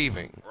fucking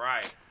leaving.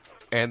 Right.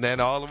 And then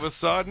all of a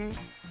sudden,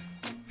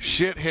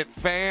 shit hit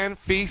fan,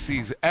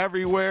 feces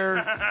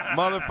everywhere.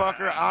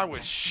 Motherfucker, I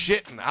was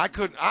shitting.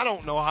 I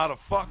don't know how the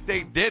fuck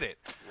they did it.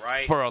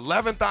 Right. For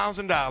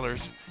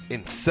 $11,000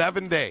 in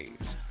 7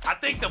 days. I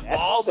think the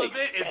balls of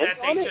it is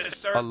that they just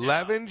served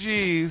 11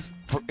 G's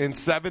in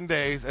 7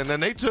 days, and then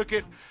they took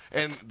it,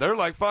 and they're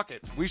like, fuck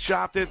it. We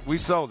shopped it. We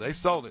sold it. They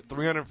sold it.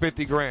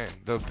 $350,000,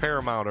 the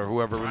Paramount or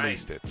whoever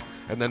released it.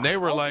 And then they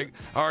were like,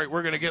 all right,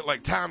 we're going to get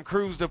like Tom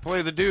Cruise to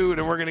play the dude,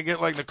 and we're going to get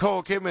like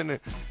Nicole Kidman.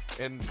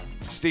 And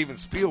Steven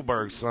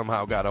Spielberg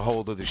somehow got a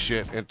hold of the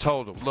shit and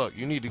told him, look,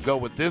 you need to go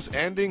with this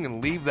ending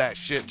and leave that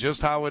shit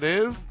just how it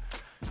is,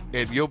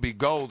 and you'll be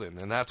golden.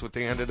 And that's what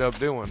they ended up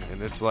doing.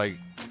 And it's like,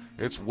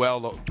 it's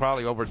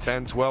probably over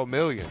 10, 12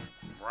 million.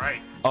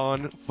 Right.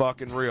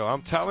 Unfucking real.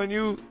 I'm telling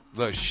you,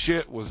 the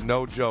shit was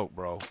no joke,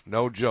 bro.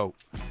 No joke.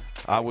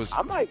 I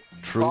might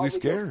truly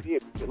scared.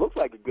 It looks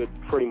like a good,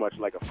 pretty much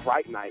like a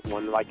Fright Night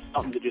one, like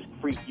something to just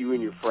freak you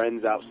and your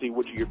friends out, see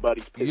which of your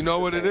buddies pick. You know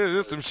what it is?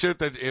 It's some shit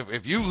that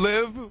if you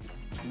live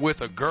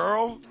with a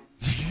girl,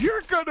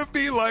 you're going to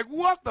be like,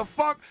 what the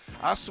fuck?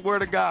 I swear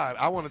to God,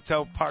 I want to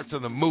tell parts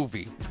of the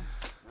movie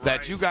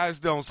that you guys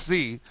don't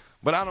see,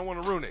 but I don't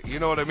want to ruin it. You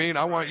know what I mean?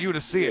 I want you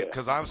to see it,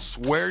 because I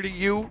swear to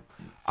you,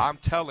 I'm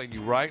telling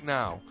you right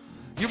now,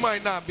 you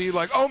might not be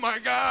like, oh my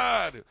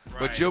God,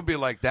 but you'll be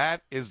like,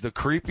 that is the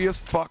creepiest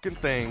fucking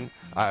thing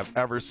I've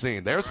ever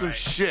seen. There's some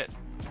shit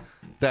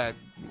that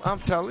I'm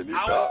telling you.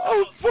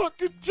 I'm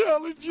fucking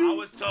telling you. I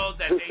was told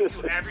that they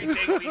do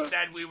everything we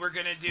said we were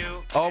going to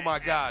do. Oh my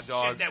God,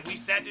 dog. Shit that we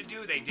said to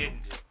do, they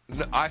didn't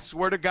do. I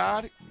swear to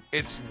God,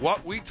 it's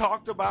what we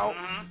talked about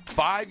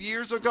 5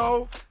 years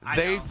ago.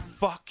 They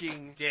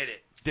fucking did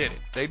it.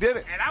 They did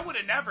it. And I would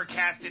have never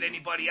casted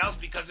anybody else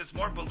because it's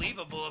more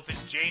believable if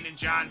it's Jane and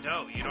John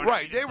Doe. You know what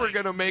I mean? They were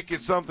going to make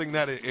it something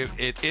that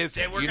it isn't.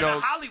 They were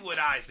going to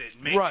Hollywoodize it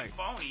and make it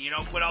phony.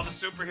 Put all the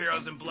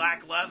superheroes in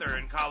black leather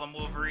and call them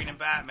Wolverine and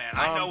Batman.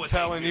 I know what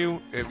telling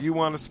you, if you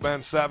want to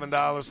spend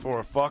 $7 for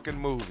a fucking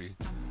movie,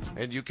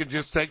 and you could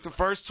just take the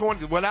first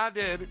 20. What I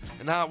did,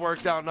 and how it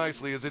worked out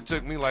nicely, is it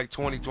took me like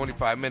 20,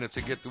 25 minutes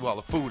to get through all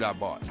the food I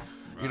bought.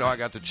 I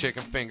got the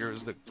chicken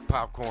fingers, the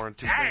popcorn,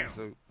 2 things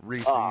of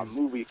Reese's,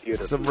 movie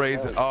theater, some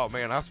raisins. Oh,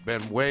 man, I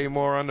spend way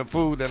more on the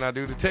food than I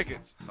do the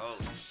tickets. Holy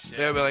shit.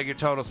 They'll be like, your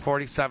total's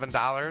 $47.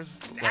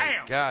 Damn.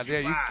 Like, God,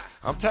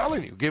 I'm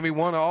telling you, give me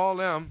one of all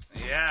them.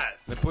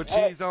 Yes. And put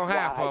cheese on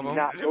half of them.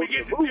 Let me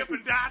get the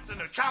Dippin' Dots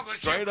and the chocolate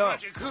chip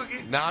crunchy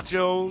cookie.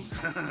 Nachos,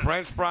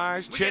 French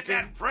fries, chicken. Get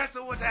that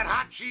pretzel with that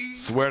hot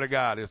cheese. Swear to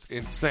God, it's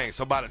insane.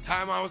 So by the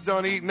time I was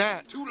done eating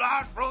that, 2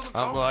 large frozen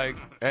I'm like,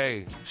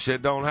 hey,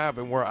 shit don't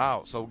happen. We're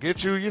out. So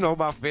get you,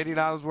 about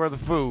 $50 worth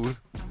of food.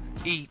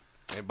 Eat.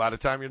 And by the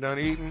time you're done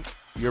eating,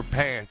 your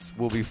pants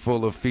will be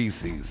full of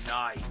feces.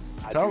 Nice.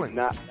 I'm telling you.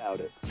 Not doubt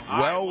it.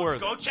 Well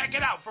worth it. Go check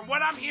it out. From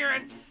what I'm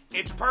hearing,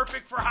 it's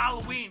perfect for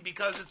Halloween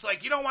because it's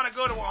like you don't want to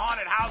go to a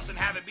haunted house and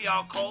have it be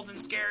all cold and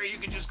scary. You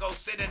can just go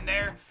sit in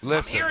there.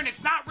 Listen. I'm hearing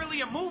it's not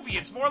really a movie.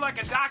 It's more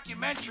like a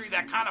documentary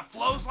that kind of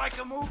flows like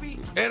a movie.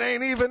 It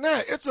ain't even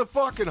that. It's a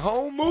fucking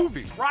home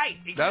movie. Right.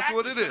 Exactly. That's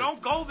what it is.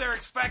 Don't go there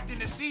expecting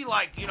to see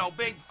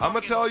big I'm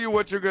going to tell you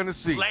what you're going to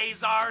see.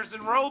 Lasers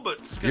and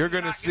robots. You're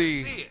going to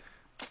see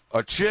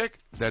a chick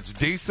that's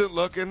decent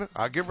looking.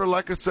 I give her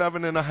like a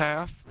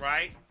 7.5.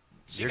 Right.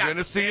 You're going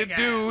to see a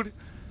dude.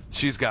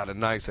 She's got a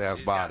nice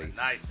ass body.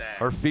 Nice ass.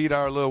 Her feet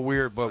are a little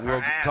weird, but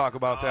we'll talk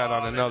about that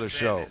on another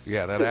show.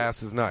 Yeah, that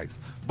ass is nice.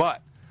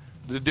 But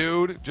the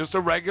dude, just a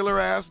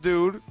regular ass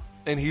dude,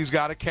 and he's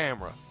got a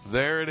camera.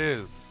 There it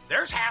is.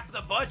 There's half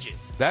the budget.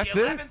 That's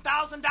the it.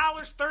 $11,000,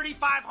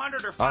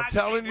 $3,500 or $5,000. I'm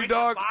telling you,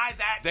 dog. Buy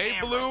that they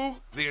camera. blew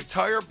the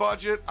entire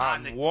budget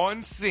on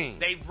one scene.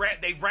 They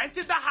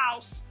rented the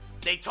house.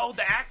 They told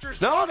the actors.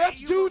 No,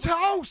 that's dude's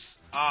house.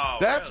 Oh,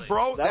 that's really?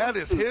 bro. That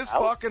is his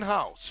fucking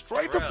house.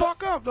 Straight the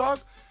fuck up, dog.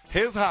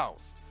 His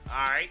house. All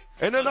right.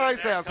 And a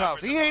nice ass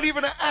house. He ain't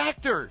even an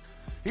actor.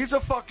 He's a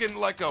fucking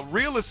like a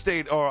real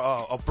estate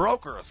or a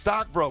broker, a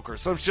stockbroker,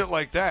 some shit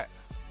like that.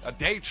 A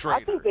day trader.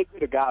 I think they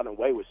could have gotten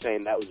away with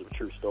saying that was a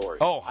true story.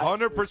 Oh,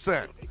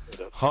 100%.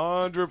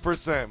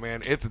 100%,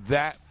 man. It's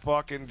that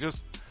fucking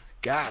just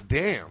God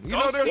damn. You Go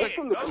know, there's see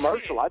From the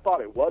commercial, I thought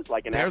it was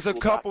like an There's a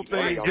actual couple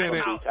documentary things on in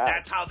it. somebody's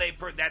That's house. how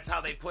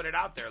they put it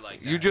out there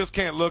like that. You just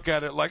can't look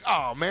at it like,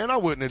 oh, man, I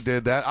wouldn't have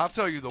did that. I'll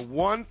tell you the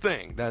one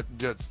thing that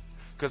just,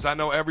 because I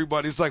know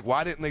everybody's like,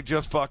 why didn't they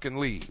just fucking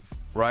leave,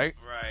 right?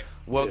 Right.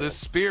 Well, this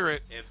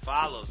spirit It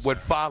follows would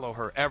her. follow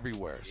her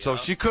everywhere. So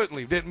she couldn't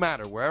leave. Didn't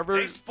matter. Wherever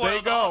They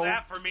spoiled go. all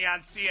that for me on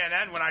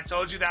CNN when I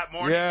told you that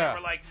morning. Yeah. They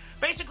were like,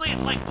 basically,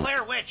 it's like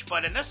Blair Witch,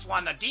 but in this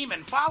one, the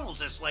demon follows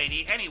this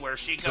lady anywhere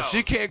she goes. So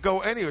she can't go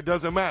anywhere. It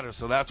doesn't matter.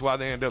 So that's why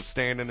they end up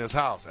staying in this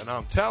house. And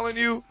I'm telling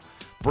you,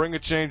 bring a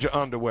change of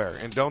underwear.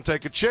 And don't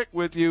take a chick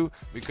with you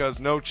because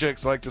no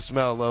chicks like the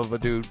smell of a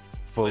dude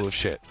full of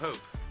shit. Poop.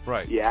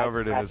 Right. Yeah,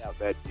 covered in I his doubt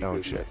that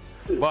own shit.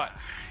 But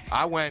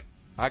I went.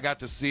 I got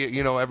to see it.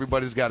 You know,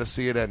 everybody's got to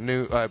see it at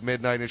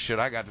midnight and shit.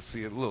 I got to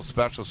see it, a little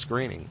special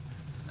screening.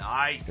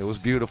 Nice. It was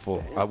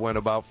beautiful. I went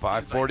about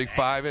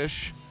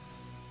 5:45-ish.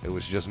 It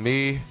was just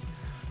me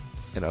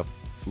and a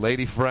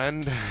lady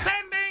friend.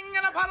 Standing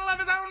in a puddle of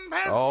his own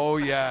piss. Oh,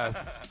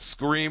 yes.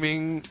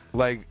 Screaming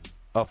like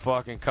a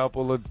fucking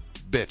couple of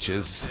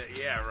bitches.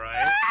 Yeah,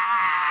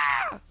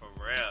 right.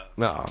 For real.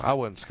 No, I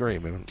wasn't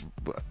screaming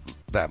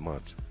that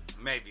much.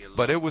 Maybe a little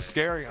But it was bit.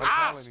 scary. I'll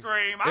telling you.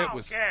 scream. I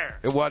don't care.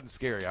 It wasn't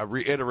scary. I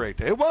reiterate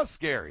that. It was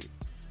scary.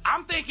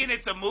 I'm thinking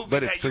it's a movie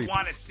But it's that you creepy.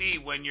 want to see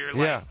when you're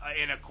Yeah.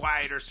 in a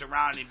quieter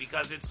surrounding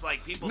because it's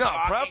like people No,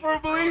 talking.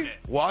 preferably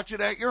watch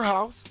it at your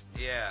house.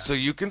 Yeah. So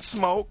you can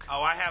smoke.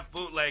 Oh, I have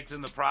bootlegs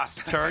in the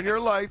process. Turn your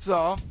lights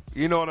off.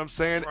 You know what I'm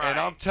saying? Right. And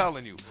I'm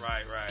telling you,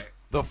 Right.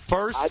 the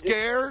first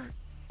scare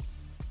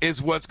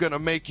is what's going to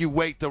make you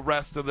wait the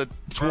rest of the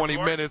 20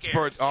 more minutes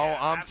scares. for. Oh,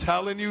 I'm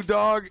telling you,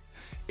 dog.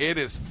 It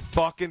is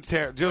fucking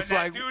terrible. Just when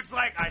like, that dude's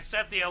like, I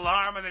set the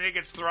alarm and then it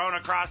gets thrown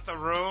across the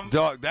room.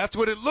 dog, that's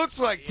what it looks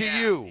like to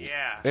you.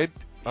 Yeah.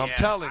 I'm Yeah,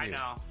 telling I you.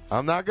 know.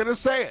 I'm not going to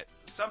say it.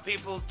 Some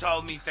people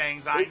told me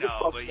things I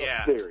know, but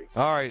yeah. Theory.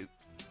 All right.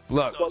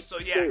 Look, So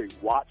yeah. Theory.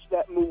 Watch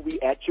that movie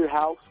at your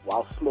house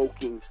while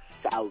smoking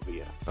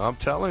salvia. I'm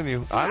telling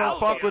you. I don't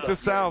fuck with the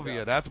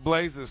salvia. That's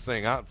Blaze's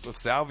thing.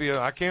 Salvia,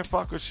 I can't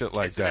fuck with shit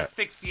like It's that. an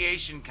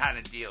asphyxiation kind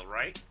of deal,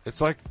 right? It's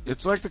like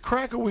the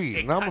crack of weed,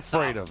 and I'm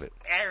afraid of it.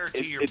 Air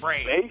to your It's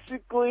brain.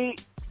 basically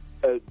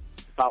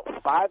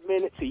about 5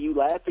 minutes of you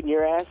laughing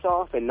your ass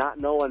off and not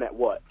knowing at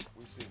what.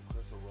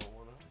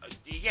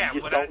 Yeah, you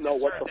just but don't I know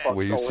just what heard the that. fuck's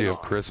Will you going see on.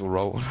 if Chris will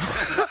roll?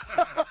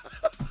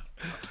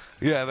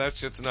 Yeah, that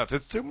shit's nuts.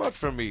 It's too much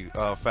for me,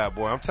 fat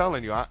boy. I'm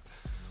telling you,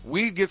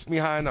 weed gets me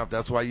high enough.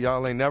 That's why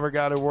y'all ain't never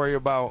got to worry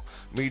about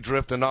me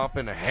drifting off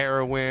into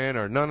heroin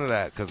or none of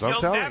that. Because I'm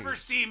You'll telling never you.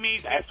 see me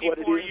That's what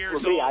it 54 is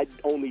years for me. old. I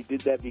only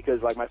did that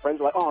because like my friends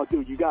were like, "Oh,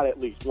 dude, you got it at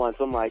least once."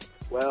 I'm like,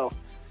 "Well,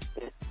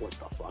 what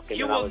the fuck?" And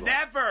You then I will was like,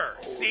 never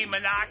see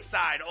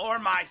Monoxide or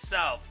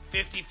myself,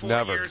 54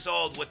 Never. years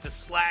old, with the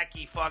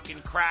slacky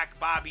fucking crack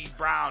Bobby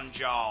Brown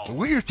jaw.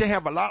 We used to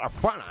have a lot of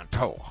fun on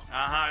tour.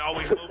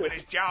 Always moving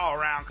his jaw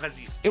around because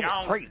he's It was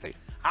jonesing. crazy.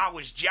 I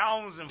was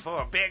jonesing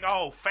for a big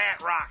old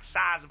fat rock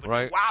size of a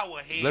Right.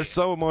 chihuahua head. There's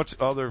so much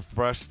other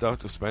fresh stuff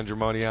to spend your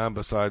money on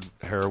besides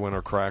heroin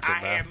or crack or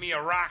I meth. had me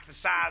a rock the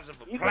size of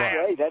a Either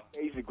plasma. way, that's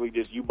basically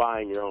just you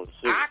buying your own suit.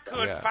 I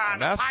couldn't Yeah, find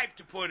a meth- pipe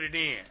to put it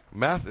in.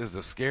 Meth is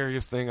the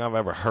scariest thing I've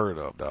ever heard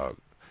of, dog.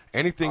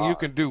 Anything you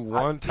can do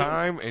one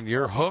time and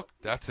you're hooked,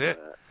 that's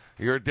it.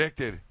 You're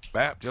addicted.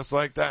 Bap, just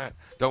like that.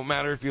 Don't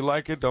matter if you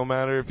like it, don't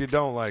matter if you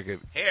don't like it.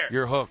 Here.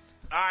 You're hooked.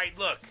 All right,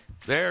 look.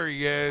 There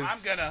he is. I'm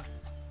gonna.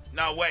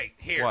 No, wait.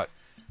 Here. What?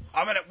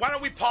 Why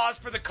don't we pause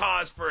for the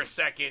cause for a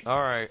second? All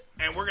right.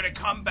 And we're gonna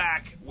come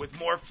back with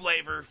more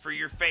flavor for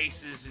your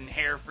faces and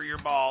hair for your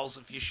balls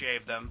if you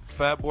shave them.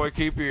 Fat boy,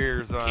 keep your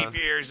ears on. Keep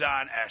your ears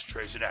on.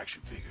 Ashtrays and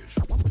action figures.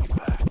 We'll be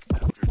back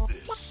after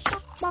this.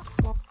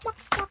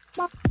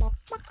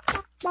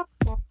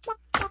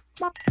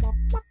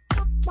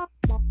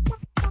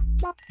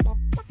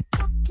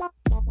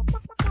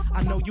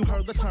 I know you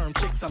heard the term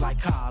chicks are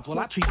like cars. Well,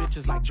 I treat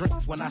bitches like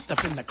drinks when I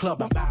step in the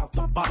club and bow out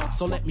the bar.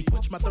 So let me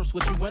quench my thirst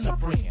with you and a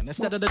friend.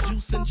 Instead of the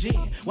juice and gin,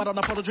 why don't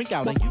I pour the drink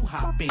out and you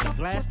hop in?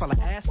 Glass full of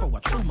ass for a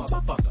true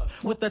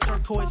motherfucker. With the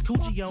turquoise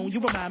coochie on, you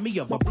remind me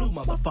of a blue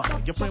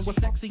motherfucker. Your friend was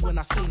sexy when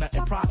I seen her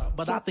in Prada,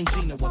 but I think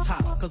Gina was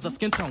hotter, cause her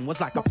skin tone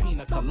was like a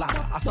pina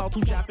colada. I saw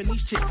two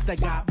Japanese chicks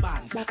that got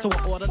bodies, so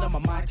I ordered them a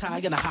Mai Tai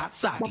and a hot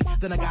sake.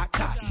 Then I got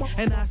cocky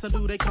and asked them,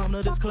 do they come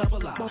to this club a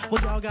lot?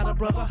 Well, y'all got a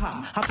brother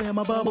high. Hop in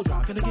my bubble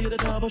drop, can I get a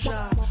double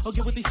shot? Or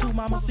get with these two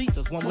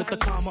mamacitas, one with the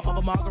karma of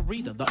a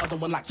margarita, the other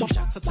one like 2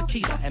 shots of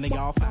tequila, and they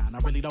all fine. I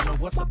really don't know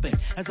what to think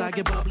as I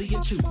get bubbly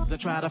and choose and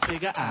try to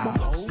figure out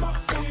what's my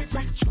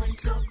favorite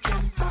drink. Girl,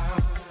 can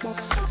I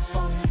sip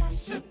on you,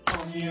 sip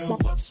on you?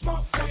 What's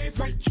my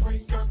favorite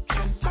drink? Girl,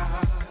 can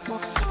I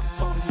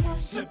sip on you,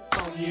 sip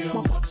on you?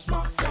 What's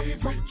my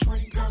favorite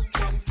drink? Girl,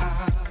 can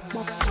I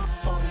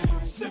sip on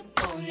you,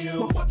 sip on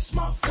you? What's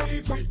my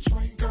favorite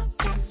drink? Girl,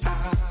 can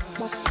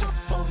I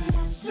sip on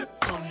you, sip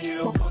on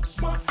you?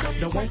 What's my favorite?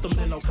 The don't want them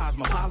little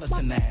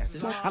cosmopolitan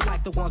asses. I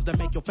like the ones that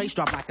make your face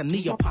drop like a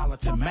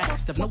Neapolitan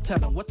mastiff. No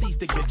telling what these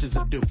thick bitches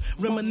will do.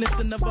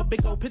 Reminiscent of a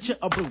big old picture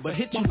of brew, but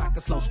hit you like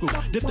a slow screw.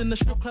 Dipped in the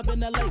strip club in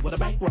LA with a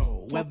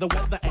bankroll, where the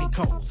weather ain't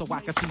cold, so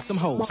I can see some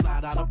hoes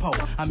slide out a pole.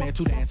 I met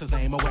two dancers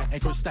named Wet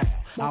and Cristal.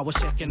 I was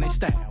checking their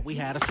style. We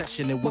had a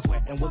session, it was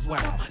wet and was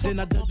wild. Then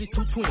I dug these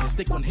two twins,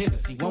 thick one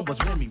Hennessy, one was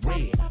Remy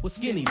Red, with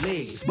skinny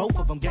legs. Both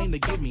of them game to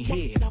give me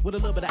head, with a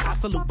little bit of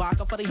absolute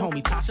vodka for they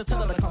homie Tasha.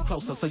 Tell her to come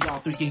closer so y'all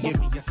three can give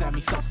me a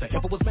Sammy Sosa.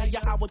 If it was mayor,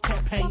 I would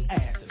campaign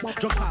asses.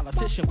 Drunk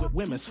politician with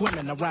women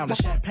swimming around in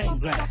champagne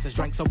glasses.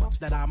 Drank so much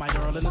that I might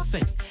earl in the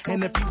sink.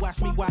 And if you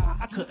ask me why,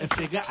 I couldn't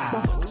figure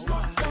out. What's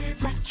my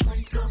favorite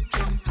drink? Girl,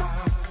 can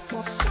I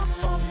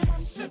sip on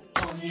you? Sip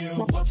on you.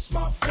 What's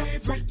my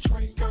favorite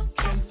drink? Girl,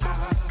 can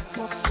I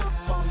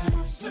sip on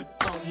you? Sip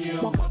on you.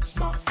 What's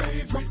my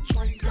favorite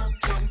drink? Girl,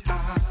 can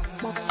I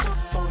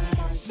sip on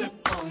you?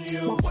 Sip on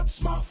you.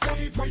 What's my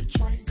favorite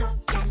drink? Girl,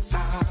 can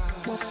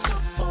I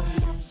sip on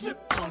you? Sip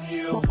on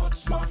you.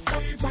 What's my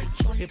favorite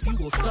drink? If you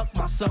will suck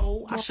my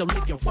soul, I shall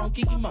lick your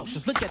funky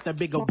emotions. Look at that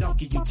big old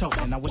donkey you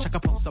toting. I wish I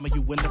could post some of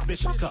you in the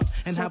Bishop's cup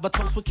and have a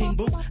toast with King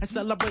Boo and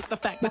celebrate the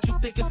fact that you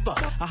think it's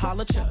fuck. I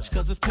holler church,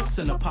 cause it's poops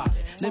in a potty.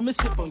 Let me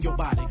sip on your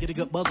body, get a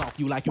good buzz off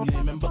you like you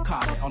lemon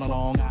Bacardi. On a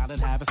Long Island,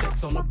 having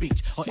sex on the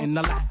beach or in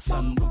the lax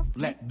sunroof.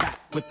 Let back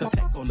with the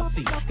tech on the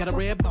seat. Got a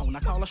red bone,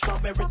 I call a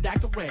strawberry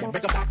daiquiri.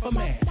 Break a back for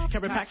man,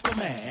 carry packs for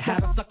man.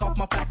 Had to suck off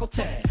my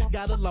faculty.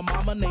 Got a la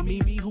mama named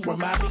Mimi who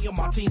remind me of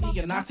Martini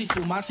and Nazi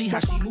Spumante. How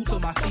she moved to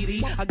my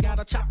CD. I got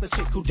a chocolate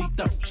chick who deep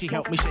throat. She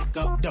helped me shake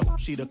up dope.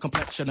 She the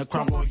complexion of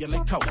Crown Royal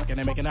and Coke. And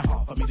they're making it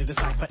hard for me to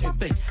decipher and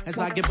think as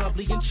I get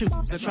bubbly and choose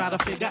and try to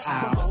figure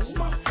out. What's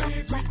my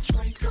favorite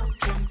drink? Girl,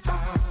 can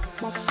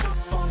I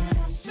sip on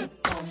you?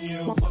 Sip on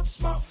you.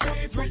 What's my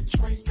favorite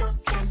drink? Girl,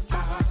 can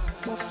I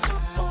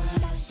sip on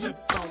you? Sip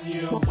on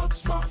you.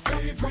 What's my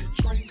favorite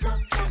drink?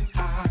 Girl, can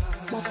I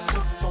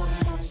sip on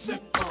you?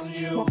 Sip on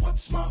you.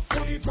 What's my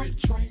favorite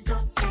drink?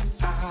 Girl, can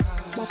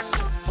I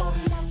sip on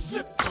you?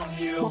 Sip on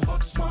you.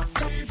 What's my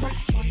favorite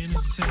drink?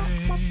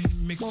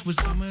 Mixed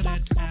with some of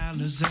that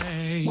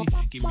Alizé.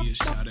 Give me a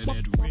shot of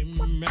that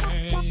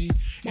Remy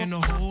and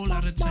a whole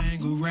lot of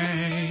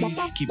Tanqueray.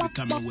 Keep it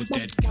coming with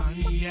that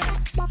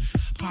cognac.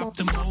 Pop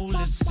the mold,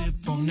 let's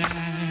sip on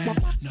that.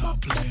 Now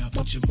player,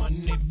 put your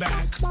money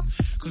back,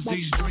 cause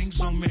these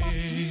drinks on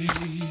me.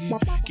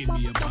 Give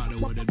me a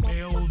bottle of that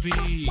LV,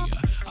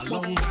 a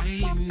Long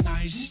Island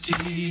iced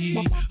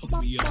tea.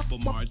 Hook me up a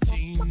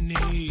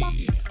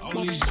martini. All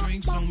these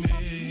drinks on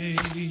me.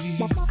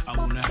 I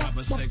wanna have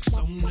a sex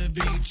on the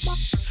beach.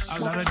 A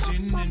lot of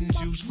gin and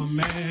juice for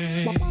me.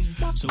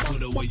 So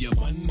put away your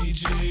money,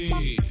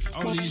 G.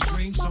 All these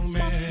drinks on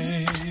me.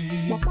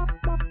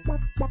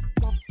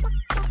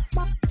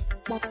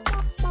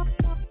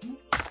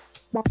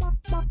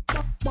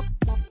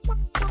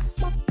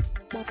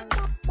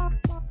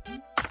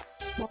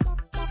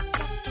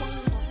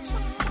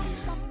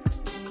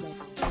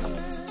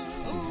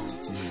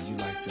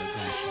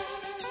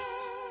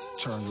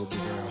 Turn your big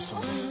ass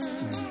on.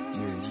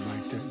 Yeah, you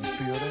like that? You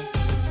feel that?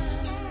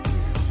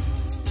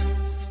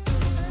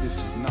 Yeah. This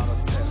is not a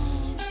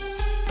test.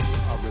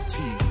 I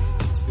repeat,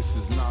 this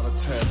is not a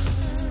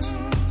test.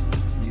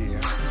 Yeah.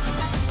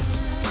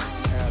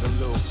 Add a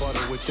little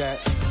butter with that.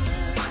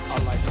 I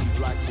like some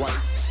black, white,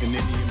 and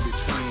any in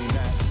between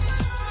that.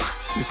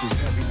 This is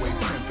heavyweight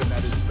pimping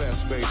at its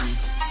best, baby.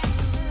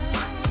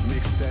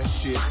 Mix that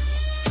shit.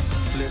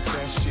 Flip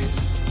that shit.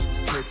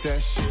 Hit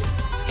that shit.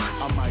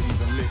 I might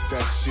even lick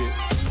that shit.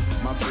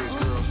 My big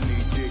girls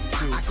need dick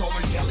too. I call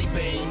her Jelly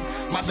Bean,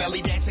 my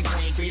belly dancing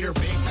queen. Feed her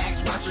Big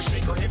Macs, watch her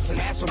shake her hips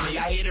and ass for me.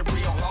 I hit it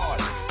real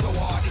hard, so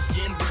hard it's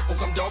skin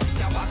ripples. I'm doggy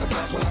style by the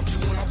bus when I'm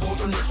chewing on both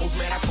her nipples.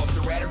 Man, I fucked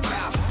her at her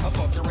house, I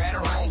fucked her at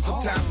her home.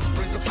 Sometimes she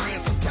brings a friend,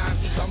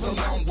 sometimes she comes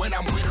alone. When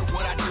I'm with her,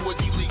 what I do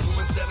is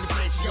illegal in 7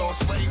 states. She all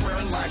sweaty,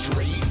 wearing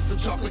lingerie, eating some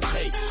chocolate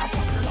cake. I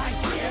fuck her like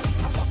this,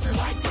 I fuck her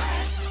like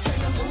that.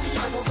 Then I'm moving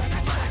over when I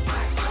slap,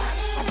 slap, slap.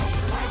 I fuck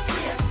her like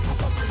this, I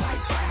fuck her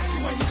like that.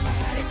 You ain't never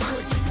had it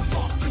good till you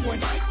fucked you and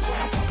I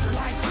fuck her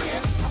like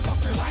this, I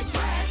fuck her like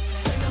that.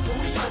 Then I'm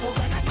moving over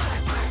when I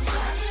slap, slap,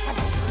 slap. I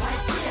fuck her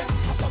like this,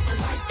 I fuck her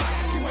like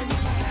that. You ain't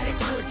never had it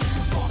good till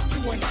you fucked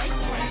you and I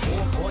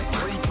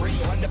 4.3,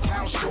 300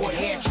 pounds short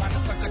hair, trying to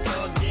suck a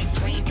thug dick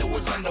clean through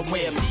his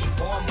underwear.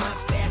 Meatball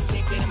mustache,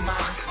 thicker than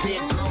mine.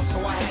 Big girl, so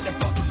I had to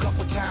fuck a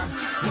couple times.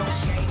 No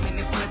shame in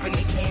this flipping,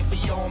 they can't be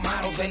all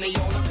models, and they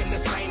all looking the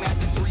same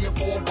after 3 or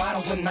 4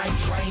 bottles a night.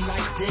 Train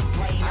like Dick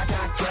Blaine, I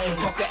got game.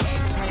 Fuck a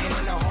eggplant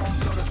in the home,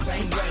 feel the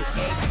same way.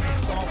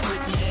 Eggplants all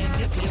pretty, and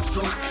this is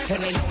true.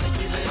 And they only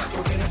give it up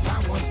quicker than my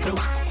ones do.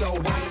 So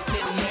while you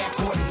sitting there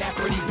courting that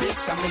pretty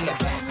bitch, I'm in the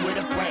back with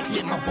a blank,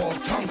 getting my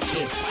balls tongue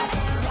kissed. I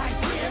fuck her like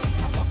this,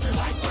 I fuck her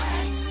like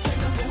that. Then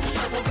I'm moving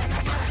over when I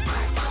slap,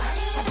 slap, slap.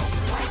 I fuck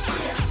her like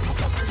this, I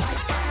fuck her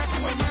like that.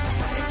 You ain't never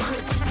had it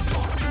good, you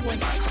fucked you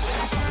and I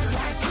fuck her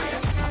like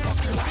this, I fuck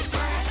her like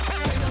that.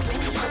 Then I'm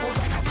moving over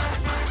when I slap,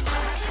 slap,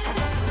 slap. I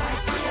fuck her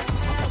like this,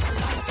 I fuck her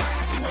like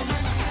that. You ain't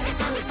never had it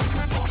good,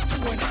 you fucked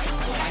you and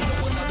I know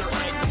another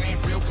eggplant,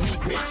 real clean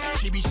bitch.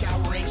 She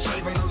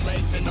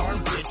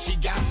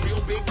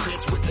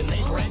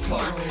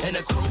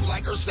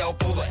like herself,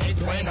 full of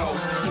eggplant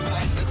hoes. Who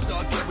like to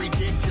suck every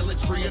dick till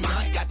it's free and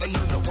nut. Got the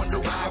nerve to wonder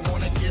why I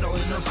wanna get all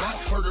in her butt.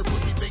 Heard her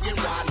pussy big and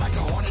wide like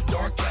a haunted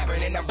dark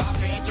cavern. And I'm about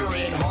to enter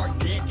in hard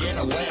dick in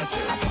a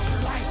lantern. I fuck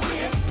her like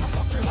this, I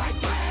fuck her like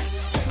that.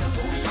 Bend her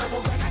booty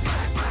over and I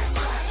slap, slap,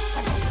 slap.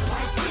 I fuck her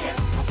like this,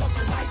 I fuck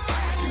her like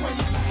that. You ain't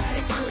never had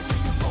it good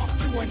till you fuck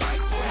you a night.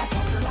 I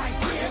fuck her like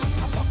this,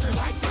 I fuck her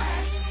like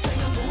that.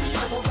 Bend her booty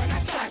over and I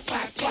slap,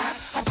 slap, slap.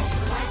 I fuck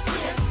her like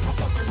this, I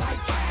fuck her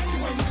like that. You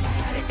ain't never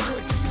had it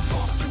good till you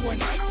fuck you a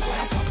night.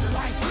 I fuck her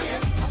like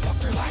this, I fuck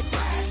her like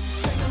that.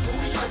 Bend her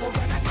booty over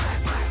and I slap,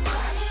 slap,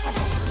 slap. I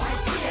fuck her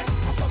like this,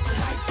 I fuck her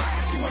like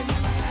that. You ain't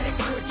never had it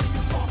good till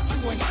you fuck you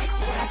a night.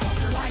 I fuck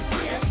her like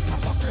this, I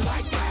fuck her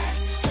like that.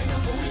 Bend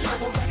her booty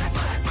over and I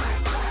slap, slap,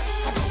 slap.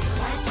 I fuck her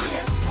like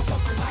this, I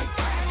fuck her like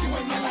that. You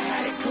ain't never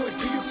had it good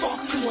till you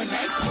fuck you a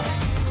night.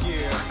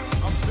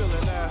 Yeah, I'm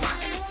feeling that.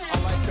 I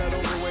like that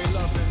overweight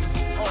loving,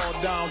 all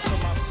down to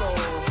my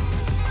soul.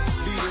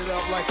 Beat it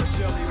up like a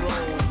jelly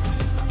roll.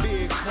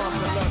 Big, plump,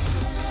 and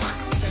luscious.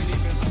 Can't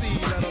even see,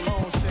 let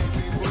alone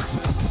shapely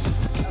bushes.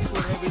 That's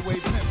what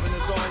heavyweight pimping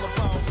is all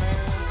about,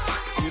 man.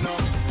 You know,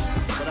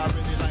 but I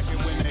really like it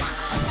when they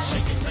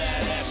shake it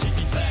fat ass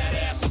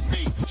for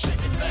me.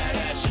 Shake it fat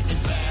ass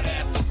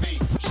for me.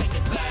 Shake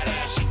it fat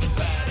ass, shake it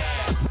fat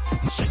ass.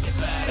 Shake it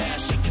fat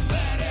ass, shake it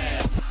fat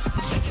ass.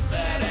 Shake it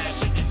fat ass,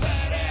 shake it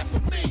fat ass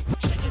for me.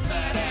 Shake it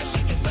fat ass,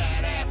 shake it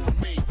fat ass for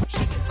me.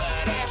 Shake it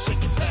fat ass,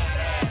 shake it fat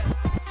ass.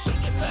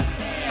 Shake it fat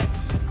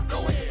ass. Go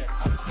ahead.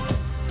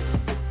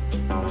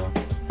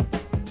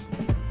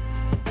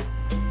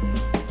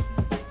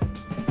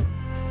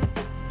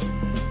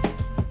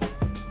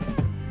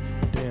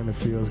 Damn, it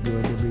feels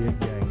good to be a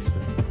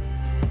gangster.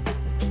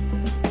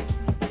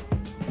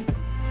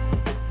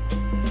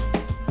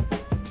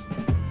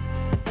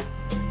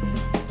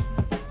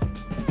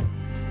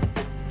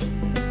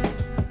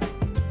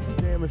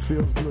 Damn, it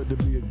feels good to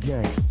be a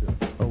gangster.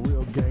 A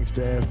real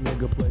gangster ass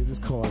nigga plays his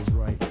cards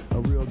right. A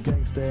real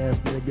gangster ass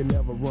nigga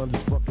never runs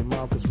his fucking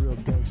mouth, cause real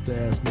gangster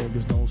ass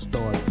niggas don't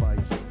start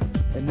fights.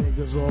 And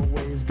niggas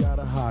always got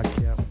a high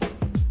cap,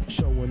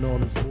 showing all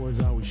his boys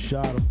how he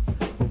shot him.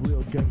 But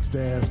real gangsta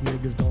ass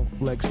niggas don't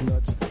flex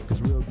nuts,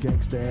 cause real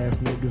gangsta ass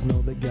niggas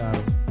know they got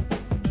him.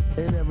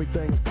 And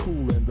everything's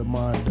cool in the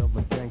mind of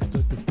a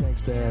gangster, cause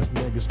gangsta ass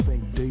niggas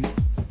think deep.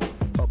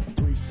 Up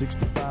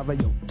 365,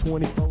 ayo,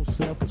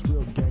 24/7, cause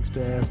real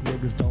gangsta ass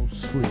niggas don't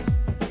sleep.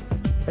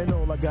 And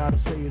all I gotta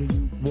say to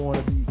you,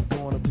 gonna be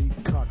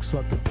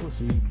cocksucker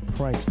pussy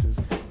pranksters,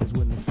 is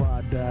when the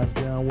fire dies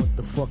down, what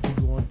the fuck you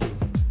gonna do?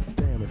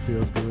 Damn, it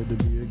feels good to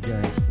be a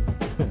gangster.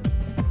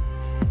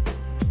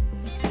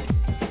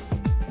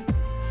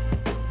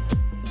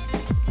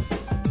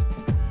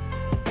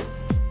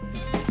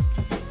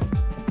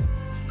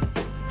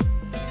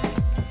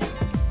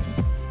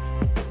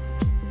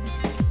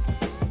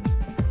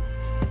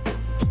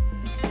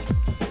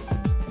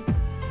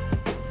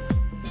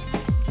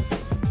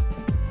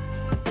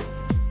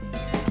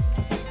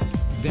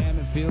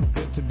 Feels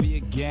good to be a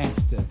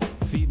gangster,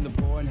 feeding the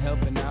poor and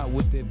helping out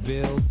with their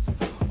bills.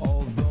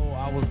 Although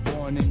I was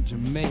born in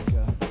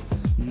Jamaica,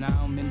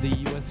 now I'm in the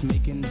US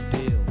making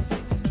deals.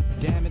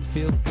 Damn, it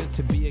feels good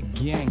to be a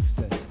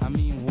gangster. I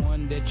mean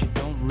one that you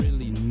don't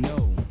really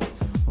know.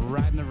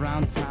 Riding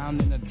around town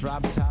in a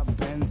drop-top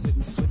Benz,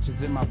 hitting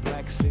switches in my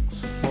black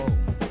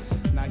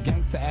 6'4". Now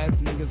gangster ass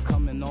niggas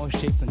come in all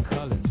shapes and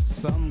colors.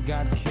 Some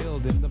got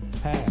killed in the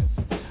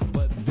past,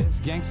 but this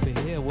gangster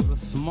here was a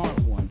smart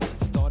one.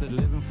 Started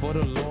living for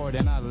the Lord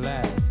and I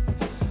last.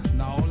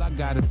 Now all I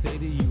gotta say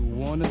to you,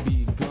 wanna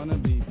be, gonna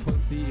be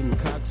pussy and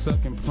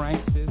cocksucking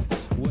pranksters.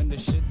 When the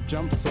shit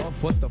jumps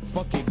off, what the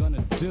fuck you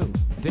gonna do?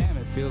 Damn,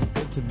 it feels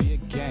good to be a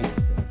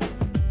gangster.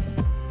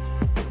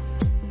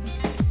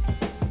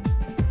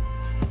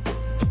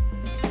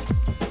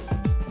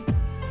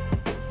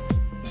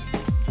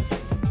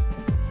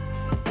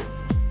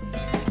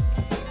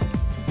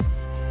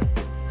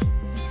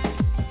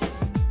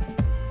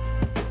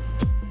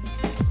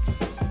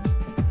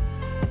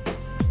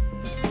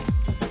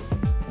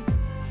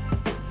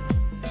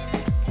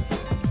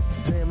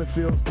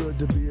 Feels good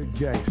to be a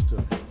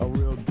gangster. A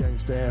real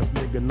gangsta ass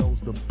nigga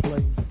knows the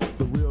play.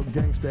 The real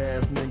gangsta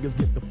ass niggas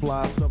get the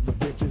flies of the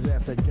bitches.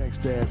 Ask that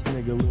gangsta ass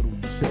nigga little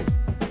shit.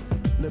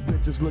 The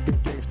bitches look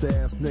at gangsta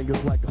ass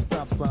niggas like a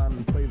stop sign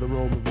and play the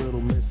role of Little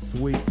Miss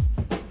Sweet.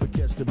 But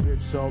catch the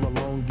bitch all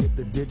alone, get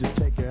the digits,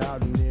 take her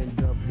out and end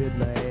up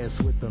hitting her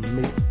ass with the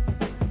meat.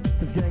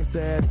 Cause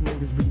gangsta ass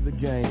niggas be the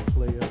game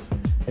players,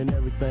 and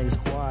everything's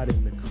quiet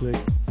in the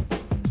clique.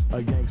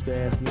 A gangsta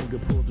ass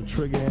nigga pulls the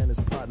trigger and his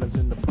partners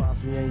in the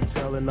posse ain't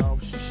telling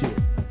off shit.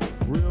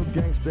 Real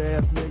gangsta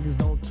ass niggas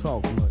don't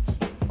talk much.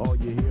 All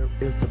you hear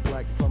is the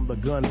black from the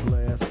gun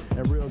blast.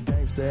 And real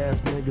gangsta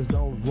ass niggas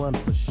don't run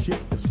for shit.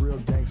 Cause real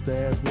gangsta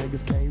ass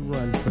niggas can't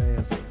run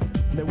fast.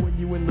 Now when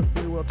you in the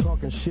free world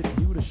talking shit,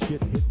 you the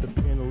shit. Hit the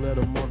pin and let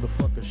a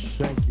motherfucker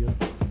shank you.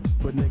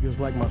 But niggas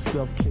like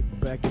myself kick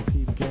back and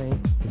peep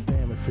game. Cause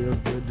damn, it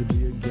feels good to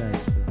be a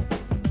gangster.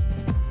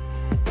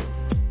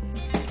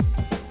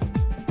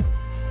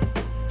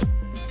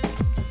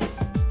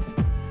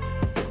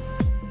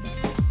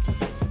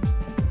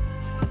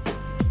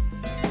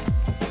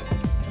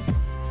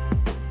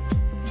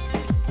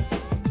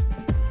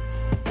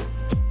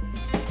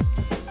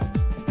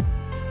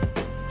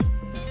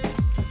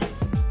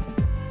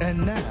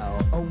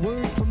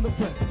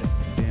 president.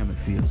 Damn, it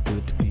feels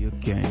good to be a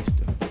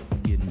gangster.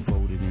 Getting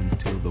voted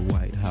into the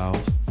White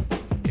House.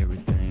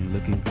 Everything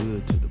looking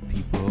good to the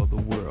people of the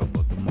world,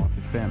 but the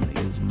Murphy family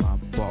is my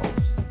boss.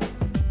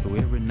 So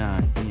every now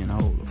and then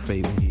I hold a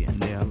favor here and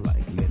there,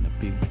 like letting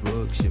a big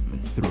drug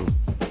shipment through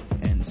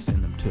and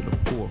send them to the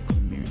poor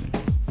community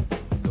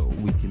so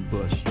we can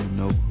bust you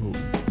know who.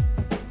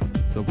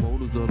 The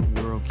voters of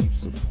the world keep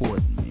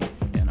supporting me,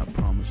 and I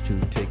promise to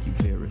take you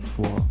very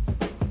far.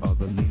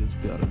 Other leaders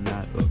better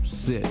not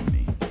upset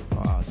me,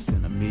 or I'll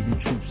send 1,000,000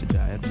 troops to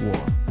die at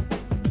war.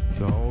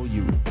 To all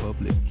you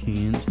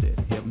Republicans that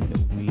helped me to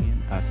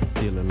win, I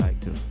sincerely like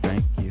to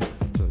thank you,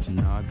 cause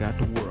now I got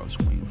the world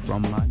swinging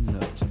from my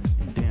nuts,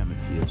 and damn, it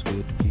feels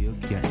good to be a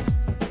gangster.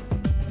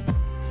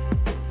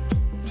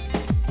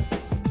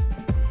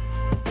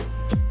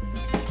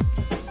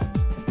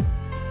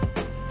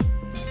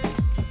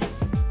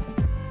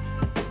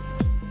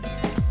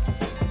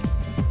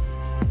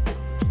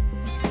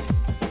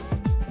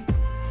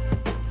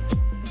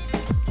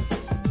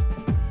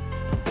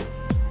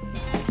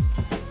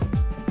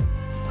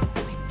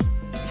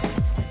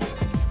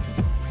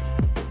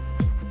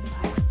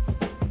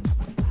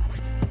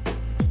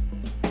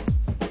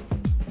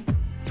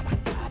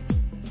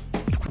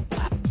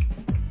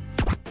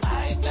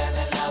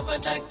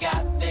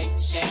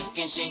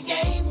 She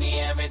gave me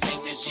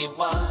everything that she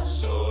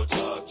was. So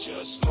dark,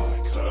 just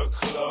like her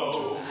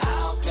clothes.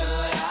 How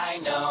could I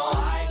know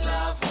I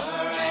love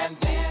her and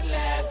then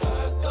let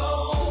her go?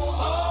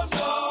 Oh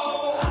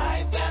no,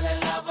 I fell in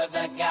love with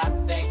a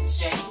gothic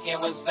chick. It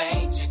was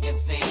fate, you can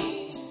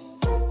see.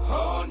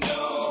 Oh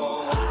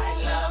no,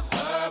 I love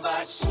her,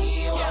 but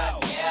she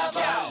would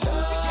never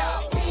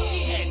love me. She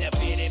had a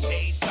bitty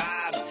face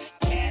vibe,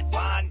 Kat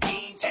Von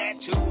D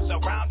tattoos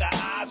around her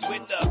eyes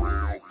with the.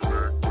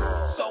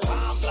 So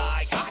I'm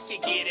like, I can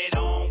get it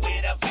on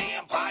with a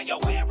vampire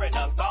wearing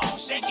a thong,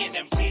 shaking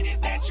them titties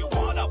that you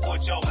wanna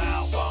put your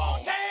mouth on.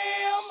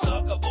 Damn,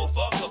 suckable,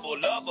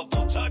 fuckable,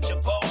 lovable,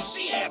 touchable.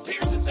 She had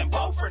piercings in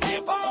both her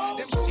nipples.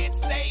 Them shit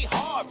stay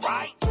hard,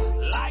 right?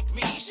 Like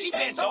me, she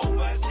bent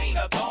over and seen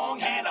a thong,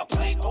 had a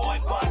Playboy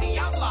bunny.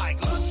 I'm like,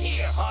 look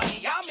here,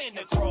 honey, I'm in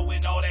the crow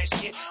and all that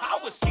shit. I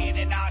was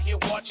standing out here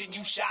watching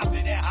you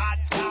shopping at Hot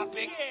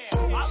Topic.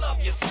 I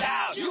love your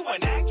style, you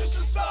an actress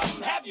or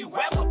something. Have you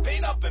ever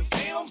been up in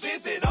films?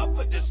 Is it up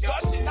for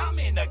discussion? I'm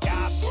in the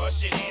guy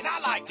brushing and I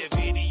like the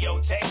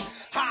videotape.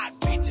 Hot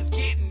bitches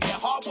getting their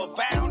harbor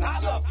bound. I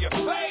love your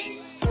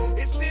face,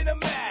 it's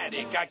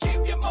cinematic. I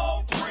give you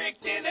more brick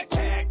than a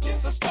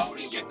cactus. A stone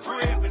in your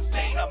crib and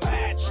stain a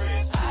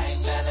mattress. I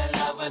fell in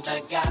love with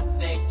a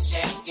gothic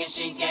chick and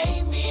she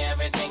gave me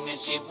everything that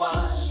she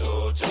was.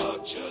 So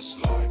dark, just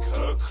like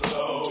her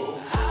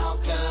clothes. How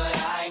could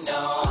I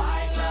know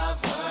I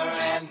love her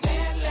and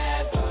then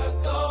let her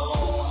go?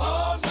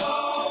 Oh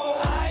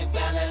no, I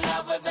fell in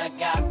love with a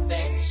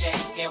gothic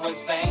chick. It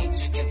was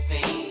fate, you can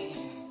see.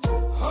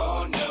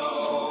 Oh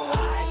no,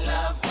 I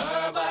love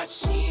her, but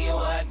she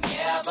would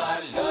never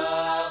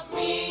love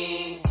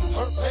me.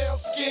 Her pale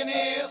skin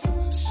is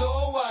so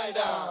white,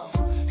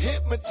 I'm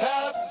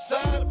hypnotized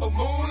inside of her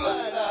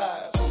moonlight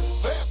eyes.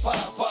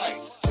 Vampire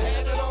bites,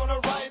 tatted on her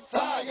right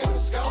thigh, and a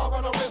scar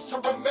on her wrist to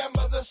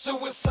remember the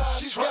suicide.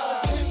 She's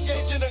got a 10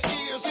 gauge in her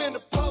ears and a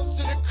post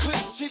in her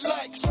clit. She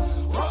likes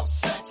rough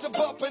sex, a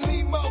bump and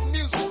emo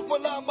music.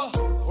 Well, I'm a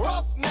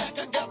roughneck,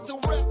 I got the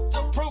rep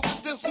to prove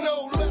it. There's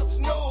no less,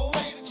 no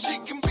way that she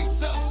can be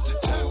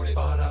substituted.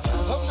 I'm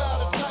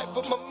not a type,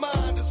 but my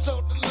mind is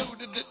so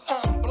deluded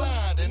that I'm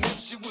blind. And if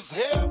she was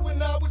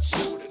heroin, I would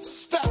shoot it.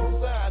 Stop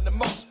sign the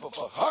most, but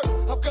for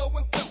her, I'm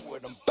going through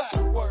it. I'm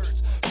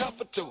backwards,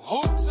 jumping through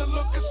hoops and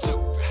looking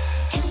stupid.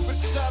 Cupid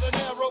shot an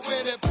arrow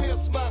and it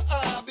pierced my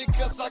eye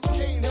because I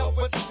can't help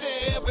but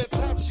stare every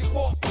time she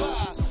walked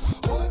by.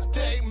 One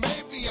day,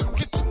 maybe I'll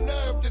get the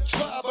nerve to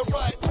try, but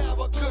right now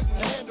I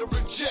couldn't handle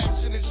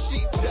rejection and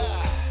she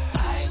died.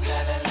 I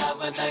fell in love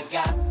with a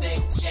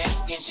gothic chick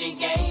and she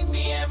gave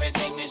me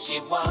everything that she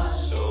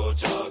was. so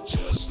dark,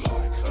 just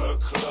like her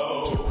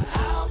clothes.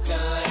 How could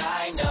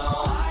I know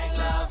I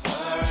love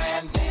her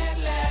and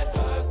then let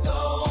her go?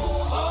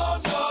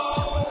 Oh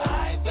no,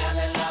 I fell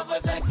in love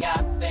with a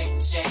gothic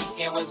chick.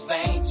 It was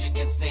fate, you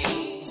can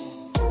see.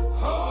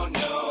 Oh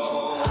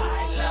no,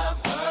 I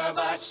love her,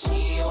 but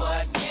she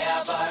would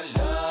never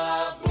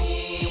love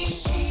me.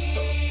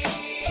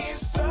 she's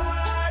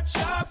such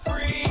a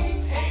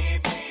freak. Hey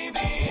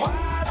baby,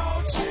 why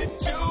don't you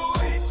do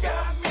it to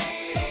me?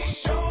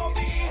 Show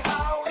me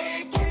how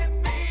it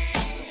can be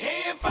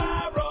if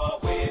I roll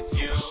with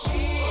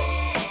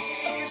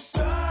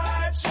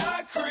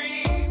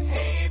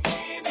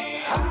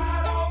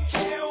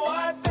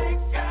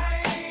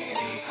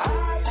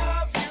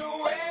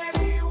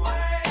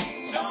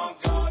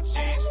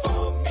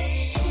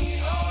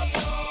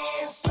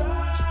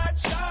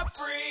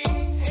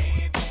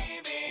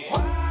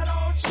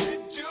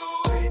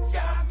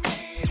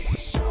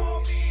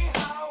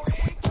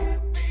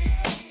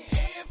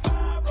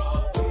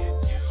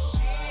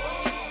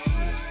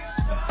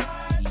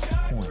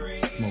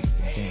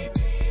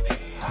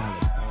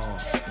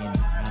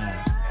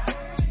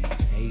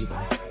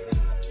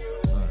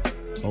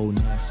Old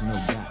National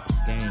got the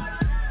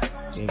skanks.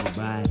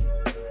 Everybody,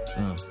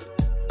 you know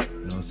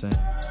what I'm saying?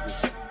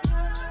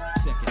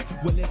 Check it.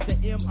 Well, it's the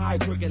M.I.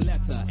 cricket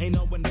letter. Ain't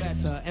no one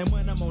better. And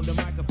when I'm on the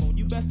microphone,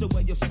 you best to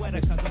wear your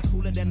sweater, cause I'm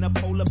cooler than the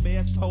polar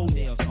bear's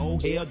toenails. Oh,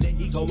 hell, there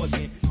he go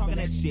again. Talking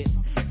that shit.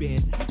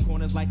 Bend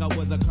corners like I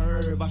was a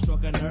curve. I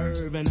struck a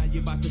nerve. And now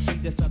you about to see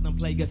the southern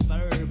player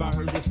serve. I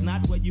heard it's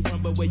not where you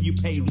from, but where you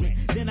pay rent.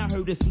 Then I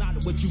heard it's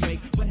not what you make,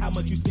 but how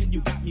much you spend.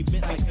 You got me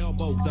bent like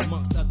elbows,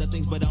 amongst other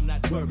things, but I'm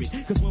not worried.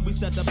 Cause when we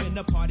set up in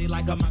the party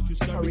like I'm out, you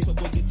scurry. So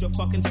go get your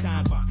fucking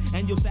shine box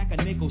and your sack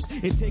of nickels.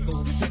 It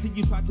tickles to see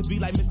you try to be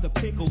like Mr.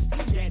 Pickles.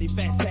 Daddy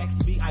Fat Sacks,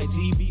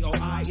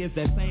 B-I-G-B-O-I is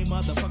that same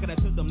motherfucker that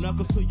took them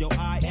knuckles to your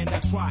eye. And I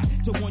try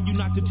to warn you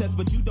not to test,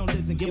 but you don't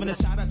listen. Giving a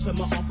shout out to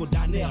my Uncle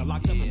Donnell,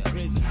 locked up in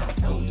prison. Now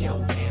throw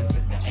your hands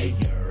in the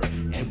air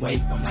and wave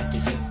them like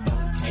you just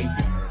don't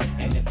care.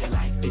 And if you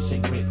like fish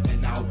and grits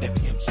and all that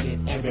pimp shit,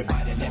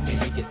 everybody let me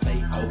hear you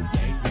say, oh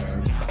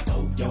yeah. Now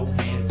throw your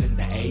hands in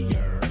the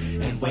air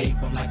and wave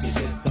them like you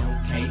just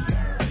don't care.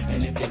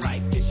 And if you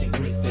like fish and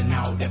grits and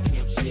all that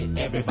pimp shit,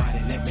 everybody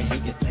let me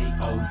hear you say,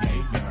 oh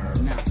yeah.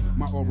 Now,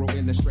 my oral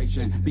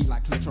illustration be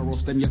like clitoral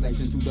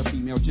stimulation to the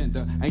female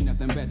gender. Ain't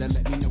nothing better,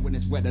 let me know when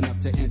it's wet enough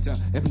to enter.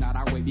 If not,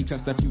 I wait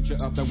because the future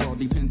of the world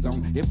depends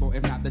on if or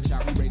if not the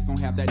child we raise gon'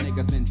 have that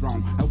nigga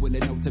syndrome. I will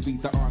it know to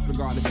beat the odds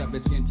regardless of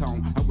his skin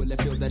tone. I will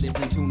it feel that if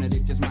we tune it,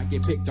 it just might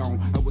get picked on.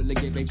 I will it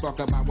give a fuck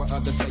about what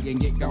others say and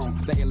get gone.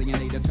 The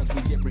alienators cause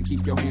we different,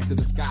 keep your hands to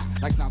the sky.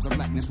 Like sounds of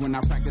blackness when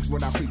I practice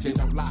what I preach and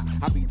don't lie.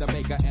 I be the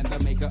baker and the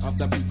maker of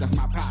the piece of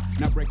my pie.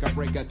 Now break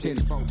a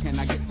tenfold, can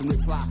I get some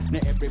reply? Now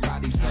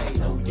everybody say,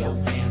 throw your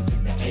hands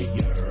in the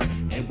air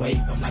and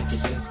wave them like you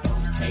just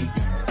don't care.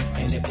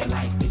 And if you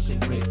like fish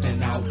and grits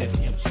and all that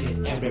pimp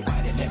shit,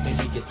 everybody let me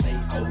hear you say,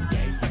 oh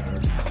yeah.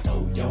 Now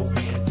throw your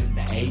hands in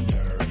the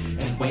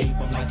air and wave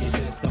them like you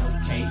just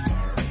don't care.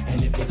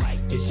 And if you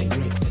like fish and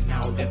grits and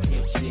all that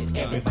pimp shit,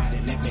 everybody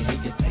let me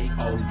hear you say,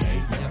 oh yeah.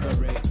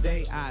 Every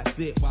day I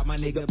sit while my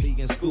nigga be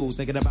in school,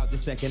 thinking about the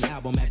second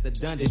album at the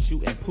dungeon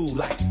shooting pool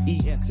like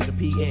ES to the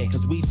PN,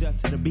 cause we just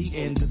to the B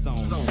in the zone.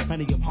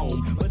 Honey, I'm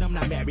home, but I'm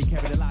not married,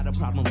 carried a lot of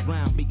problems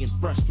round, being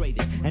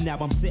frustrated. And now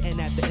I'm sitting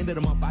at the end of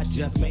the month, I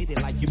just made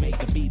it like you made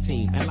the B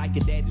team. And like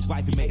your daddy's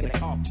wife, you making a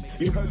coffee.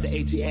 You heard the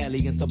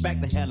ATL, so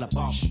back the hell up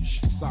off.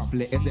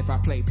 Softly, as if I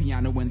play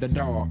piano in the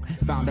dark.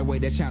 Found a way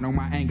to channel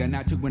my anger,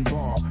 not to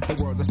involve.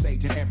 The world's a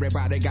stage and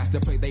everybody got to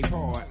play their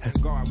part.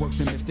 God works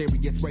in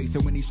mysterious ways, so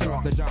when he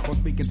starts the job of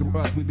speaking through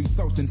us, we be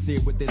so sincere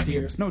with this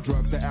here. No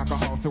drugs or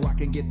alcohol, so I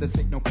can get the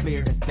signal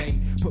clear as day.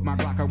 Put my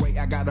Glock away,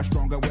 I got a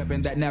stronger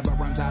weapon that never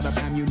runs out of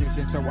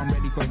ammunition, so I'm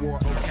ready for war,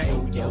 okay?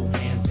 Throw your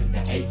hands in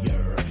the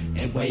air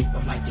and wave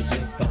them like you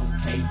just don't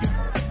care.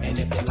 And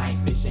if you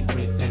like fish and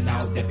grits and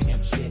all that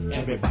pimp shit,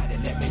 everybody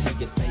let me hear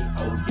you say,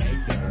 oh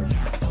yeah.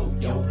 Now throw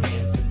your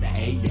hands in the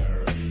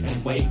air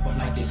and wave them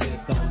like you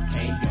just don't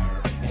care.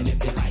 And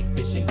if you like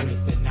fish and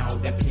grits and all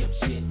that pimp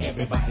shit,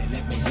 everybody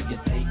let me hear you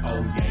say,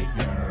 oh yeah.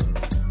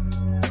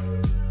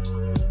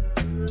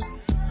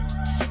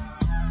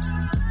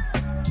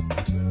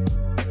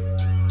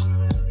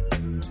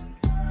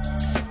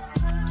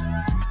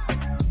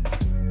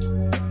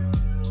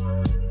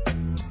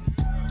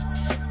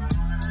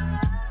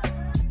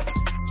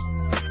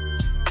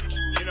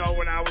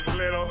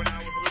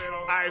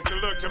 I used to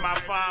look to my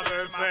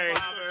father and say,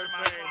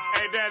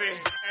 hey daddy,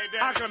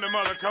 how come the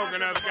mother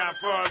coconuts got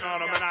fuzz on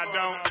them and I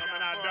don't?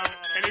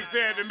 And he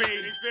said to me,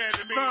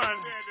 son,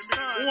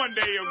 one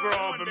day you'll grow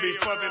up and be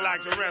fuzzy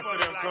like the rest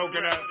of them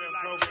coconuts.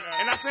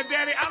 And I said,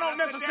 daddy, I don't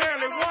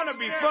necessarily want to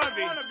be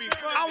fuzzy.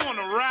 I want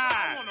to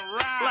ride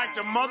like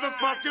the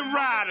motherfucking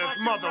riders,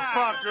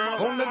 motherfucker.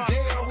 On the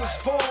day I was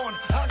born,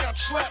 I got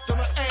slapped on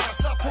the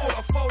ass. I pulled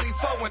a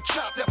 44 and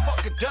chopped that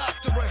fucking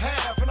doctor in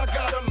half. And I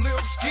got a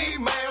little ski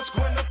mask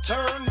when I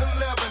turned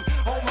 11.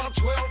 On my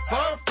 12th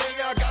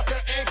birthday, I got the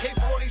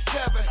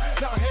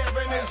AK-47. Now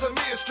heaven is a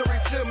mystery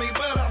to me,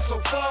 but I'm so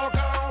far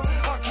gone.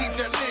 I keep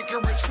that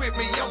licorice with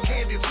me, yo,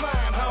 candy's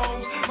mine,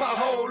 homes. My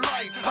whole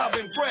life, I've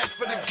been bred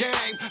for the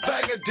game.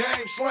 Bang a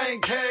dame, slang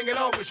gang, and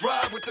always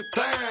ride with the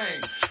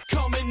thing.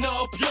 Coming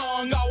up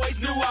young, always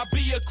knew I'd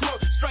be a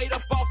crook. Straight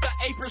up off the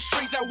apron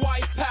streets, that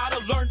white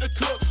powder, learned to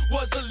cook.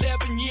 Was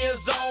 11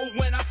 years old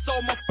when I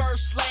sold my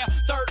first slab.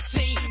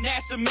 13,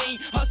 after me,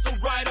 hustle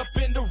right up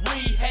into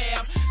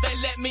rehab. They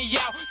let me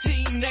out,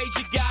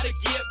 teenager, gotta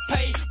get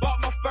paid. Bought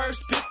my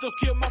first pistol,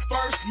 killed my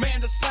first man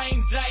the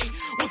same day.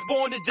 Was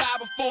born to die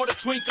before the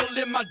twinkle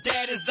in my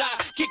daddy's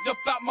eye. Kicked up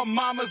out my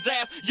mama's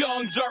ass,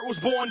 young dirt was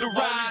born to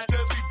ride.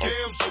 On these heavy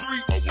damn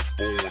streets, I was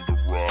born to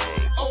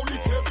ride. On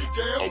these heavy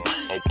damn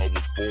beats, I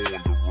was born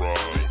to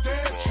ride. This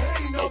damn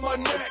chain on my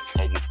neck,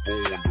 I was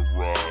born to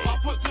ride. I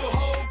put the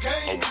whole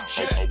game in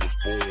check, I was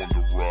born to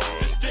ride.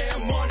 This damn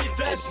money,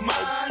 that's mine.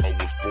 I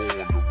was born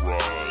to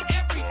ride.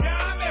 Every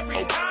time,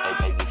 every time.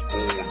 I was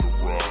born to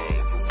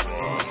ride.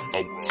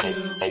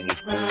 I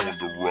was born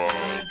to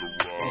ride.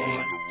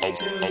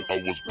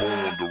 I was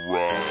born to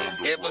ride.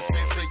 Ever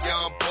since a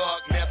young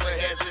buck, never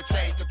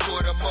hesitate to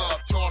put 'em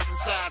up. Tossing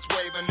sides,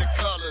 waving the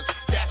colors.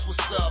 That's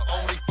what's up.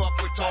 Only fuck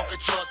with talking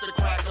truck.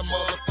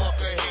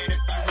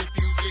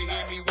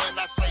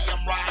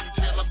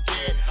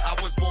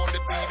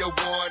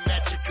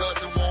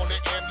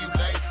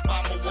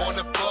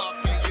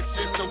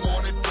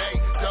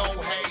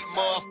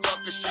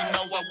 cause she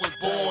know I was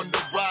born to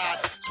ride.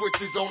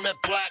 Switches on that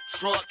black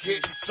truck,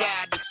 hitting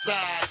side to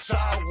side.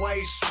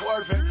 Sideways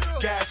swerving,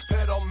 gas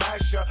pedal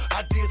masher.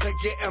 Ideas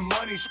ain't getting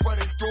money,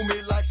 spreading through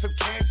me like some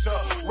cancer.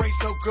 Race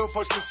no good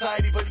for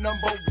society, but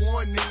number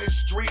one in the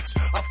streets.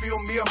 I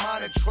feel me, I'm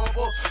out of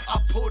trouble, I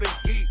pull the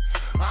heat.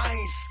 I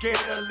ain't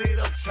scared a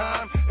little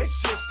time,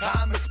 it's just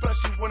time,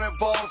 especially when it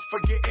involves for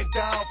getting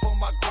down for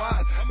my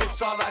grind.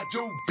 It's all I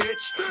do,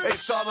 bitch,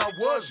 it's all I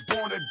was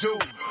born to do.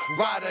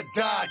 Ride or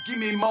die, give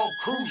me more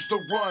crews to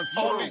run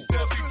through. On these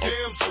heavy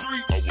damn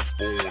streets, I was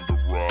born to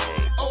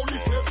ride. On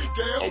these heavy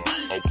damn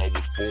beats, I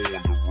was born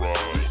to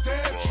ride. This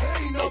damn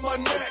chain on my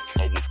neck,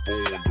 I was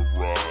born to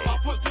ride. I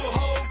put the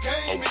whole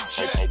game in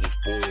check, I was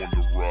born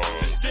to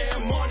ride. This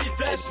damn money,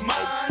 that's mine,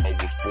 I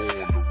was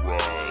born to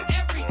ride.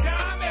 Every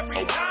time,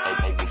 every time.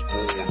 I was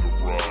born to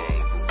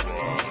ride.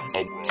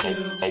 I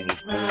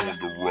was born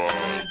to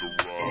ride.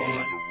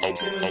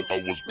 I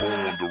was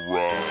born to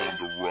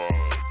ride.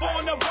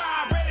 Born to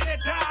ride, ready to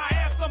die.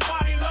 Ask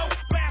somebody low,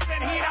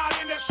 blasting heat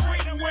out in the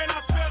street, and when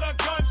I smell a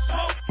gun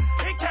smoke,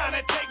 it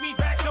kinda take me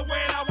back to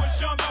when I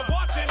was younger,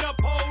 watching the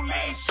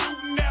police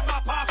shooting at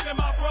my pops and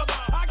my brother.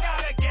 I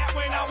got a gap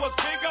when I was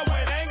bigger,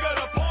 with anger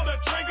to pull the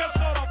trigger,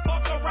 so don't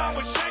fuck around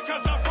with shit,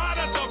 'cause the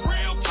rider's a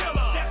real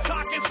killer. That's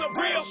talking some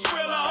real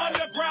thriller,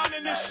 underground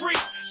in the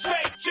streets.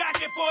 Straight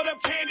jacket for them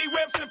candy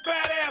whips and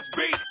fat ass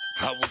beats.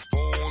 I was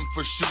born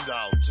for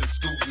shootouts and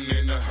scooting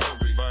in a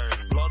hurry.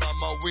 Blood on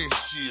my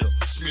windshield,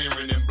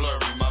 smearing and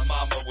blurry. My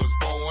mama was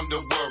born to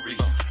worry,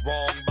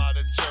 wrong by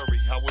the jury.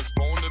 I was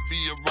born to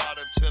be a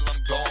rider till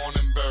I'm gone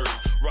and buried.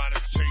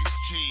 Riders chase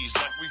cheese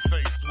like we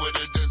faced with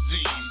a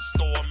disease.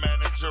 Store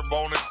manager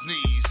on his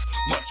knees,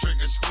 my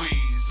trigger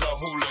squeeze. A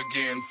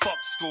hooligan,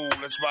 fuck school,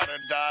 let's ride or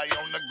die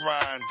on the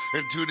grind.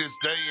 And to this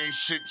day ain't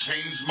shit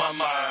changed my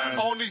mind.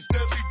 On these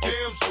deadly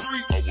damn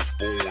streets, I was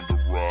born to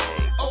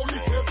ride. On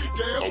these heavy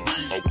damn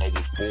beats, I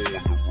was born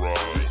to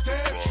ride. This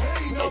damn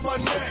chain on my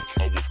neck,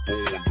 I was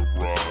born to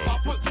ride. I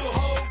put the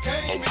whole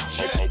game in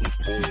check, I was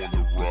born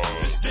to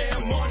ride. This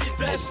damn money,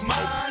 that's mine,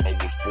 I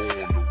was born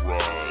to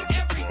ride.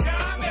 Every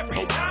time,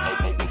 every time,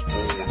 I was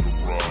born to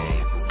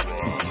ride.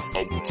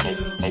 I was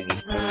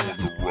born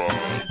to ride.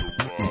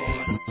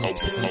 I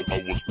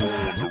was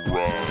born to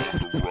ride.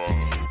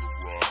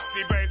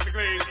 See,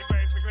 basically,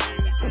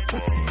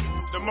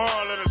 the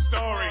moral of the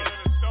story,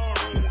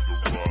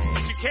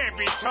 that you can't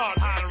be taught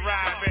how to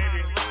ride,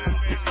 baby.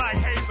 It's like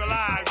hazel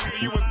eyes, either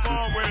you was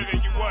born with it or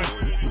you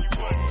wasn't.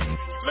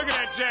 Look at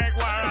that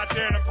Jaguar out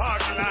there in the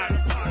parking lot.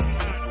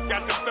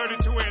 Got the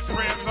 32-inch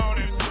rims on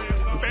it.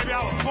 Baby, I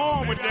was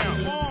born with them.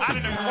 I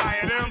didn't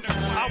acquire them.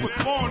 I was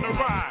born to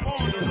ride.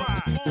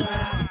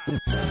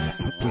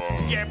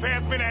 Yeah,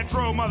 pass me that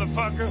dro,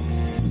 motherfucker.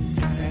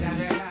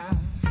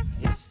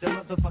 It's the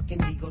motherfucking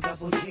Deagle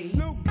Double G.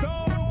 Snoop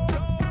Dogg.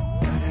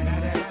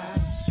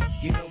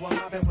 You know I'm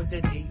mobbing with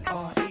the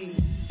D.R.E.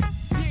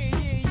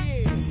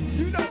 Yeah.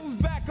 You know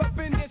who's back up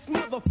in this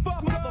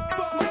motherfucker.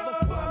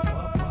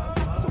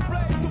 So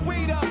blaze the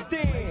weed up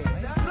then.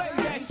 Blaze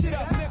that shit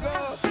up, nigga.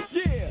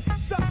 Yeah,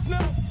 sup,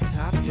 Snoop?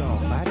 Top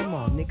dog, light 'em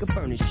all, nigga,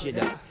 burn this shit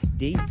up.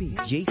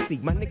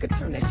 DPGC, my nigga,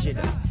 turn that shit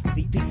up.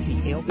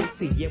 CPT,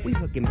 LBC, yeah, we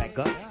hooking back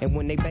up. And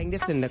when they bang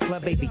this in the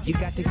club, baby, you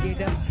got to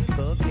get up.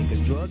 Thug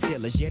niggas, drug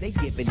dealers, yeah, they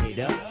giving it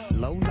up.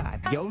 Low life,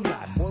 yo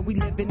life, boy, we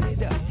living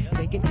it up.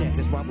 Taking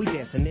chances while we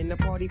dancing in the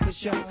party for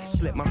sure.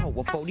 Slip my hoe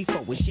a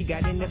 44 when she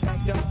got in the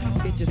back door.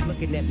 Bitches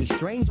looking at me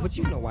strange, but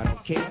you know I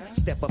don't care.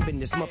 Step up in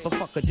this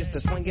motherfucker just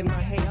to swing in my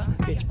hair.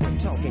 Bitch, quit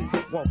talking,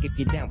 quit walk if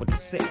you're down with the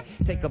sick.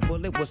 Take a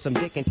bullet with some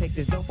dick and take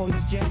this dope on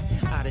this jet.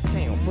 Out of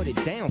town, put it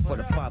down for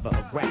the father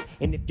of rap.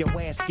 And if your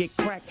ass get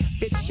cracked,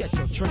 bitch, shut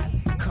your trap.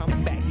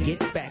 Come back, get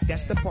back,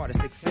 that's the part of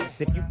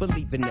success. If you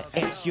believe in the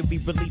S, you'll be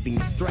relieving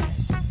the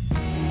stress.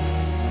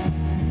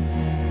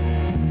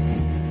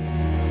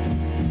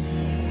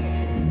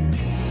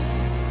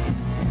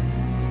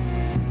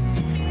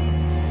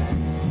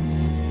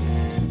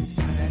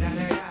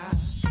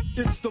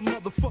 It's the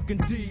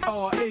motherfucking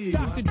D.R.E.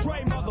 Dr.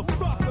 Dre,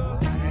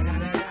 motherfucker.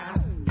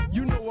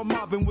 You know I'm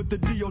mobbing with the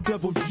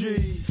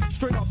D.O.G.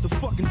 Straight off the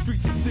fucking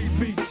streets of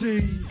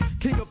CBT.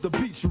 King up the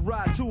beach, you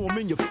ride to him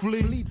in your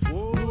fleet.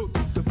 Whoop,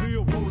 the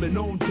field rolling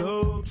on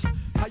dubs.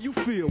 How you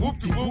feel?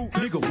 Whoop-de-whoop,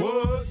 nigga,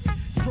 what?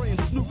 Dre and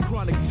Snoop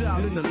Chronic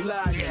down in the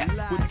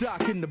line. With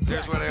Doc in the back.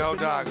 Here's where they hold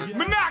Doc.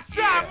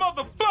 Monoxide,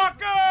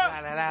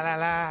 motherfucker!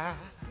 La.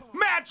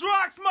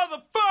 Madrox,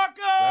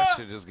 motherfucker! That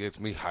shit just gets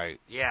me hyped.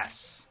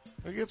 Yes.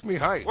 It gets me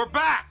hyped. We're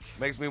back.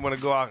 Makes me want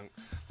to go out and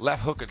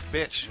left hook a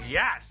bitch.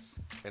 Yes.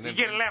 And you then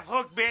get a left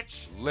hook,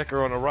 bitch.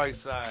 Liquor on the right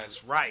side.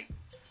 That's right.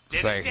 Did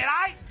Same.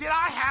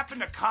 I happen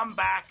to come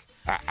back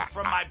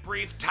from my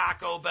brief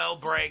Taco Bell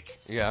break?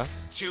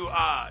 Yes.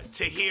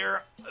 To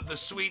hear the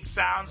sweet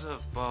sounds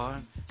of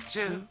Born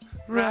to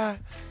Ride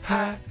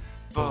High,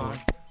 Born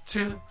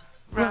to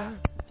Ride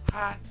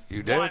High.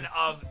 You did? One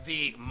of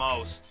the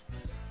most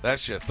that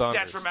shit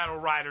thunders. detrimental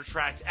rider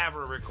tracks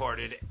ever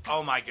recorded.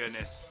 Oh my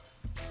goodness.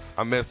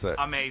 I miss it.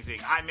 Amazing.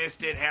 I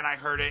missed it and I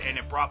heard it and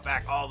it brought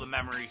back all the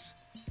memories.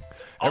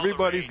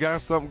 Everybody's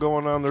got something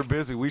going on. They're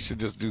busy. We should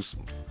just do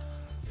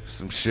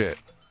some shit.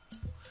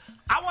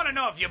 I want to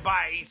know if you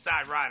buy East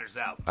Side Riders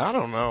album. I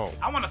don't know.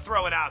 I want to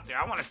throw it out there.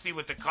 I want to see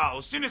what the call.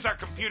 As soon as our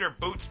computer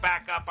boots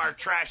back up our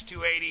Trash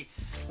 280,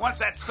 once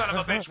that son of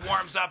a bitch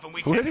warms up and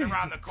we take it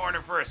around the corner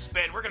for a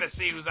spin, we're going to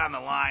see who's on the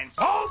lines.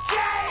 Okay!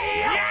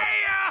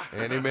 Yeah!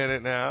 Any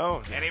minute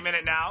now. Any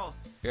minute now.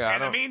 Yeah.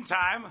 In the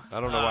meantime.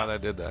 I don't know why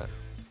that did that.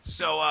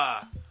 So,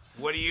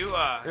 what do you,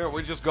 Here,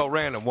 we just go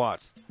random.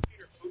 Watch.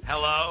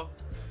 Hello?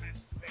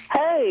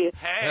 Hey.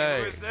 Hey,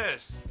 who is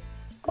this?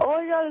 Oh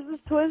my god, is this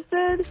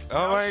Twisted?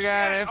 Oh my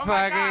god, it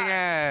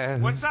fucking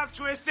is. What's up,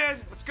 Twisted?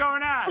 What's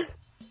going on?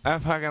 I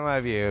fucking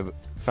love you,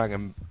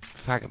 fucking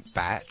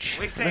batch.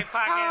 We say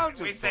fucking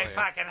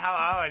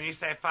hello, and you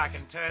say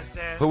fucking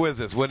Twisted. Who is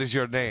this? What is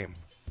your name?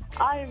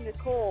 I am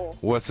Nicole.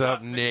 What's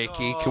up,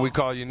 Nikki? Can we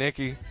call you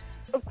Nikki?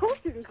 Of course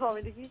you can call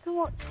me Nikki. Come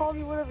on, call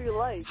me whatever you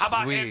like. How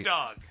about Sweet.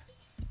 N-Dog?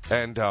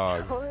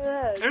 N-Dog. Oh,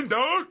 yeah.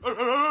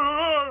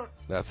 N-Dog?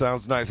 That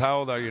sounds nice. How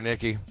old are you,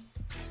 Nikki?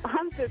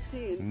 I'm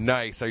 15.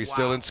 Nice. Are you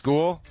still in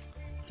school?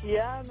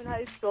 Yeah, I'm in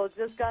high school.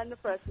 Just got into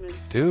freshman.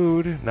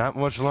 Dude, not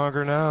much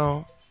longer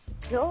now.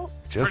 Nope.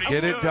 Just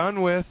get it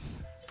done with.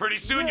 Pretty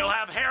soon you'll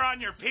have hair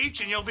on your peach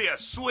and you'll be a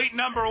sweet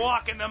number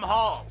walking them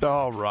halls.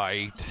 All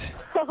right.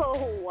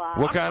 Oh, wow.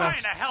 What kind I'm of-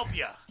 trying to help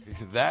you.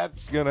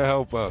 That's going to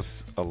help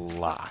us a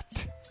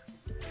lot.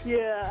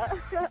 Yeah.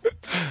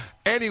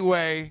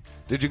 Anyway,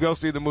 did you go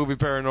see the movie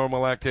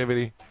Paranormal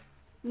Activity?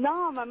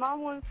 No, my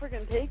mom wouldn't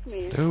freaking take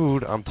me.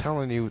 Dude, I'm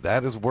telling you,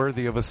 that is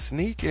worthy of a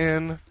sneak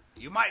in.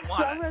 You might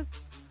So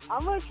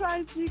I'm gonna try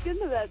and sneak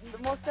into that.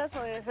 Most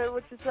definitely, I heard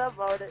what you said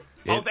about it.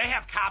 Oh, they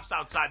have cops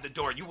outside the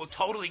door. You will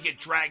totally get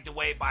dragged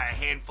away by a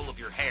handful of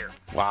your hair.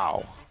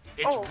 Wow.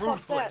 It's fuck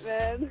ruthless.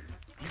 that, man.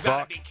 You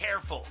gotta be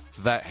careful.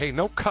 Hey,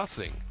 no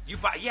cussing.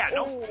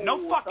 No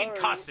fucking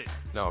cussing.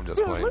 No, I'm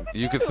just playing.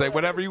 You can say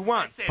whatever you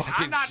want. Listen,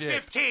 Fucking I'm not shit.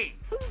 15.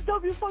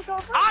 W fuck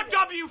off. I'm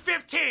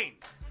W15.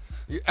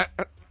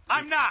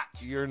 I'm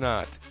not You're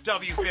not.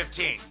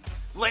 W15.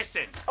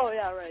 Listen. Oh,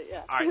 yeah, right,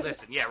 yeah. All right,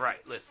 listen. Yeah, right.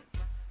 Listen.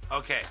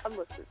 Okay. I'm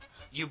listening.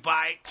 You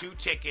buy 2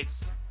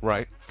 tickets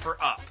Right. for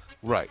Up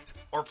Right.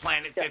 or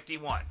Planet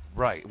 51.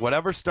 Right.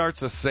 Whatever starts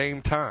the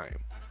same time.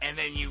 And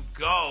then you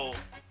go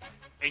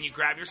and you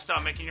grab your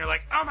stomach and you're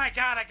like, oh my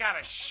God, I got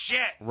a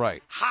shit.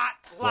 Right. Hot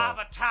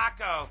lava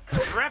taco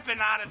dripping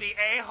out of the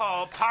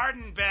a-hole.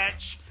 Pardon,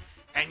 bitch.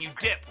 And you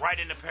dip right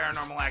into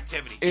Paranormal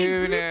Activity.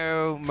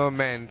 Uno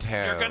momento.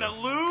 You're going to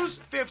lose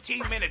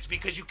 15 minutes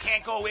because you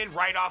can't go in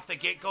right off the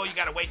get-go. You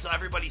got to wait till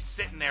everybody's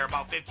sitting there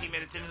about 15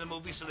 minutes into the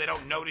movie so they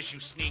don't notice you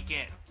sneak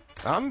in.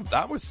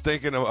 I was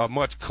thinking of a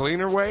much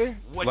cleaner way.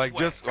 Which like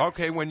way? just,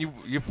 okay, when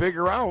you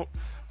figure out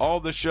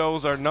all the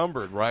shows are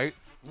numbered, right?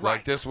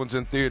 Like this one's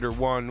in theater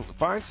 1.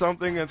 Find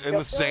something in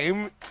the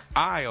same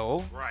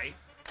aisle. Right.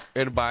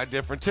 And buy a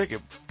different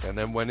ticket. And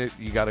then when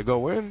you got to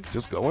go in,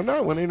 just go in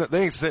now.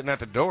 They ain't sitting at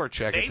the door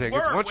checking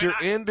tickets. Once you're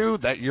in,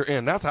 dude, you're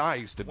in. That's how I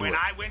used to do it. When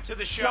I went to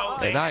the show...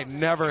 And I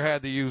never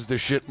had to use the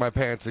shit my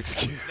pants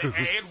excuse.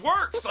 It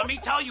works. Let me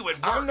tell you, it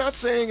works. I'm not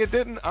saying it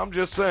didn't. I'm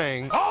just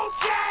saying.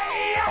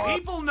 Okay!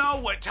 People know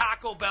what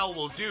Taco Bell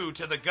will do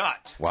to the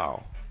gut.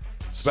 Wow.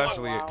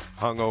 Especially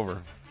hungover.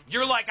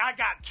 You're like, I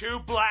got 2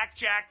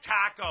 blackjack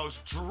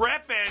tacos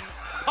dripping.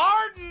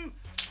 Pardon?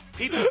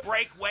 People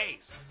break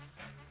ways.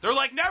 They're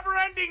like,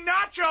 never-ending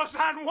nachos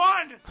on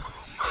one.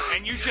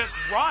 And you just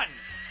run.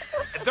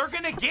 They're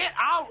going to get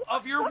out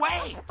of your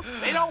way.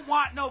 They don't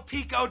want no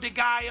Pico de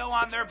Gallo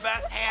on their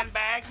best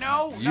handbag.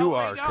 No, You they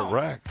are don't.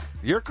 correct.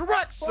 You're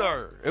correct,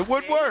 sir. It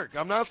would work.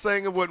 I'm not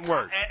saying it wouldn't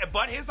work.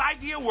 But his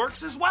idea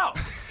works as well.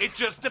 It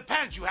just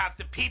depends. You have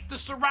to peep the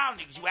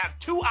surroundings. You have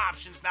 2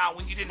 options now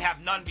when you didn't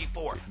have none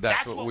before.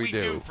 That's what we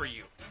do for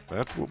you.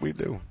 That's what we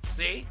do.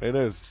 See? It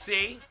is.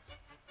 See?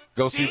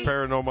 Go see See?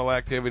 Paranormal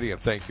Activity,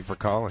 and thank you for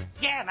calling.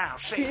 Yeah, now,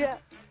 see? Yeah.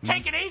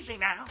 Take it easy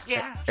now.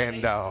 Yeah.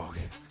 And dog.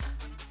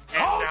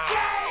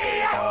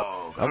 Okay!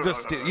 I'm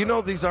just,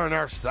 these aren't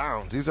our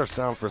sounds. These are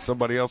sounds for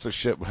somebody else's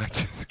shit, but I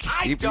just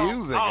keep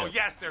using Oh, it.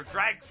 yes, they're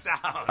Greg's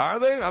sounds. Are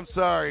they? I'm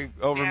sorry,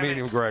 over Damn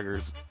medium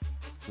Gregors.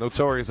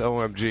 Notorious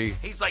OMG.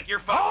 He's like, you're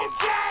fucking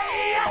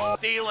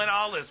stealing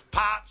all his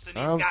pops, and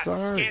he's I'm got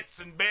sorry. skits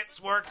and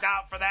bits worked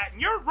out for that,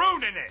 and you're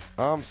ruining it.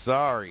 I'm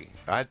sorry.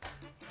 I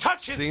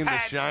Touch his seen the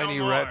pads shiny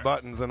no more. red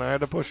buttons, and I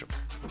had to push them.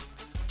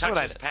 Touch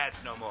his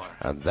pads no more.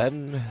 And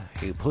then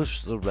he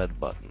pushed the red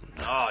button.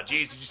 Oh,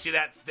 geez, did you see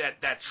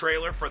that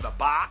trailer for The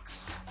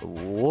Box?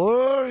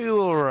 Were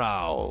you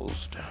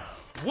aroused?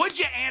 Would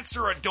you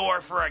answer a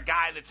door for a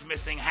guy that's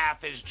missing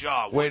half his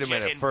jaw? Wait Would a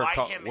minute. You invite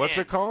him What's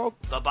in? it called?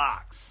 The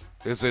Box.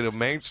 Is it a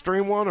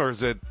mainstream one, or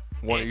is it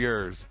one of It's-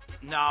 yours?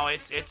 No,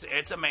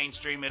 it's a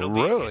mainstream. It'll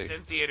Really? be it's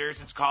in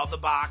theaters. It's called The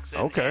Box.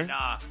 And, Okay. And,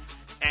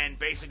 And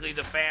basically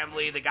the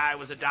family, the guy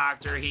was a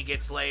doctor, he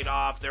gets laid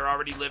off, they're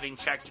already living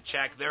check to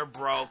check, they're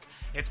broke.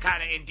 It's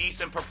kind of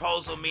Indecent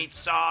Proposal meets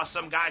Saw.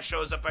 Some guy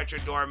shows up at your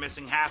door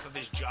missing half of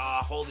his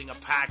jaw, holding a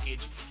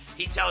package.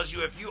 He tells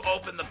you if you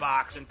open the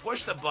box and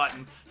push the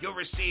button, you'll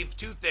receive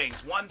two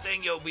things. One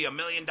thing, you'll be $1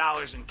 million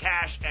in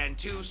cash, and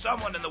two,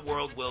 someone in the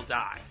world will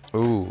die.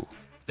 Ooh.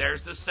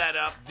 There's the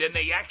setup. Then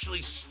they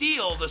actually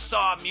steal the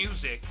Saw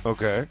music.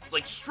 Okay.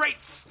 Like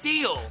straight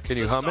steal Can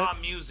you the hum Saw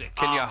it? music.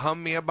 Can you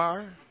hum me a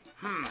bar?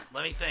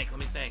 Let me think.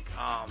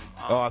 Oh,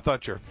 I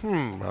thought you're,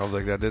 I was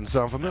like, that didn't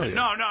sound familiar.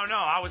 No.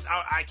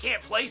 I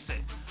can't place it.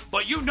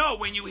 But you know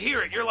when you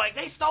hear it, you're like,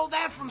 they stole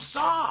that from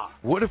Saw.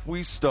 What if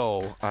we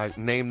stole, I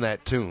named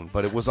that tune,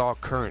 but it was all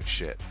current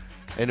shit.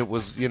 And it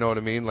was, you know what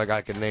I mean? Like,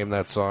 I could name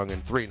that song in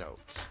 3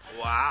 notes.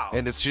 Wow.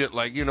 And it's shit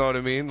like, you know what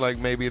I mean? Like,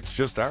 maybe it's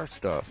just our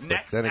stuff.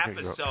 Next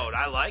episode,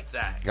 I like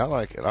that. I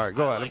like it. All right,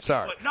 go ahead. I'm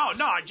sorry. But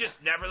no, I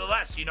just,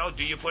 nevertheless,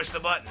 do you push the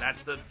button?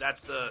 That's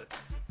the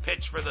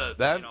pitch for the.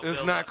 That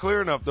is not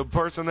clear enough. The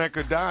person that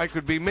could die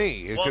could be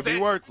me. It could be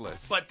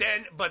worthless. But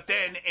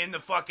then in the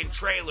fucking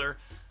trailer,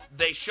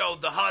 they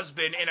showed the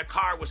husband in a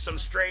car with some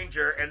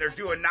stranger, and they're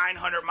doing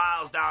 900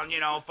 miles down,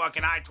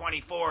 fucking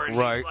I-24, and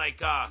he's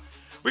like,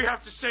 we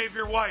have to save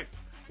your wife.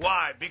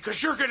 Why?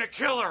 Because you're gonna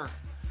kill her.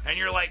 And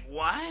you're like,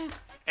 what?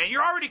 And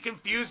you're already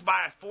confused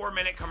by a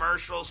 4-minute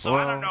commercial, so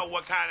I don't know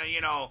what kind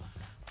of,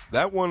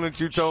 That one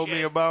that you told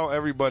me about,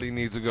 everybody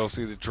needs to go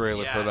see the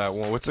trailer for that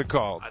one. What's it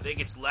called? I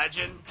think it's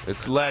Legend.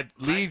 It's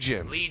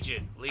Legion.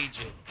 Legion.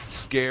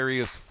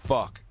 Scary as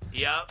fuck.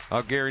 Yep.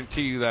 I'll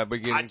guarantee you that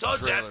beginning I told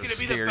you trailer that's going to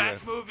be the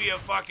best movie of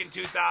fucking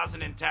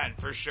 2010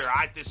 for sure.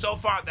 So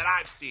far that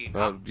I've seen.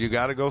 You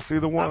got to go see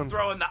the one. I'm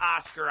throwing the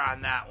Oscar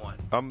on that one.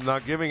 I'm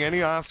not giving any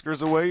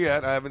Oscars away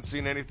yet. I haven't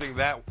seen anything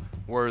that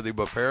worthy,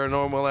 but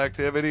Paranormal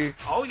Activity.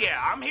 Oh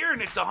yeah, I'm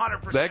hearing it's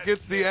 100%. That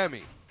gets the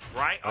Emmy.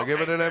 Right? I'll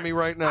give it an Emmy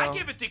right now. I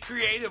give it the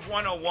Creative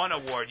 101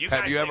 award.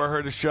 Have you ever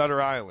heard of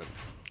Shutter Island?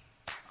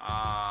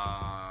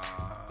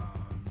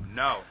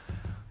 No.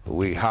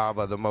 We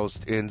harbor the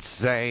most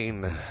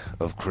insane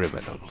of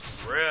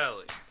criminals.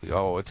 Really?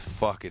 Oh, it's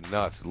fucking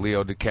nuts.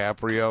 Leo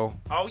DiCaprio.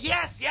 Oh,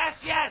 yes.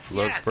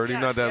 Looks pretty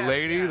nuts. That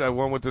lady, that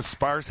one with the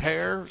sparse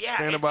hair,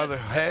 standing by the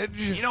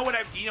hedge. You know what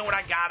I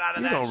got out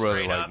of that? You don't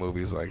really like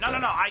movies like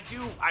that. No. I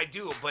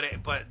do. But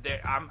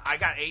I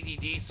got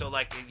ADD, so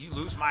like you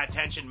lose my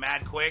attention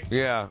mad quick.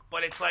 Yeah.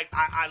 But it's like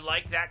I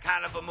like that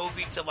kind of a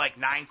movie to like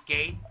Ninth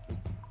Gate.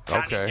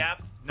 Johnny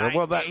Depp. I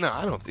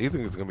don't. You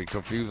think it's gonna be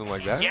confusing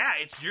like that? Yeah,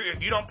 if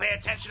you don't pay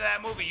attention to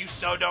that movie, you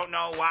so don't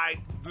know why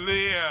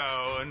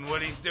Leo and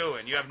what he's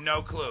doing. You have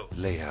no clue.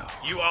 Leo.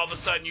 You all of a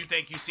sudden you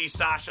think you see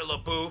Sasha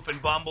LaBeouf and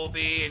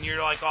Bumblebee, and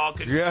you're like all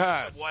confused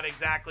with what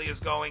exactly is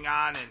going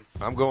on. And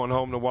I'm going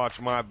home to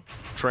watch my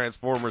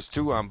Transformers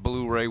 2 on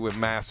Blu-ray with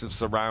massive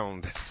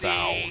surround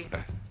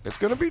sound. It's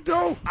going to be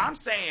dope. I'm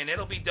saying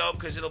it'll be dope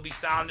because it'll be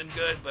sounding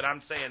good, but I'm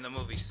saying the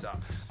movie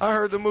sucks. I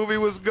heard the movie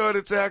was good.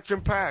 It's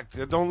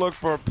action-packed. Don't look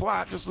for a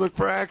plot. Just look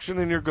for action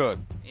and you're good.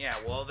 Yeah,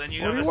 well, then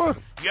you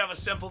have a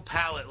simple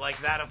palate like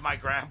that of my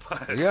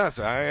grandpa's. Yes,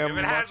 I am. If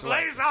it has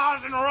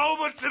lasers and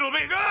robots, it'll be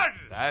good.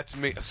 That's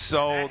me.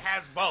 So that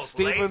has both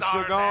Steven lasers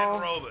Seagal,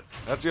 and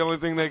robots. That's the only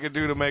thing they could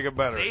do to make it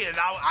better. See, and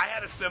now I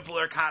had a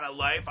simpler kind of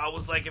life. I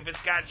was like, if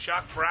it's got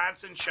Chuck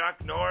Bronson,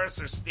 Chuck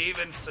Norris, or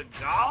Steven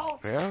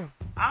Seagal, yeah,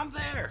 I'm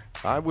there.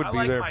 I would be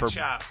like there my for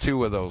chops.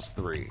 2 of those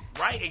 3.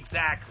 Right,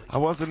 exactly. I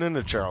wasn't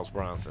into Charles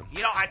Bronson.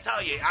 I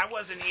tell you, I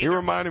wasn't either. He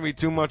reminded me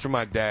too much of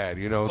my dad,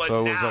 But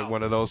so it was like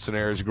one of those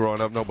scenarios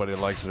growing up, nobody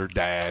likes their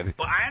dad.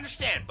 But I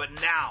understand. But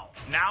now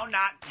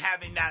not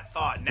having that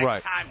thought.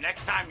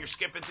 Next time you're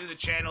skipping through the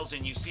channels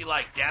and you see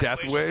like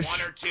Death Wish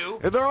 1 or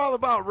 2. They're all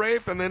about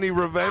rape and then he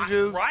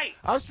revenges. Right.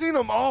 I've seen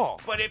them all.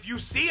 But if you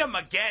see him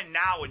again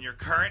now in your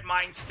current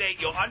mind state,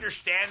 you'll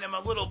understand him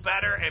a little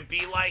better and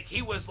be like,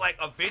 he was like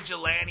a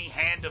vigilante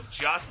hand of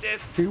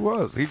justice. He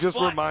was. He just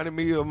reminded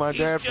me of my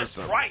dad for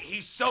something. Right.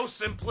 He's so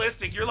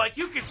simplistic. You're like,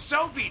 you could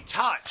so be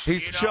touched.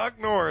 He's Chuck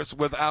Norris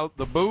without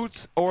the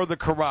boots or the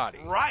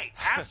karate. Right.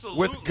 Absolutely.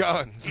 With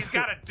guns. He's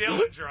got a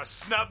Dillinger, a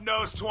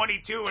snub-nosed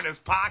 22 in his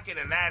pocket,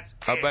 and that's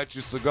it. I bet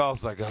you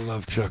Seagal's like, I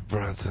love Chuck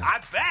Bronson. I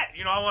bet.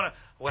 I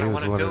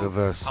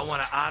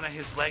want to honor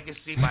his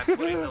legacy by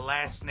putting the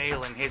last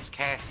nail in his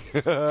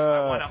casket.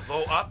 I want to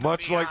go up.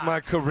 Much like my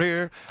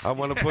career, I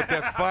want to put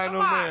that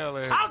final nail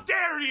in. How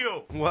dare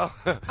you? Well,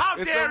 how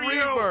dare it's a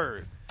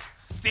rebirth.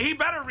 He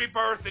better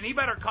rebirth, and he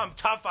better come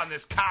tough on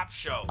this cop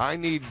show. I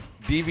need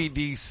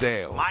DVD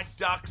sales. My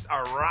ducks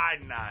are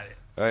riding on it.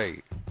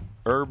 Hey,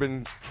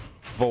 Urban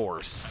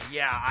Force.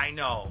 Yeah, I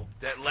know.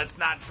 Let's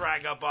not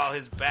drag up all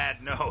his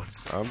bad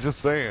notes. I'm just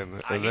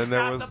saying. And he's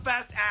then not the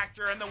best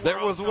actor in the world. There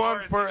was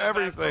one for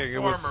everything.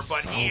 It was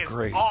but so he is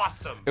great.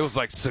 Awesome. It was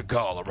like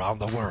Seagal Around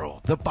the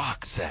World, the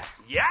box set.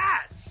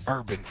 Yes.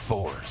 Urban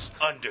Force.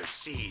 Under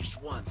Siege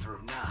 1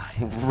 through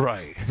 9.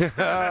 Right.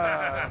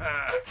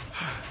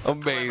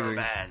 Amazing.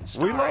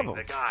 We love him.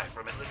 The guy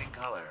from In Living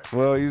Color.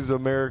 Well, he's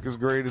America's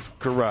greatest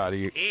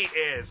karate. He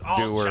is.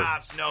 All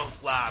chops, no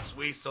flops.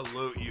 We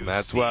salute you.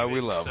 That's why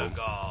we love him.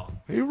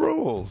 He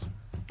rules.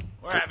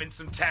 We're having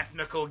some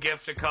technical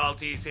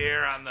difficulties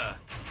here on the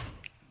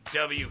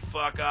W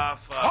fuck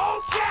off.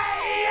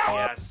 Okay!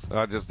 Yes.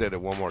 I just did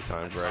it one more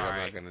time, That's Greg. all I'm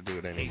right. not going to do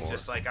it anymore. He's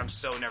just like, I'm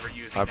so never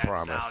using I that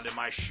promise. sound in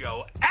my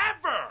show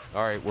ever.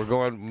 All right, we're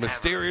going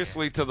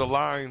mysteriously to the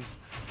lines.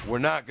 We're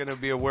not going to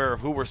be aware of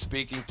who we're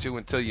speaking to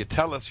until you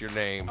tell us your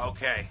name.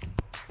 Okay.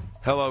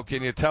 Hello,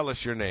 can you tell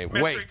us your name?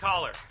 Mystery Wait,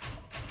 caller.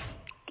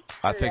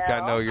 I think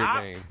I know your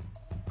Ah. name.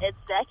 It's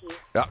Becky.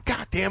 Oh,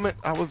 God damn it.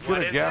 I was going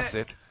What to is guess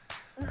it?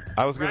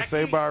 I was going to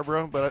say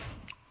Barbara, but...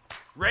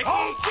 Ricky.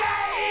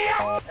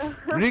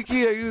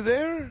 Ricky, are you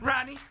there?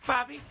 Ronnie,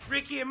 Bobby,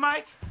 Ricky, and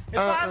Mike. If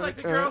I like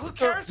the girl, who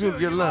cares who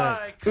you like?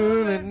 like?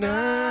 Cool it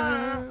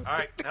now. All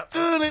right.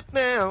 Cool it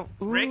now.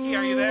 Ricky,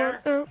 are you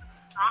there?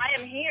 I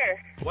am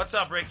here. What's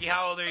up, Ricky?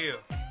 How old are you?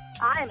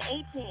 I am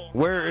 18.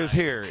 Where is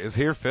here? Is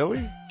here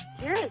Philly?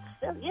 Here is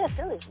Philly. Yeah,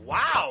 Philly.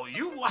 Wow,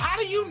 how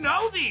do you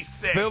know these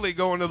things? Philly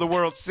going to the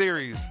World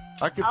Series.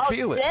 I can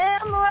feel it.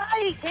 Damn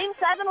right. Game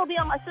 7 will be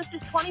on my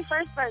sister's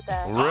 21st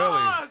birthday. Really?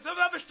 Oh, some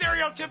other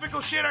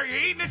stereotypical shit. Are you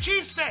eating a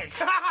cheesesteak?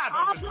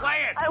 I'm just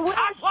playing.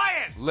 I'm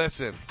playing.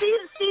 Listen,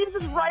 Steve's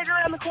is right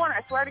around the corner.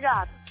 I swear to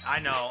God. I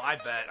know. I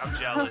bet. I'm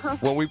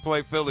jealous. when we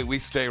play Philly, we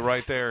stay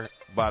right there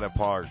by the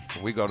park.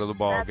 We go to the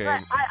ball That's game.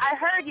 right. I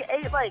heard you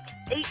ate like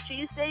 8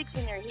 cheesesteaks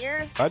and you're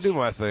here. I do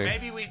my thing.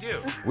 Maybe we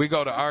do. We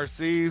go to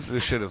RC's.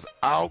 This shit is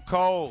out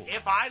cold.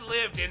 If I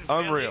lived in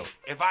Unreal.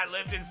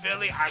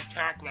 Philly, I'd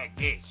talk like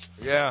this.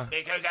 Yeah.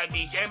 Because I'd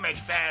be so much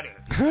fatter.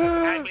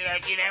 I'd be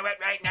like, you know what?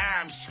 Right now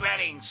I'm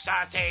sweating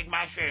sauteed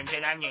mushrooms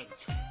and onions.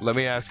 Let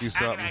me ask you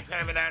How can something.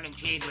 I provolone and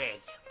cheese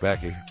whiz?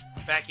 Becky,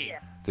 Becky.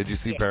 did you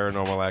see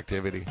Paranormal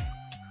Activity?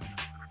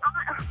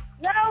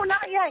 No,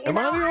 not yet. Am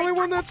I the only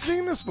one that's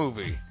seen this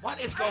movie? What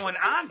is going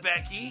on,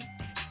 Becky?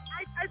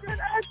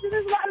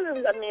 There's a lot of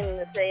movies I'm meaning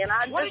to say, and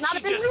I'm What just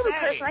did not she a big just movie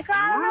say? person.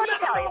 I don't know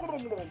what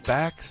to tell you.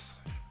 Bax,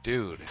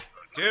 dude,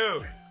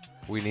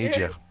 we need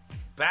you.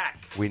 Back.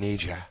 We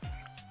need you.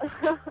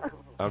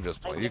 I'm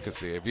just playing. You can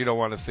see it. If you don't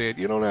want to see it,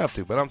 you don't have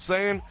to. But I'm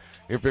saying,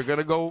 if you're going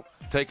to go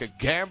take a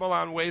gamble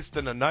on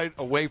wasting a night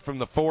away from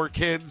the 4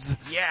 kids,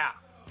 Yeah.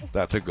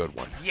 that's a good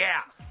one.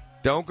 Yeah.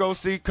 Don't go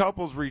see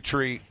Couples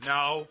Retreat.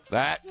 No.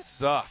 That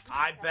sucked.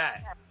 I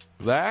bet.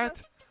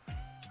 That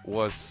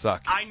was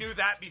sucky. I knew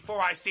that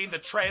before I seen the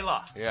trailer.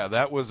 Yeah,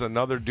 that was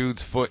another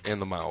dude's foot in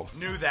the mouth.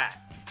 Knew that.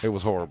 It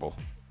was horrible.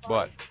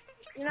 But,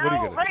 You what are you know,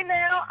 going to right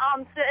now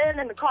I'm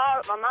sitting in the car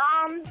with my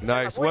mom. do?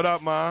 Nice. What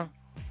up, Ma?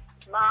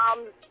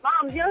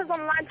 Mom, yours on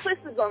the line,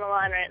 Twisted's on the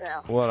line right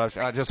now. Well,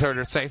 I just heard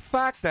her say,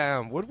 fuck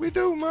them. What'd we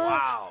do, Ma?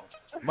 Wow.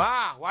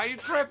 Ma, why you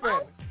tripping?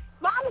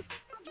 Mom,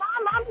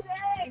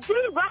 dead.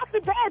 Dude, rock the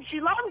dead. She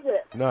loves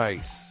it.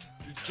 Nice.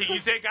 Can you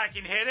think I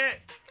can hit it?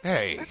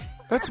 Hey,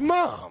 that's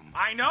Mom.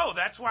 I know.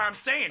 That's why I'm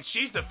saying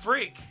she's the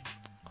freak.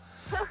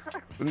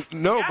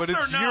 No, Yes but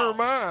or it's no? your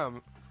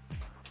mom.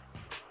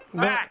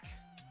 Back.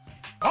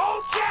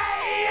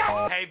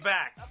 Okay. Hey,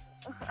 Back.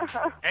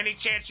 Any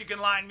chance you can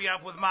line me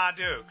up with Ma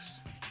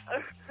Dukes?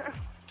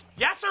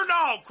 Yes or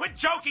no? Quit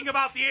joking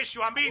about the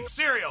issue. I'm being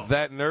serial.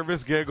 That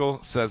nervous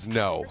giggle says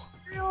no.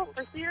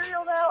 For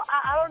cereal, though,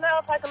 I don't know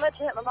if I can let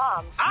you hit my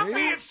mom. I'm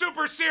being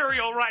super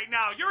serial right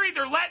now. You're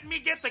either letting me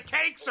get the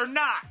cakes or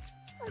not.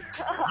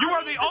 You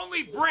are the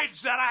only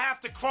bridge that I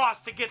have to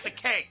cross to get the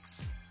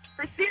cakes.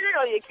 For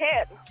cereal, you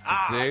can't.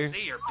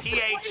 See, you're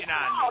PHing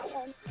on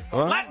me.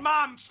 What? Let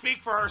Mom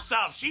speak for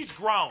herself. She's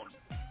grown.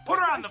 Put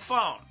her on the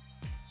phone.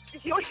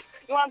 You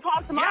want to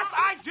talk to Mom? Yes,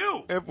 I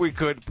do. If we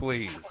could,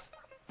 please.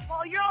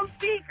 Well, you're on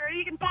speaker.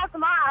 You can talk to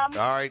Mom.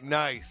 All right,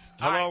 nice.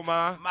 Hello,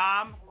 Ma.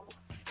 Mom.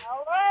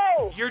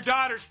 Hello. Your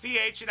daughter's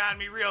PHing on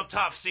me real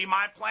tough. See,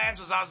 my plans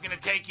was I was going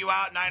to take you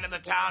out, night in the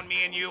town,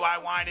 me and you, I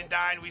wine and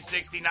dine, we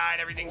 69,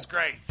 everything's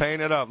great.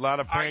 Paint it up. A lot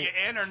of Are paint.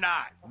 you in or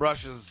not?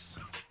 Brushes.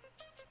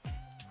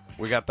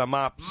 We got the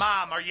mops.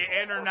 Mom, are you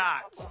in or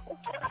not?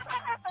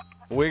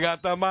 We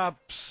got the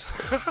mops.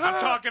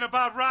 I'm talking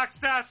about rock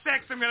star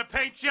sex. I'm going to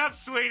paint you up,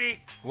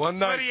 sweetie. One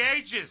night. For the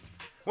ages.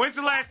 When's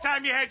the last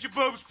time you had your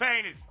boobs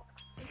painted?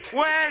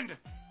 When?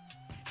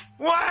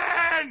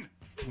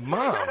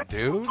 Mom,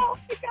 dude. Oh,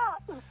 my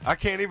God. I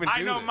can't even do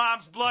I know this.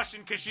 Mom's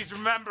blushing because she's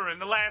remembering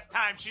the last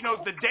time. She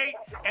knows the date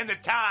and the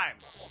time.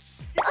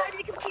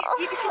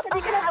 You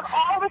can have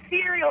all the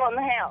cereal in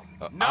the house.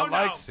 I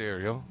like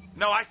cereal.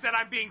 No, I said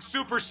I'm being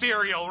super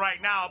serial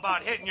right now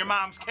about hitting your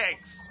mom's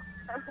cakes.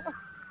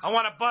 I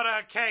want a butter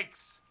of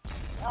cakes.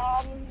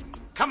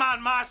 Come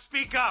on, Ma,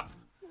 speak up.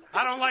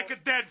 I don't like a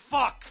dead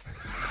fuck.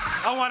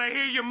 I want to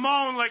hear you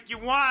moan like you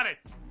want it.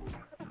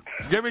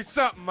 Give me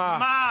something, Ma.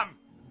 Mom,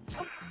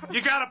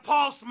 you got a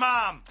pulse,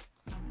 Mom.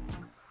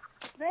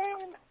 Man.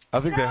 I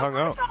think they hung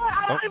up.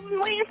 I've been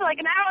waiting for like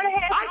an hour and a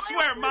half. I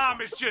swear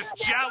Mom is just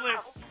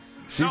jealous.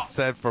 She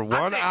said for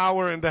 1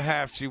 hour and a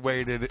half she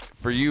waited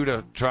for you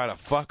to try to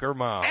fuck her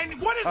mom. And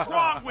what is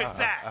wrong with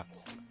that?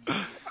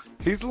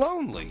 He's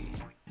lonely.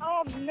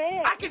 Oh,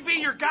 man. I could be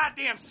your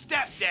goddamn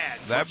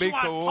stepdad. That'd Put be you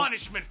on cool.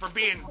 punishment for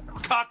being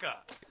cucka.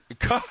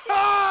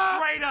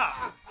 Straight straight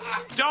up.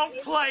 Don't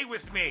play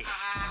with me.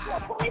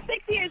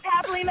 26 years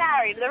happily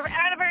married. The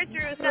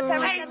anniversary is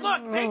September. Hey,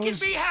 look, they can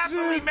be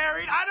happily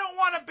married. I don't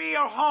want to be a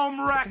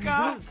home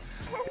wrecker.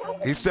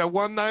 He said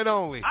one night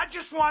only. I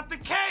just want the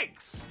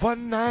cakes.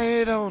 One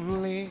night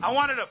only. I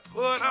wanted to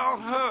put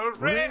on her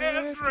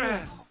red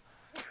dress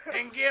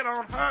and get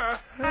on her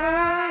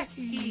high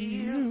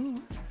heels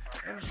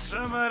and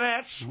some of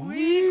that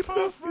sweet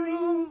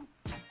perfume.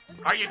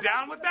 Are you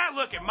down with that?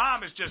 Look, at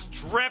mom is just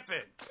dripping.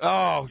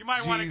 Oh, you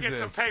might want to get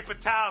some Jesus. paper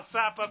towels,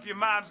 sop up your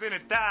mom's inner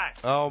thigh.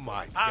 Oh,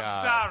 my God.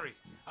 I'm sorry.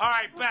 All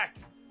right, Beck.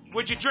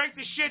 Would you drink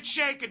the shit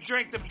shake or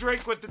drink the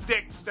drink with the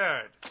dick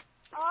stirred?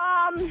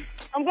 I'm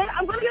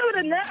gonna go with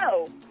a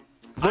no.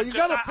 Well, you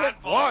gotta pick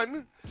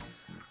one.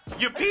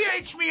 You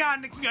PH me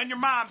on your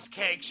mom's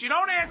cakes. You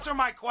don't answer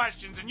my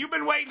questions, and you've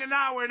been waiting an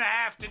hour and a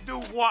half to do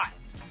what?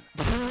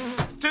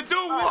 To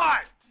do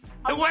what?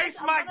 To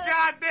waste my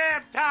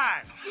goddamn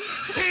time.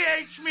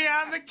 PH me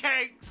on the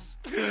cakes.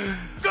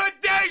 Good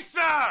day,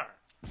 sir.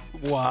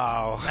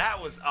 Wow.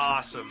 That was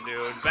awesome,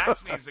 dude.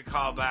 Bex needs to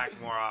call back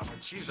more often.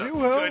 She's a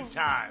will. good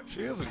time.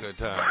 She is a good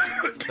time.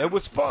 It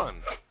was fun.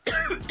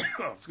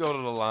 Let's go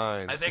to the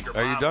lines. I think her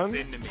Are you mom done? was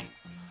into me.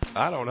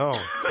 I don't know.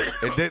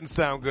 It didn't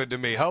sound good to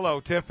me. Hello,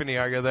 Tiffany.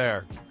 Are you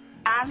there?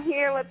 I'm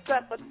here. What's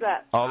up? What's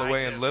up? All the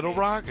way in Little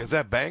Rock? Is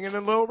that banging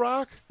in Little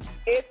Rock?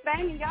 It's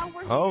banging. Y'all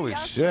working. Holy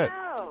y'all shit.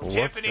 know. What's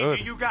Tiffany, good?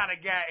 do you got a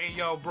guy in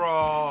your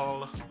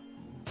brawl?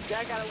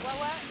 Y'all got a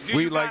what? Do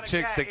We you like got a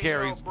chicks guy that in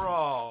carry your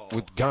brawl?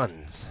 with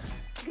guns.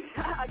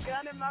 A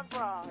gun in my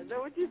bra. Is that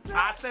what you said?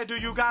 I said, do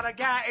you got a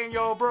guy in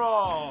your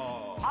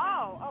brawl?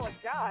 Oh, a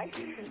guy.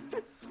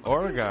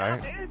 Or a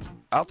guy.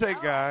 I'll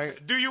take guy.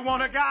 Do you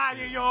want a guy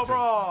in your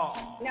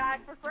brawl? No, I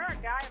prefer a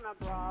guy in my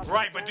bra.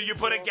 Right, but do you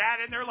put a gat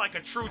in there like a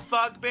true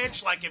thug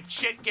bitch? Like if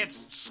shit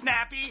gets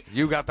snappy,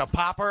 You got the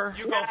popper?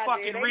 you go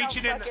fucking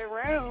reaching in.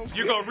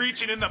 You go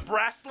reaching in the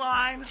breast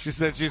line. She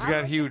said she's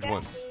got huge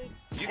ones.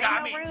 You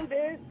got me.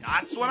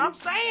 That's what I'm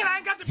saying. I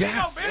ain't got to be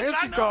Yes, no bitch. and I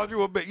she know. called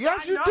you a bitch.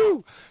 Yes, I you know.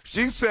 do.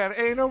 She said,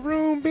 ain't no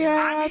room, bitch.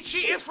 I mean,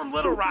 she is from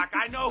Little Rock.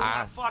 I know who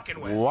I'm fucking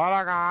with. What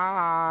a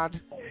god.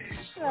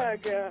 Oh,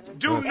 God.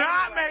 Do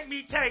not make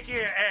me take in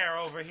air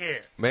over here.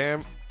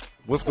 Man,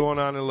 what's going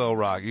on in Little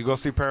Rock? You go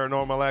see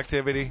Paranormal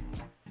Activity?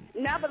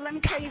 No, but let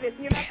me tell you this.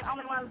 You're not the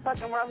only one in the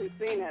fucking world who's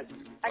seen it.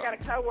 I got a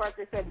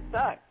coworker said it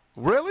sucked.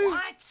 Really?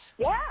 What?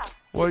 Yeah.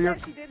 Well, she you're-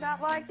 said she did not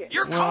like it.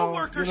 Your Well,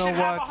 coworker you know should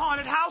have a what?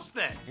 haunted house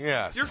then.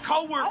 Yes. Your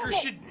coworker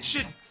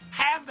should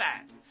have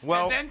that.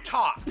 Well- and then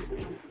talk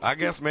I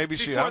guess maybe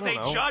she, before I don't they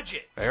know. judge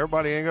it.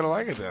 Everybody ain't going to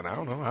like it then. I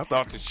don't know. I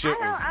thought the shit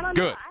was I don't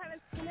good. know. I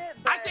haven't seen it.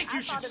 I think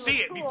you should see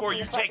it before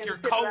you take your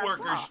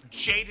coworker's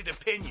jaded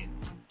opinion.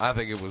 I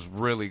think it was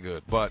really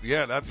good. But,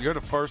 yeah, you're the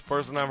first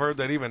person I've heard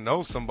that even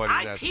knows somebody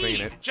I that's seen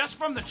peed it. just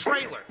from the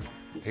trailer.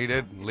 He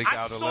did leak I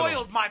out a little.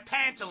 soiled my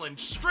pantaloon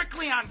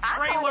strictly on I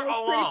trailer thought it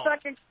was pretty alone.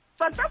 fucking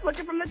fucked up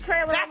looking from the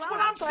trailer. That's alone.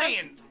 what I'm So-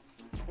 saying.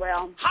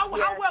 Well, How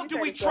yeah, well she do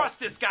said we it trust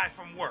this guy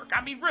from work?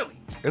 I mean, really.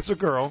 It's a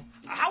girl.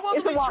 How well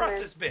It's do we a trust woman.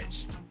 this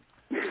bitch?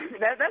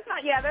 That's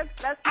not. Yeah,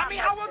 that's. I mean,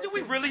 how well do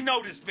we really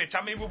know this bitch?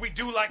 I mean, would we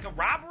do like a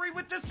robbery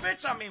with this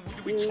bitch? I mean,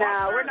 do we trust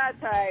No, her? we're not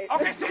tight.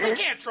 Okay, so we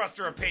can't trust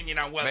her opinion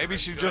on whether Maybe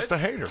it's she's good. just a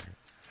hater.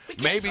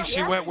 Maybe trust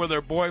she her. went with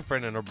her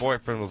boyfriend, and her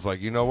boyfriend was like,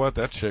 you know what?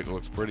 That chick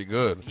looks pretty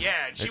good. Yeah,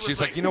 and she was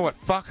she's like, like, you know what?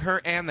 Fuck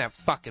her and that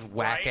fucking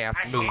whack-ass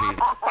I hate movie.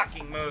 this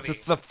fucking movie.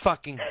 It's the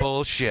fucking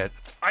bullshit.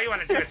 All you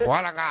want to do is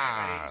What a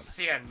god.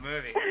 see a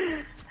movie.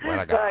 What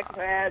a god. Fuck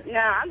that. No,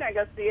 I'm gonna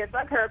go see it.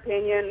 Fuck her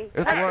opinion.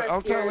 It's I what- trust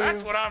I'm telling you.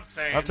 That's what I'm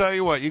saying. I'll tell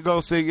you what. You go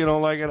see it, you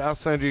don't like it, I'll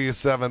send you your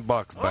 $7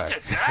 back. Look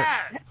at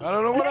that. I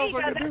don't know what There else you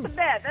I go. can do. That's a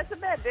bet. That's a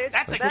bet, dude.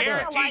 That's a That's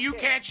guarantee I like you it.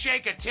 can't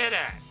shake a tit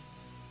at.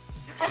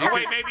 Oh,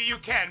 wait, maybe you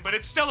can, but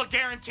it's still a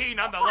guarantee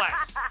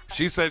nonetheless.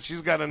 She said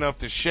she's got enough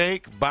to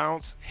shake,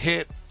 bounce,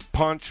 hit,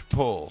 punch,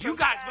 pull. You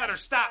guys better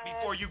stop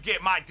before you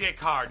get my dick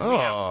hard. We Oh.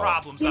 have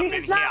problems up in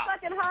It's here. not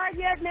fucking hard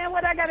yet, man.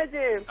 What I gotta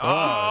do?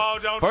 Oh,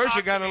 don't First, talk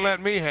you got to to me. let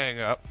me hang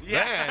up.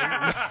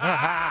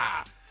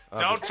 Yeah.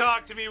 Don't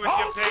talk to me with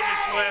your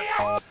penis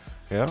lips.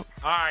 Yeah. All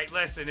right,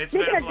 listen, it's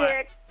Speaking been a of blast.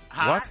 dick,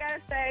 What?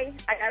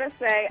 I gotta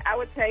say, I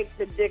would take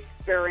the dick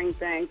stirring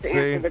thing to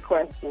See? answer the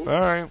question. All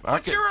right. I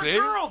But can you're see. a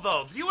girl,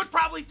 though. You would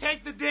probably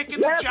take the dick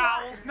and the Yes,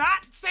 jowls.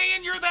 Not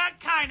saying you're that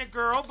kind of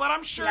girl, but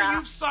I'm sure Yeah.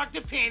 you've sucked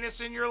a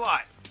penis in your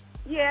life.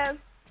 Yes.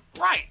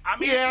 Right. I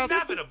mean, Yeah, it's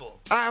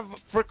inevitable. I've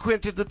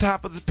frequented the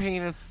top of the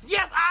penis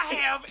Yes, I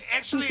have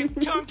actually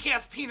tongue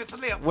kiss penis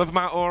lip. with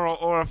my oral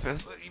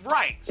orifice.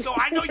 Right. So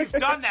I know you've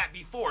done that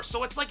before.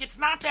 So it's like it's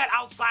not that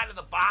outside of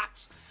the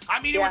box.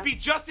 I mean, it Yeah. would be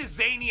just as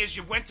zany as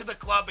you went to the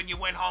club and you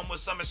went home with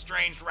some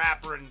estranged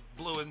rapper and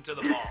blew into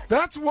the balls.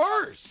 That's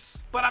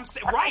worse. But I'm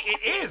saying, right,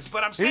 it is.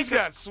 But I'm saying, He's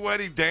got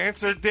sweaty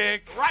dancer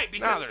dick. right, Now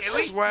because there's at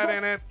least sweat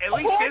in it. At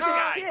least this Oh,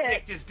 guy shit.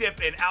 dipped his dip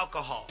in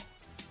alcohol.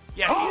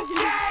 Yes,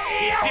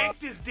 he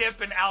dipped his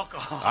dip in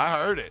alcohol. I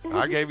heard it.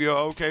 I gave you an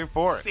okay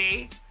for it.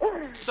 See,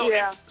 so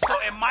Yeah. so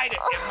it might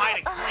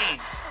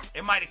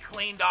have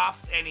cleaned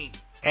off any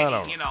I don't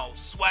know. you know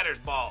sweater's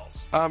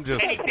balls. I'm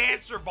just- any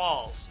dancer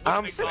balls.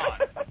 I'm Wouldn't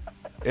have gone.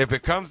 If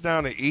it comes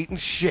down to eating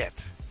shit,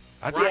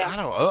 I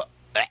don't.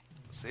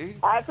 See,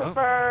 I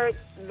prefer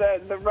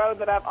the road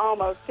that I've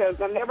almost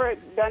chosen. I've never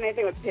done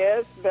anything with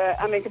piss, but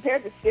I mean,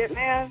 compared to shit,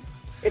 man.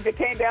 If it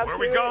came down Where to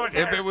we going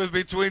here? If it was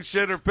between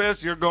shit or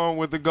piss, you're going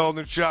with the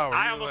golden shower.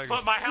 I You're almost like,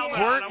 put my helmet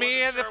on. squirt I me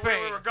wasn't in the sure where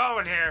face. we were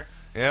going here.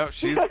 Yeah,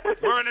 she's.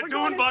 We're in a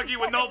dune buggy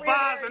with no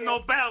bars and no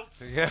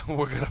belts. Yeah,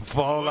 we're gonna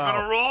fall out. We're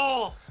gonna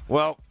roll.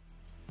 Well,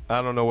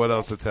 I don't know what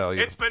else to tell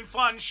you. It's been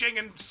fun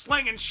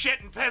slinging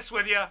shit and piss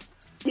with you.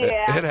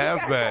 Yeah, It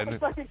has been.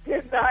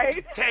 Good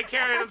night. Take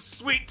care of them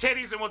sweet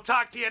titties, and we'll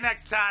talk to you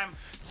next time.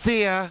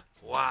 Thea.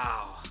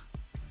 Wow.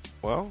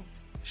 Well.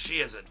 She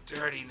is a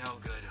dirty, no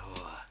good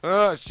whore.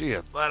 Oh, she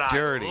is But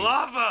dirty. I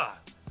love her.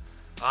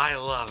 I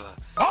love her.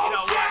 You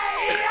know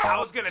what? I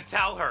was gonna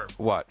tell her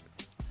What?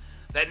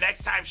 that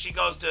next time she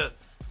goes to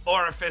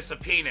orifice a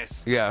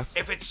penis, Yes.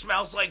 if it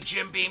smells like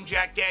Jim Beam,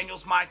 Jack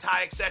Daniels, Mai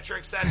Tai, etc.,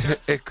 etc.,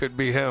 It could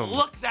be him.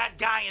 look that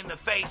guy in the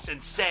face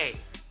and say,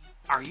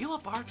 "Are you a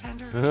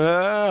bartender?"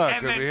 Ah, and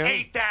could then be him.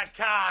 eat that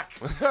cock.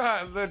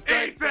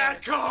 Take Eat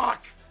that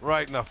cock.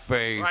 Right in the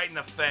face. Right in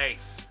the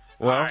face.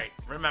 Well. All right,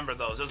 remember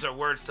those. Those are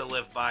words to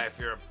live by if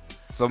you're a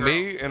So girl.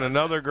 me and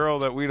another girl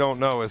that we don't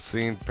know has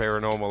seen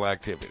Paranormal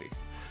Activity.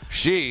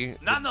 She.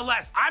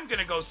 Nonetheless, I'm going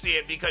to go see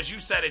it because you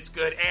said it's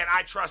good, and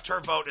I trust her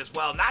vote as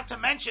well. Not to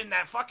mention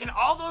that fucking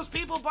all those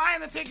people buying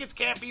the tickets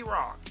can't be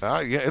wrong.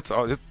 Yeah, it's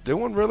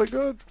doing really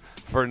good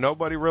for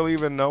nobody really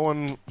even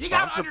knowing. You I'm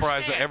gotta surprised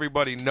that understand.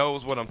 everybody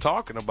knows what I'm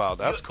talking about.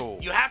 That's cool.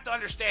 You have to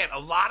understand, a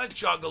lot of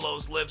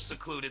juggalos live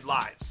secluded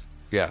lives.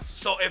 Yes.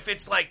 So if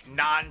it's like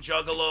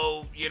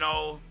non-juggalo,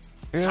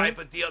 Yeah. type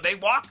of deal, they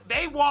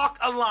walk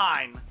a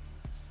line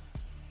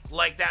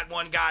like that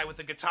one guy with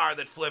the guitar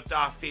that flipped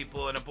off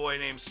people and a boy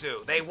named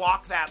Sue. They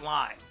walk that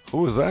line.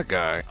 Who is that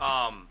guy?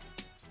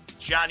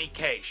 Johnny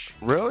Cash.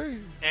 Really?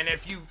 And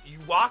if you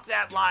walk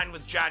that line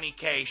with Johnny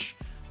Cash,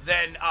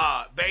 then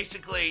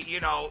basically, you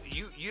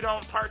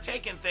don't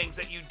partake in things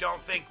that you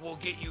don't think will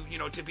get you,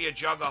 to be a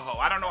juggaho.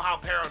 I don't know how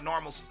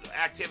paranormal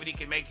activity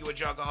can make you a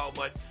juggaho,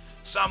 but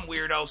some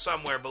weirdo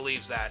somewhere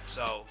believes that.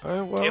 So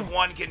well. if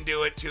one can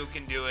do it, two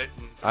can do it.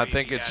 And I three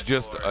think be it's that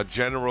just for it. a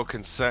general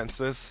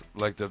consensus,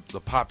 like the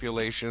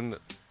population.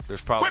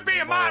 There's probably Quit being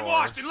more. mind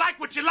washed and like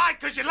what you like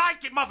because you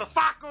like it,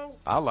 motherfucker.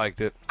 I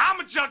liked it. I'm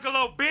a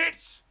juggalo,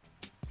 bitch.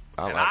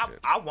 I liked it.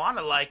 I want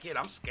to like it.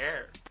 I'm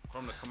scared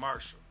from the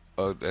commercial.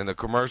 And the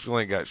commercial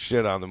ain't got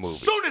shit on the movie.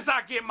 Soon as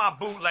I get my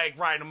bootleg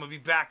right, I'm going to be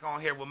back on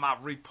here with my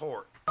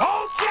report.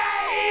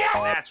 Okay!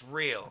 And that's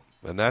real.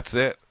 And that's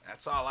it.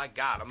 That's all I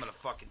got. I'm going to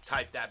fucking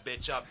type that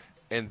bitch up.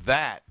 And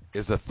that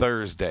is a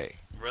Thursday.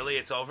 Really?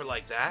 It's over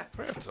like that?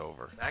 It's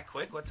over. That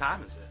quick? What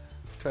time is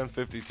it?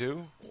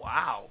 10:52.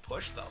 Wow.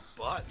 Push the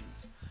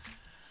buttons.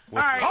 All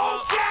right.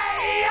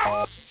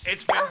 Well,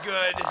 it's been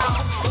good.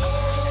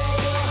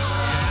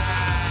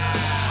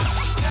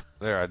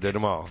 There, I did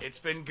them all. It's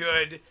been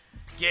good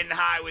getting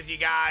high with you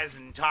guys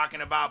and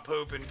talking about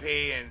poop and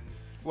pee and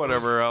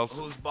Whatever else.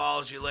 whose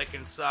balls you lick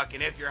and suck,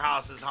 and if your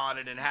house is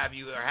haunted, and have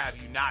you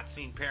not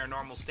seen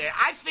Paranormal Stay.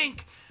 I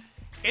think,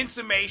 in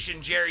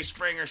summation, Jerry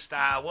Springer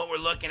style, what we're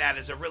looking at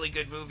is a really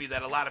good movie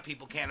that a lot of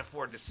people can't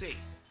afford to see.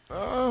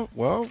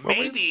 Well,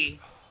 Maybe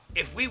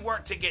if we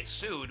weren't to get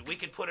sued, we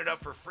could put it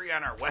up for free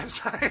on our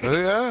website.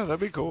 Yeah, that'd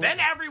be cool. Then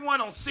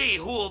everyone will see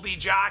who will be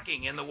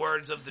jocking, in the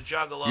words of the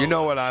Juggalo. You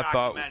know what I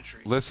thought?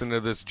 documentary. Listen to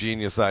this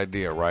genius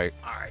idea, right?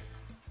 All right.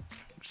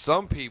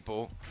 Some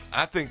people,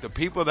 I think the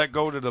people that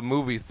go to the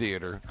movie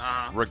theater,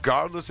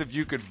 regardless if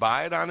you could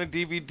buy it on a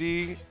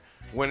DVD,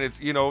 when it's,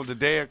 the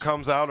day it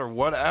comes out or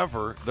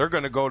whatever, they're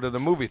going to go to the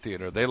movie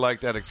theater. They like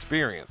that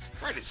experience.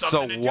 Right, it's So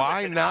something to do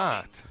why with it.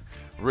 not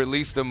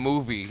release the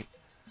movie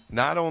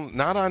not on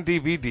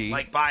DVD?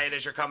 Like, buy it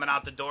as you're coming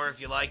out the door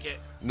if you like it?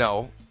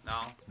 No. No.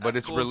 But That's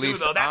it's cool too, released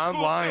though. That's cool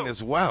online too.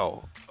 as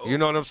well. You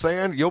know what I'm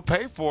saying? You'll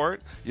pay for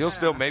it.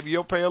 Maybe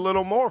you'll pay a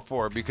little more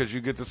for it because you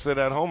get to sit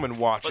at home and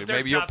watch But it. there's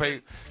Maybe you'll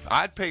pay.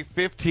 I'd pay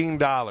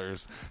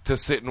 $15 to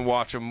sit and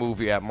watch a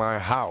movie at my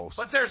house.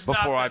 But there's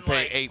before I nothing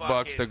pay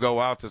like $8 to go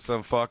out to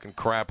some fucking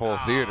crap hole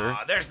theater.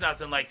 There's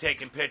nothing like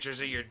taking pictures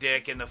of your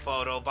dick in the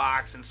photo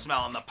box and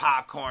smelling the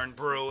popcorn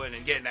brewing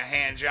and getting a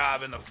hand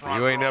job in the front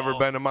You ain't row. never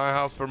been to my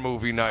house for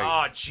movie night.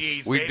 Oh,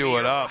 jeez. We maybe do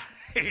it you're up.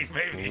 right.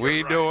 Maybe We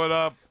you're do right. it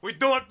up We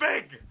do it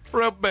big.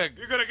 real big.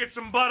 You're going to get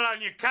some butter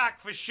on your cock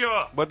for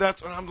sure. But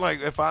that's what I'm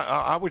like. If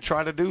I would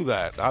try to do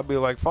that, I'd be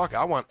like, fuck,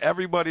 I want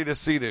everybody to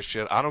see this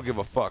shit. I don't give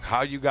a fuck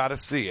how you got to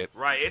see it.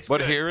 Right, it's But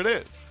good. here it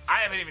is. I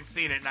haven't even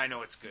seen it, and I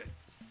know it's good.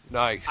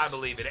 Nice. I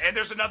believe it. And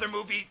there's another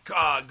movie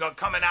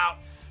coming out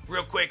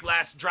real quick.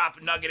 Last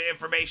drop nugget of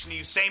information to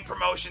you. Same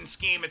promotion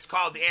scheme. It's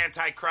called The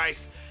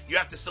Antichrist. You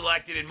have to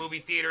select it in movie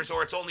theaters,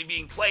 or it's only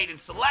being played in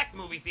select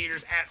movie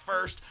theaters at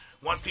first.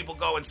 Once people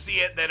go and see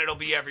it, then it'll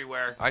be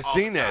everywhere. I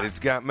seen that. It's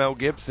got Mel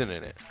Gibson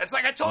in it. It's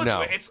like I told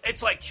No. you.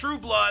 It's like True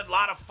Blood, a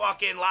lot of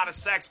fucking, a lot of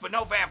sex, but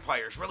no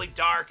vampires. Really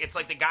dark. It's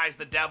like the guy's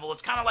the devil.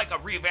 It's kind of like a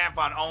revamp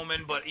on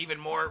Omen, but even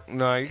more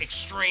Nice.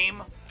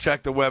 extreme.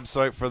 Check the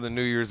website for the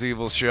New Year's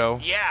Evil show.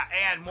 Yeah,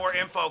 and more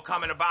info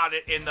coming about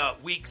it in the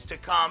weeks to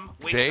come.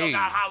 We still Days.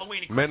 got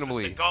Halloween and Christmas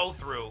Minimally. to go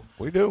through.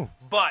 We do.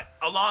 But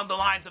along the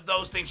lines of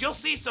those things, you'll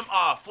see some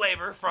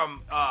flavor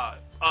from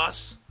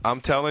us. I'm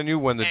telling you,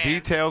 when the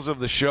details of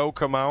the show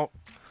come out,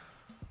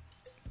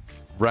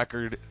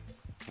 record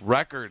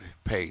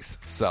pace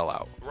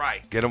sellout.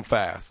 Right. Get them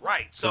fast.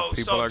 Right. 'Cause So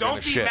people are gonna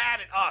don't be shit. mad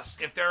at us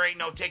if there ain't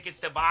no tickets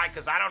to buy,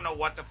 because I don't know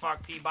what the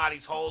fuck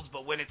Peabody's holds,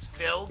 but when it's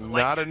filled,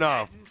 like Not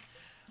enough.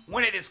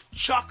 when it is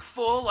chock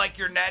full like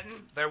you're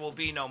netting, there will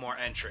be no more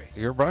entry.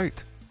 You're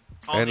right.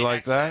 Only And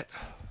like that,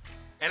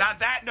 And on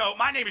that note,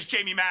 my name is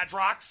Jamie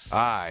Madrox.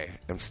 I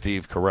am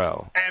Steve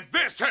Carell. And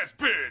this has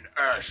been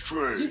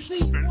Ashtrays.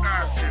 An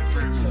action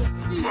picture,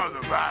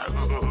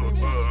 motherfucker.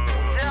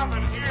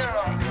 Gathered here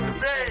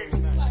today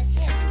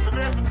to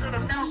listen to the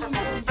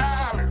musical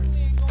stylist.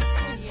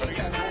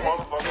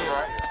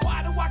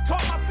 Why do I call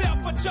myself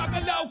a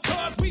juggalo?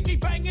 Cause we be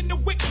banging the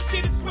wicked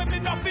shit and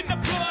swimming up in the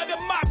blood of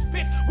mosh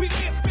pits. We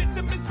misfits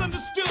and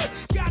misunderstood.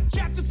 Got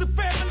chapters of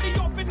family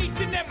off in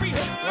each and every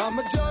hood. I'm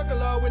a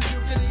juggalo and you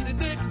can eat a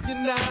dick if you're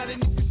not.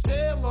 And if you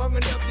stay long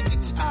enough, you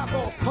get your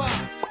eyeballs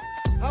popped.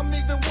 I'm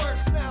even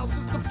worse now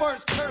since the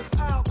first curse.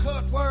 I'll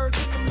cut words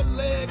into my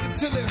leg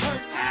until it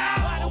hurts.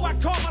 Why do I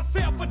call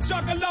myself a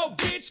juggalo,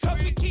 bitch? Cause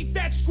we keep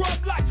that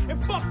scrub life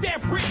and fuck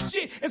that rich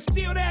shit and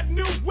steal that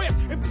new whip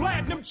and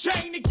platinum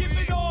chain and give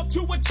it all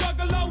to a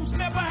juggalo who's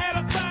never had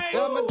a thing.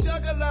 I'm a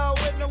juggalo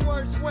in the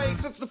worst way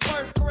since the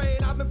first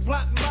grade. I've been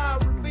plotting my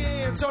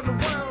revenge on the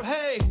world.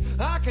 Hey,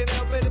 I can't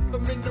help it if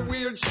I'm in the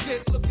weird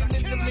shit. Looking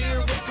in the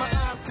mirror with my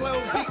eyes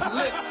closed, eating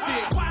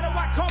lipstick. Why do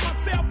I call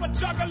myself a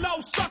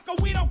juggalo, sucker?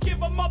 We don't give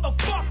a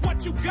motherfuck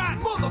what you got.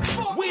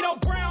 Motherfucker. We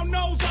don't brown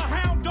nose or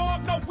hound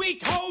dog, no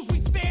weak hoes. We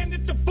stand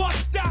at the bus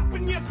stop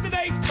in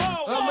yesterday's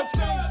clothes. I'm a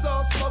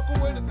chainsaw smoker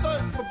with a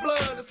thirst for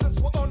blood. And since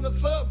we're on the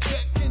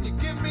subject, can you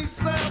give me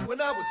some? When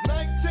I was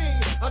 19,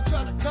 I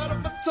tried to cut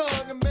off my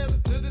tongue and mail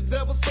it to the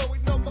devil so he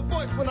know my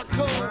voice when I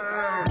come.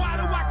 Why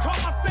do I call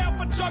myself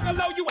a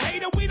juggalo, you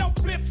hater? We don't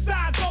flip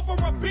sides over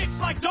a bitch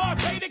like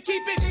Darth Vader.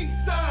 Keep it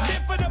east side.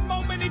 Live for the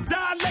moment and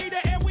die later.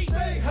 And we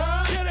say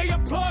hi till they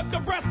unplug the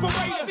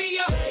respirator.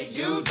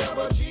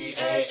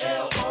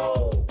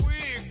 J-U-G-A-L-O.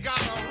 We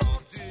got a raw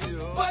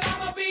deal. But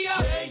I'ma be a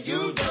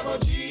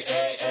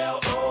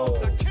J-U-G-A-L-O.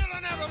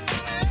 Killing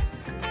everybody.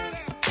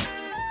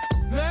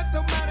 That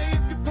don't matter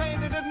if you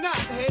painted or not.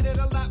 Hated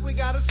a lot, we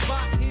got a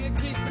spot here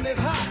keeping it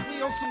hot.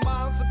 We on some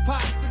miles and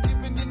pots and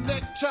giving you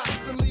neck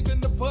chops and leaving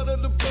the butt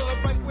of the blood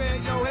right where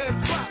your head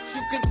drops.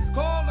 You can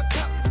call the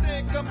cops if they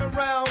ain't coming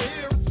around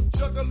here. And some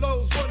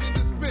juggalos running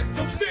this bitch.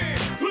 So stand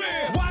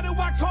clear. Why do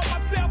I call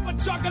myself a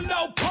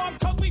juggalo, punk?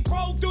 Cause we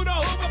roll through the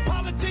hood with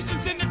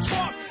politicians in the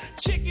trunk.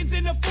 Chickens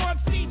in the front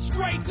seat,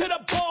 straight to the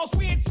balls.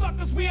 We ain't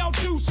suckers, we don't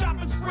do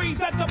shopping sprees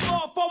at the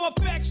mall for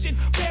affection.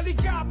 Barely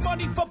got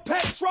money for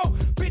petrol.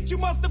 Bitch, you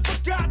must have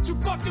forgot you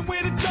fucking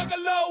with a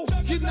juggalo.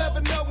 You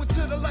never know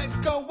until the lights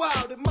go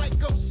out. It might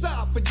go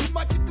south, and you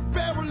might get the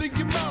barrel in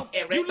your mouth.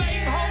 You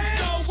lame hoes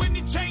know when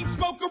the chain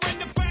smoker and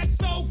the fat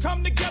soul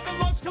come together,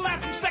 lungs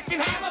collapse from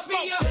secondhand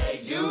smoke.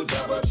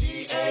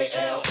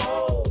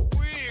 J-U-G-A-L-O.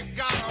 We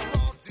got a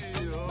raw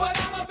deal. But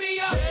I'ma be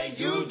a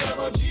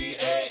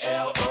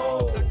J-U-G-A-L-O.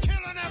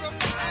 Killing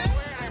everybody.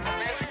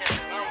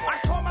 I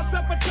call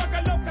myself a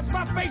juggalo cause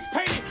my face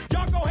painted.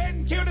 Y'all go ahead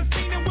and kill the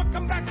scene and we'll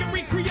come back and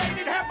recreate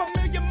it. Have a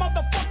million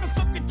motherfuckers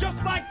looking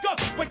just like us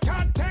with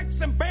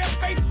contacts and bare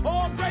face,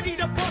 all ready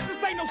to bust.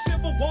 This ain't no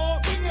civil war.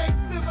 We ain't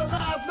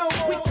civilized no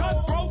more. We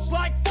cutthroats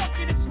like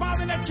fucking and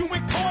smiling at you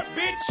in court,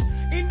 bitch.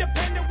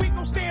 Independent, we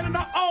gon' stand on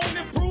our own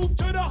and prove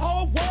to the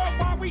whole world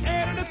why we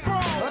heir to the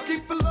throne. I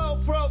keep a low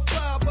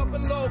profile,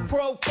 bumping low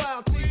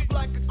profile. Teeth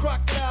like a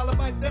crocodile, I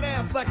bite that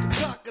ass like a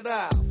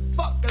crocodile.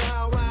 Fucking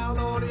around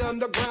on the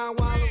underground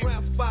while the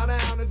rap spot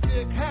down and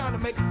dig hound to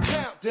make the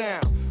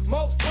countdown.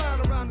 Most clown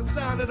around the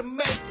sound of the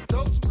make.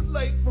 Those who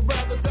relate would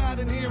rather die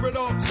than hear it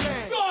all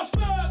change.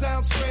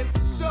 Sounds strange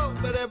for sure,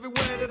 but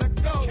everywhere that I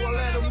go, I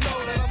let them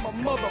know that I'm a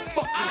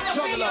motherfucking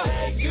juggalo.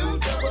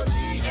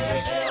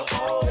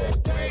 J-U-G-A-L-O.